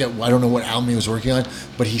was, I don't know what album he was working on,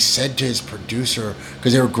 but he said to his producer,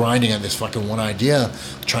 because they were grinding on this fucking one idea,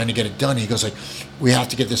 trying to get it done. He goes like, we have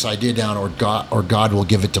to get this idea down, or God will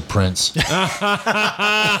give it to Prince. But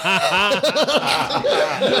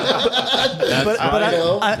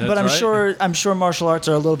I'm sure martial arts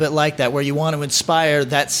are a little bit like that, where you want to inspire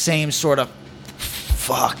that same sort of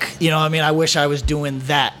fuck. You know what I mean? I wish I was doing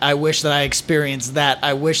that. I wish that I experienced that.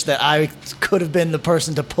 I wish that I could have been the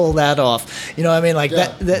person to pull that off. You know what I mean? Like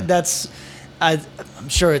that's. I'm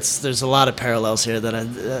sure there's a lot of parallels here that I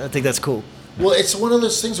think that's cool. Well, it's one of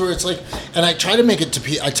those things where it's like, and I try to make it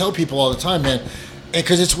to I tell people all the time, man,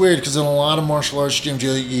 because it's weird, because in a lot of martial arts gyms,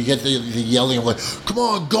 you get the yelling of like, come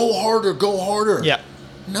on, go harder, go harder. Yeah.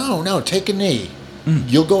 No, take a knee.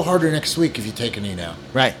 You'll go harder next week if you take a knee now.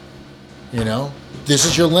 Right. You know, this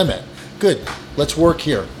is your limit. Good. Let's work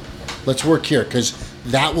here. Because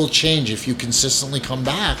that will change if you consistently come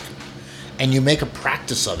back and you make a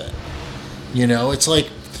practice of it. You know, it's like,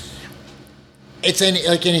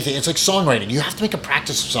 like anything. It's like songwriting. You have to make a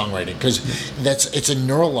practice of songwriting, because it's a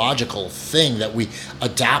neurological thing that we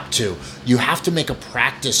adapt to. You have to make a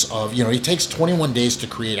practice of, it takes 21 days to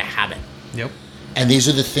create a habit. Yep. And these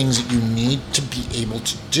are the things that you need to be able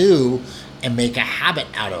to do and make a habit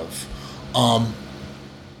out of.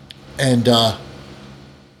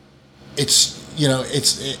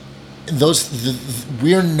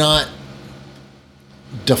 We're not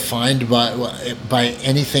defined by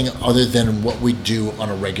anything other than what we do on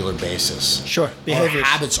a regular basis. Sure, behaviors. Our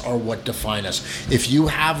habits are what define us. If you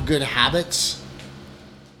have good habits,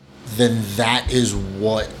 then that is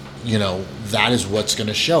what's going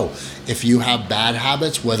to show. If you have bad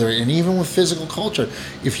habits, and even with physical culture,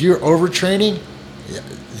 if you're overtraining,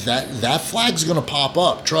 that flag's going to pop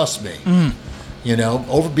up. Trust me.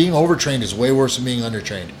 Being overtrained is way worse than being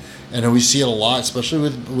undertrained. And we see it a lot, especially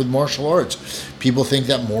with martial arts. People think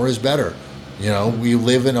that more is better. We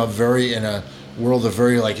live in a world of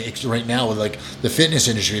very, right now with the fitness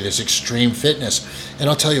industry, this extreme fitness. And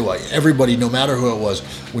I'll tell you what, everybody, no matter who it was,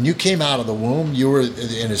 when you came out of the womb, you were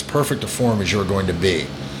in as perfect a form as you were going to be.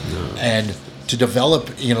 Yeah. And to develop,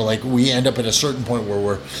 we end up at a certain point where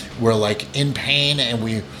we're in pain,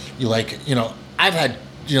 and I've had,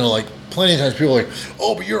 plenty of times people are like,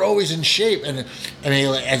 oh, but you're always in shape. And I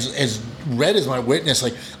mean, as Red is my witness,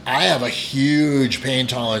 I have a huge pain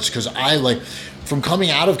tolerance, because from coming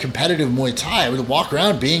out of competitive Muay Thai, I would walk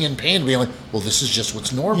around being in pain, being like, well, this is just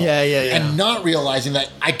what's normal. Yeah. And not realizing that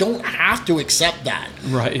I don't have to accept that.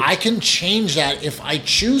 Right. I can change that if I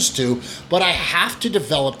choose to, but I have to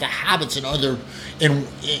develop the habits in order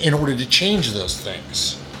to change those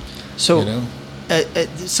things. So,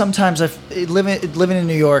 sometimes living in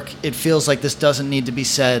New York, it feels like this doesn't need to be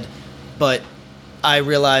said, but I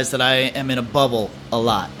realize that I am in a bubble a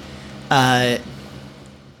lot.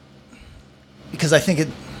 Because I think it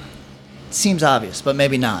seems obvious, but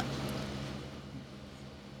maybe not.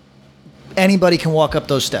 Anybody can walk up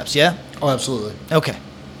those steps, yeah? Oh, absolutely. Okay.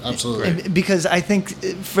 Absolutely. Because I think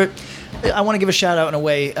I want to give a shout out in a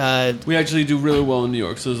way. We actually do really well in New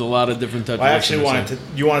York, so there's a lot of different types. I actually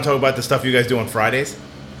you want to talk about the stuff you guys do on Friday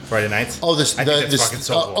nights?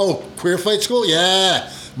 Oh, Queer Fight School? Yeah.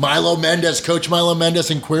 Coach Milo Mendez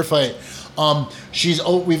in Queer Fight.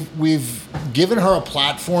 We've given her a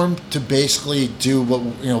platform to basically do what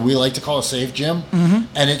we like to call a safe gym,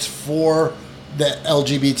 and it's for the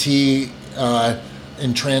LGBT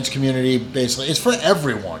and trans community. Basically, it's for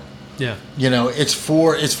everyone. Yeah, it's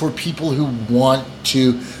for people who want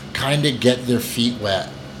to kind of get their feet wet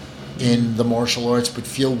in the martial arts, but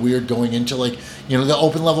feel weird going into the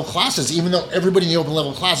open level classes. Even though everybody in the open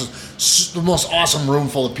level classes, the most awesome room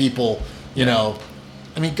full of people.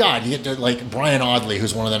 I mean, God, you get to Brian Audley,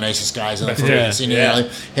 who's one of the nicest guys in the scene.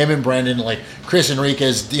 Him and Brendan, Chris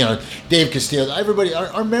Enriquez, Dave Castillo, everybody,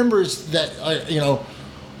 our members that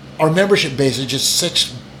our membership base is just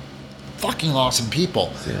such fucking awesome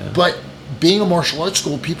people. Yeah. But being a martial arts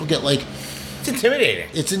school, people get it's intimidating.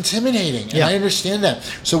 It's intimidating, and I understand that.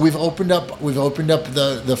 So we've opened up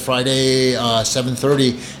the Friday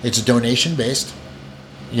 7:30. It's donation based.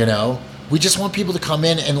 We just want people to come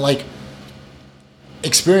in and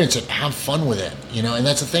experience it, have fun with it, and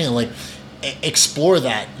that's the thing, explore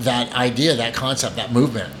that idea, that concept, that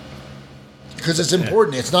movement, because it's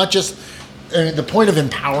important. It's not just the point of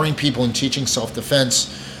empowering people and teaching self-defense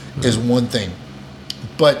is one thing,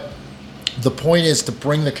 but the point is to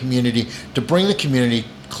bring the community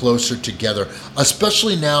closer together,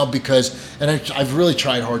 especially now because, and I've really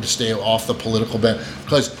tried hard to stay off the political bent,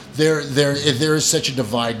 because there is such a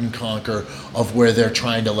divide and conquer of where they're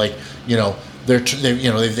trying to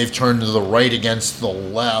they've turned to the right against the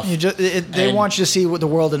left. They want you to see the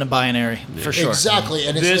world in a binary, for sure. Exactly.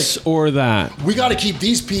 And it's this or that. We got to keep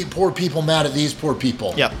these poor people mad at these poor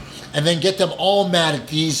people. Yep. And then get them all mad at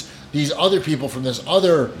these other people from this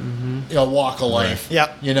other walk of life.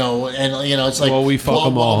 Yep. It's like, we fuck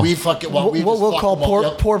them all. We'll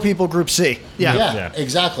call poor people Group C. Yeah,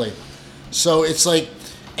 exactly. So it's like,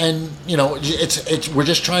 and it's we're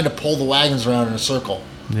just trying to pull the wagons around in a circle.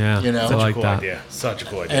 Yeah, such a cool idea. Such a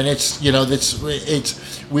cool idea. And it's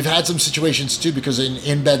we've had some situations too, because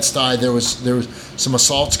in Bed-Stuy there was some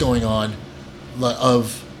assaults going on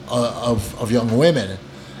of young women,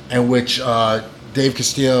 and which Dave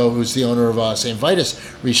Castillo, who's the owner of St. Vitus,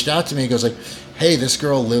 reached out to me. He goes like, "Hey, this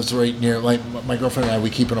girl lives right near, like, my girlfriend and I, we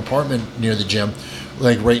keep an apartment near the gym,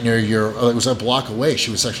 like right near your, it was a block away.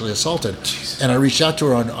 She was sexually assaulted." Jesus. And I reached out to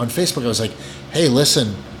her on Facebook. I was like, "Hey,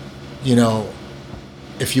 listen,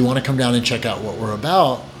 if you want to come down and check out what we're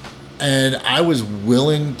about." And I was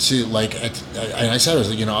willing to, like, and I said, I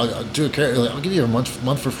was like, I'll do I'll give you a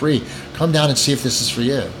month for free. Come down and see if this is for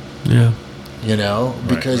you. Yeah.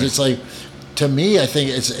 Because it's like, to me, I think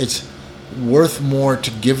it's worth more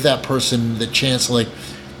to give that person the chance, like,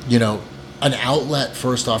 an outlet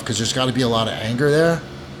first off, because there's got to be a lot of anger there,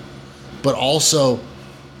 but also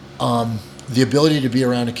the ability to be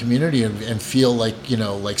around a community and feel like,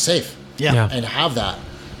 like safe. Yeah. And have that.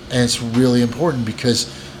 And it's really important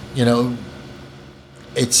because,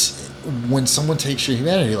 it's when someone takes your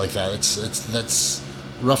humanity like that, that's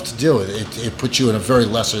rough to deal with. It puts you in a very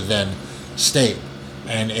lesser than state.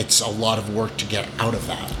 And it's a lot of work to get out of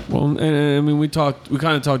that. Well, and I mean, we kind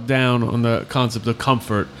of talked down on the concept of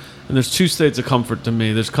comfort. And there's two states of comfort to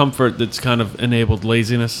me. There's comfort that's kind of enabled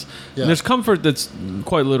laziness, and there's comfort that's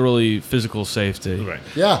quite literally physical safety. Right.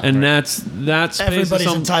 Yeah. And that's everybody's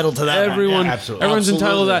entitled to that. Everyone's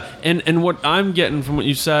entitled to that. And what I'm getting from what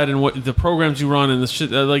you said and what the programs you run and the shit,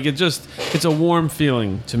 like, it's a warm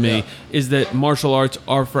feeling to me, is that martial arts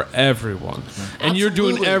are for everyone, and you're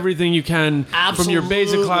doing everything you can from your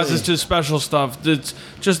basic classes to special stuff. That's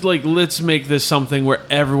just like, let's make this something where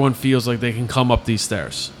everyone feels like they can come up these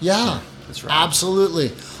stairs. Yeah, that's right.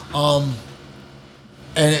 Absolutely. And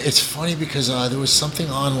it's funny because there was something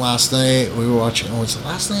on last night. We were watching. Was it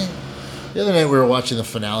last night? The other night we were watching the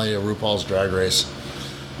finale of RuPaul's Drag Race,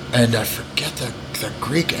 and I forget the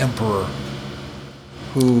Greek emperor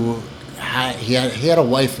who had a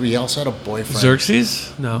wife, but he also had a boyfriend.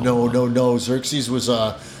 Xerxes? No. Xerxes was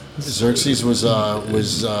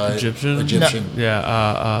Egyptian. Egyptian. No.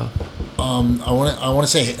 Yeah. I want to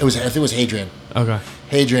say I think it was Hadrian. Okay.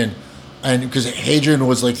 Hadrian, and because Hadrian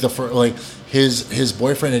was like the first, like his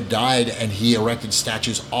boyfriend had died, and he erected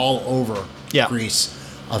statues all over Greece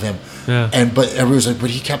of him. Yeah. But everyone was like, but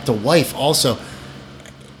he kept a wife also.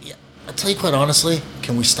 I'll tell you quite honestly,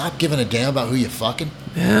 can we stop giving a damn about who you fucking?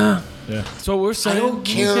 Yeah. Yeah. So we're saying, I don't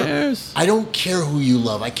care. Who cares? I don't care who you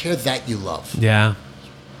love. I care that you love. Yeah.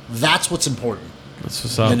 That's what's important. That's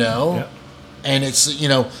what's up. Yeah. And it's,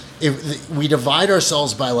 if we divide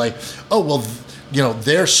ourselves by like, oh, well,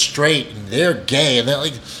 they're straight and they're gay, and they're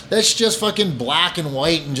like, that's just fucking black and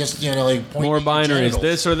white and just, like more binaries,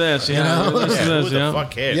 this or this, Who the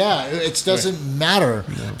fuck cares? Yeah, it doesn't matter.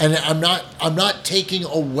 Yeah. And I'm not taking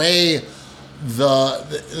away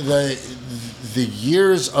the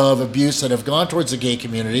years of abuse that have gone towards the gay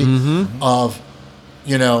community, of,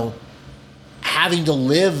 having to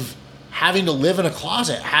live in a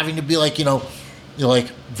closet, having to be like, like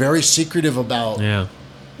very secretive about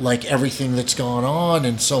like everything that's gone on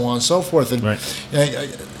and so on and so forth. And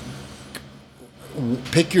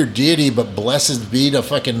pick your deity, but blessed be to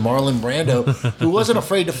fucking Marlon Brando, who wasn't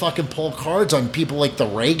afraid to fucking pull cards on people like the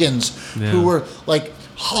Reagans, who were like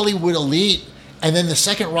Hollywood elite. And then the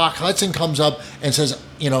second Rock Hudson comes up and says,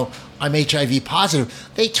 I'm HIV positive.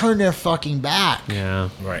 They turn their fucking back. Yeah.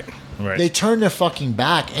 Right. They turned their fucking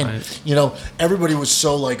back, and everybody was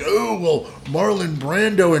so like, oh well, Marlon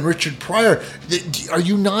Brando and Richard Pryor. Are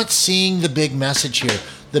you not seeing the big message here?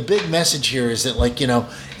 The big message here is that, like,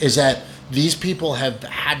 is that these people have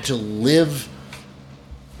had to live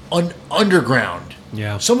underground.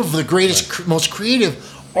 Yeah. Some of the greatest, most creative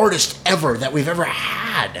artists ever that we've ever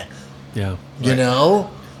had. Yeah.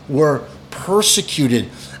 Were persecuted.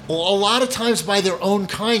 A lot of times by their own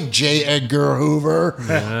kind, J. Edgar Hoover.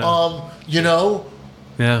 Yeah.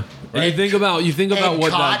 Yeah. And you think about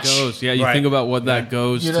what that goes. Yeah, you think about what that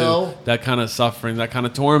goes to, that kind of suffering, that kind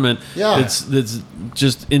of torment. Yeah. That's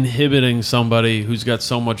just inhibiting somebody who's got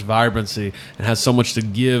so much vibrancy and has so much to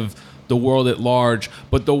give the world at large,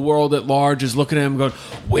 but the world at large is looking at him going,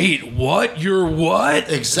 wait, what? You're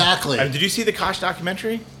what? Exactly. Did you see the Koch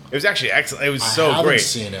documentary? It was actually excellent. It was I so haven't great.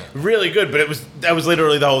 seen it. Really good, but that was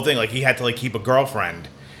literally the whole thing. Like he had to like keep a girlfriend.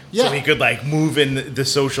 Yeah. So he could like move in the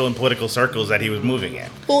social and political circles that he was moving in.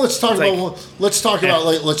 Well, let's talk It's about let's talk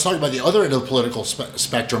about the other end of the political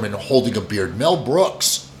spectrum and holding a beard. Mel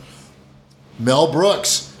Brooks.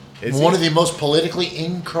 Is one he? of the most politically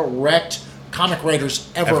incorrect comic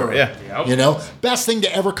writers ever. Yeah. You know, best thing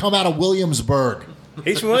to ever come out of Williamsburg.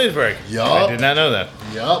 He's from Williamsburg. Yup. I did not know that.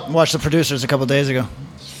 Yup. Watched The Producers a couple days ago.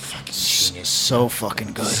 Fucking genius. So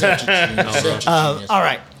fucking good. Such a genius. Such a genius. All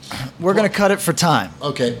right, we're gonna cut it for time.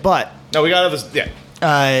 Okay. But No, we got others. Yeah.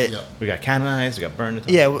 Yeah. We got canonized. We got burned.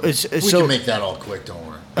 yeah, We so can make that all quick. Don't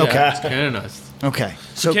worry. okay, Yeah, it's canonized. okay.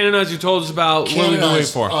 So Canonized, you told us about. What are we waiting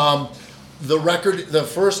Canonized. for? The record, the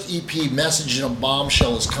first EP, Message in a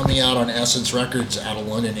Bombshell, is coming out on Essence Records out of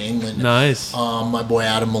London, England. Nice. My boy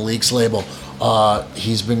Adam Malik's label.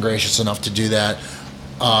 He's been gracious enough to do that.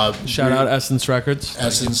 Shout out Essence Records.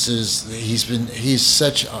 Essence he's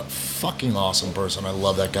such a fucking awesome person. I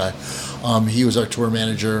love that guy. He was our tour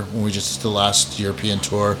manager when we just did the last European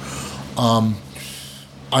tour.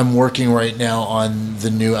 I'm working right now on the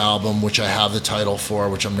new album, which I have the title for,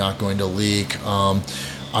 which I'm not going to leak.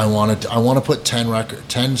 I want to put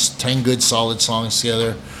 10 good solid songs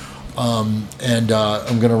together. And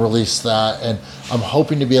I'm going to release that, and I'm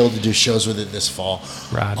hoping to be able to do shows with it this fall.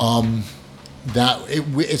 Rad.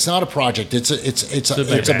 It's not a project. It's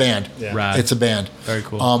a band. Yeah. Rad. It's a band. Very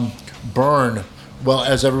cool. Burn. Well,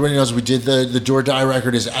 as everybody knows, we did the Do or Die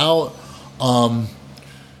record is out. I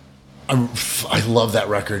love that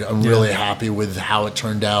record. I'm really happy with how it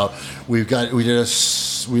turned out. We did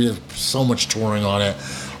so much touring on it.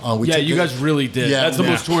 You guys really did. Yeah, That's the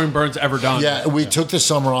most touring Burn's ever done. Yeah, we took the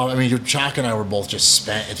summer off. I mean, Chuck and I were both just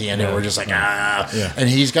spent at the end. And we're just like, Yeah. And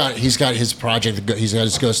he's got his project. He's got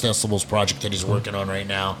his Ghost Decibels project that he's working on right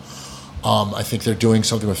now. I think they're doing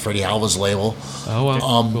something with Freddie Halva's label. Oh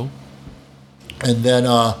wow, cool. And then,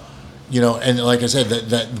 and like I said,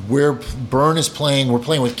 that Burn is playing. We're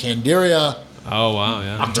playing with Candiria. Oh wow,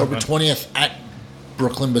 yeah. October 20th at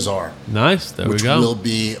Brooklyn Bazaar. Nice. There which we go. will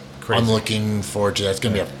be. Crazy. I'm looking forward to that. It's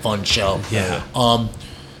going to be a fun show. Yeah.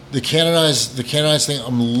 The canonized thing.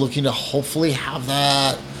 I'm looking to hopefully have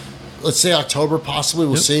that. Let's say October, possibly.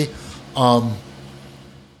 We'll see.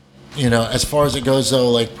 As far as it goes,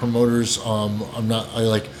 though, like promoters,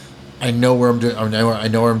 I know where I'm doing. I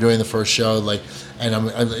know where I'm doing the first show. Right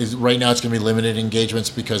now it's going to be limited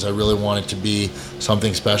engagements because I really want it to be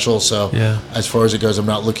something special. So as far as it goes, I'm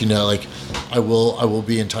not looking to I will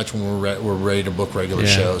be in touch when we're ready to book regular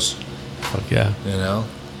shows. Fuck yeah.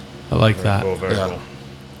 I like that. Cool, very cool.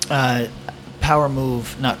 Power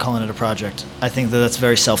move, not calling it a project. I think that's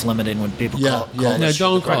very self-limiting when people call it. Don't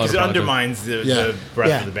call it. Because it undermines the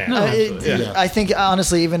breadth of the band. I think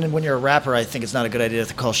honestly, even when you're a rapper, I think it's not a good idea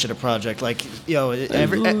to call shit a project.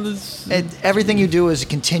 Everything you do is a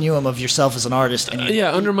continuum of yourself as an artist. And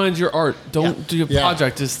undermines your art. Don't do a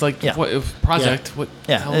project. It's like what project? What?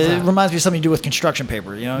 Yeah, it reminds me of something you do with construction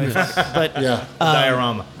paper. But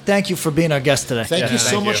diorama. Thank you for being our guest today. Thank you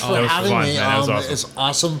so much for having me. That was awesome. It's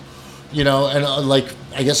awesome.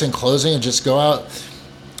 I guess in closing, and just go out,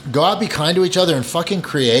 be kind to each other, and fucking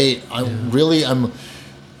create.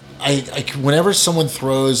 Whenever someone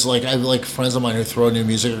throws, I have friends of mine who throw new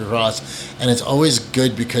music across, and it's always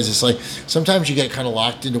good because it's sometimes you get kind of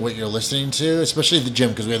locked into what you're listening to, especially at the gym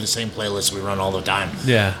because we have the same playlist we run all the time.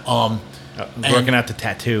 Yeah. Working out the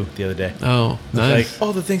tattoo the other day. Oh, nice.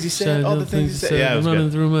 All the things he said. All the things he said. Yeah, it was running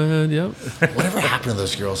good. through my head. Yep. Whatever happened to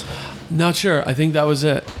those girls? Not sure. I think that was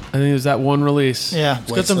it. I think it was that one release. Yeah.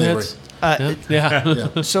 It's got some hits.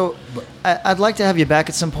 So I'd like to have you back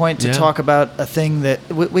at some point to talk about a thing that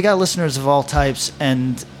we got listeners of all types,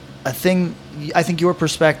 and a thing, I think your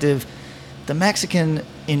perspective, the Mexican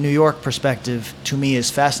in New York perspective, to me is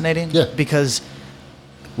fascinating because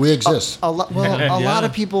we exist. A lot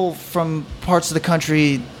of people from parts of the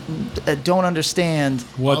country don't understand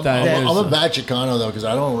what that is. I'm a bad Chicano, though, because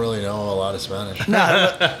I don't really know a lot of Spanish.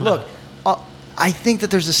 No, look, I think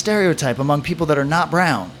that there's a stereotype among people that are not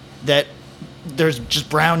brown that there's just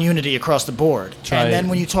brown unity across the board. And then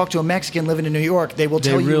when you talk to a Mexican living in New York, they will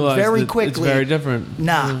tell you very quickly. It's very different.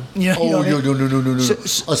 Nah. No.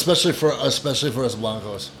 Especially for us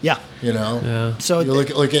blancos. Yeah. Yeah. So you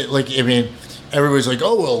look at everybody's like,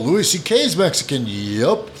 oh, well, Louis C.K.'s Mexican.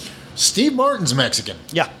 Yup. Steve Martin's Mexican.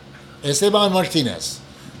 Yeah. Esteban Martinez.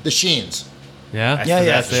 The Sheens. Yeah.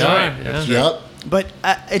 Yeah. They are. Yeah. Yep. But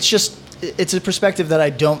it's just, it's a perspective that I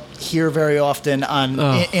don't hear very often on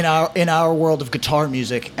in our world of guitar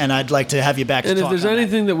music, and I'd like to have you back. And if there's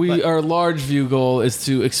anything that our large view goal is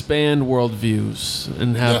to expand world views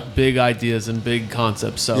and have big ideas and big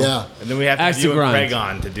concepts. So and then we have to have you and Craig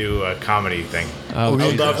on to do a comedy thing. I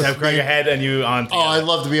would love to have Craig ahead and you on. Together. I'd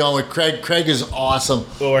love to be on with Craig. Craig is awesome.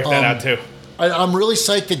 We'll work that out too. I'm really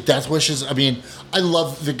psyched that Death Wishes. I mean, I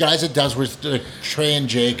love the guys at Death Wishes. Trey and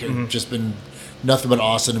Jake have just been nothing but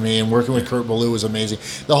awesome to me, and working with Kurt Ballou was amazing.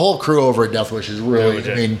 The whole crew over at Death Wishes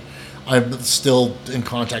really. I mean, I'm still in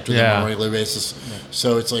contact with them on a regular basis.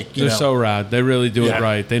 So it's like they're so rad. They really do it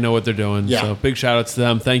right. They know what they're doing. So big shout outs to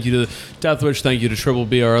them. Thank you to Death Wish. Thank you to Triple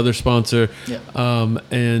B, our other sponsor.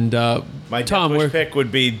 And my Tom, Death Wish pick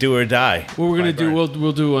would be Do or Die. What we're gonna do? We'll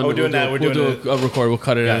do. We're doing a record. We'll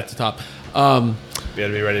cut it at the top. We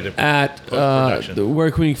gotta be ready to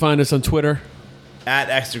where can we find us on Twitter? At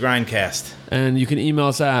Extra Grindcast. And you can email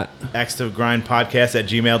us at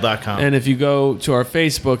extragrindpodcast@gmail.com. And if you go to our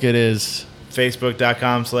Facebook, it is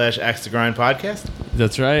facebook.com/extragrindpodcast.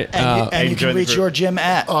 That's right. And you can reach your Jim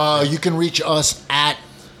at. You can reach us at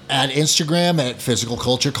Instagram at Physical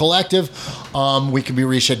Culture Collective. We can be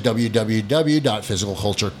reached at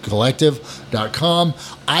www.physicalculturecollective.com.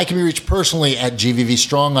 I can be reached personally at GVV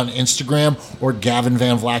Strong on Instagram, or Gavin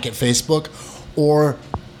Van Vlack at Facebook, or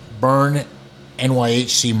Burn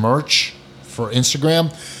NYHC merch for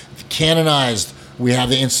Instagram. Canonized, we have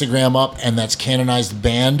the Instagram up, and that's Canonized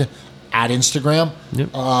Band at Instagram. Yep.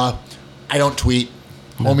 I don't tweet.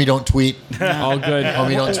 Homie, don't tweet. All good.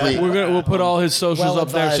 Homie, don't tweet. We'll put all his socials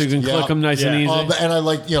up there so you can click them nice and easy. And I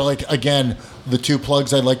like, again, the two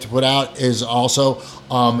plugs I'd like to put out is also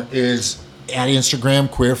is at Instagram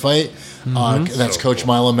Queer Fight. That's Coach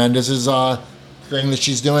Milo Mendez's thing that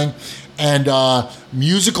she's doing, and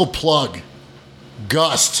musical plug.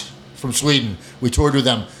 Gust from Sweden. We toured with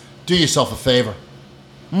them. Do yourself a favor.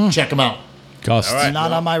 Check them out. Gust. Right.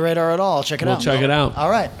 Not on my radar at all. Check it out. We'll check it out. All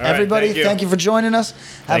right. Everybody, thank you for joining us.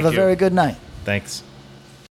 Have a very good night. Thanks.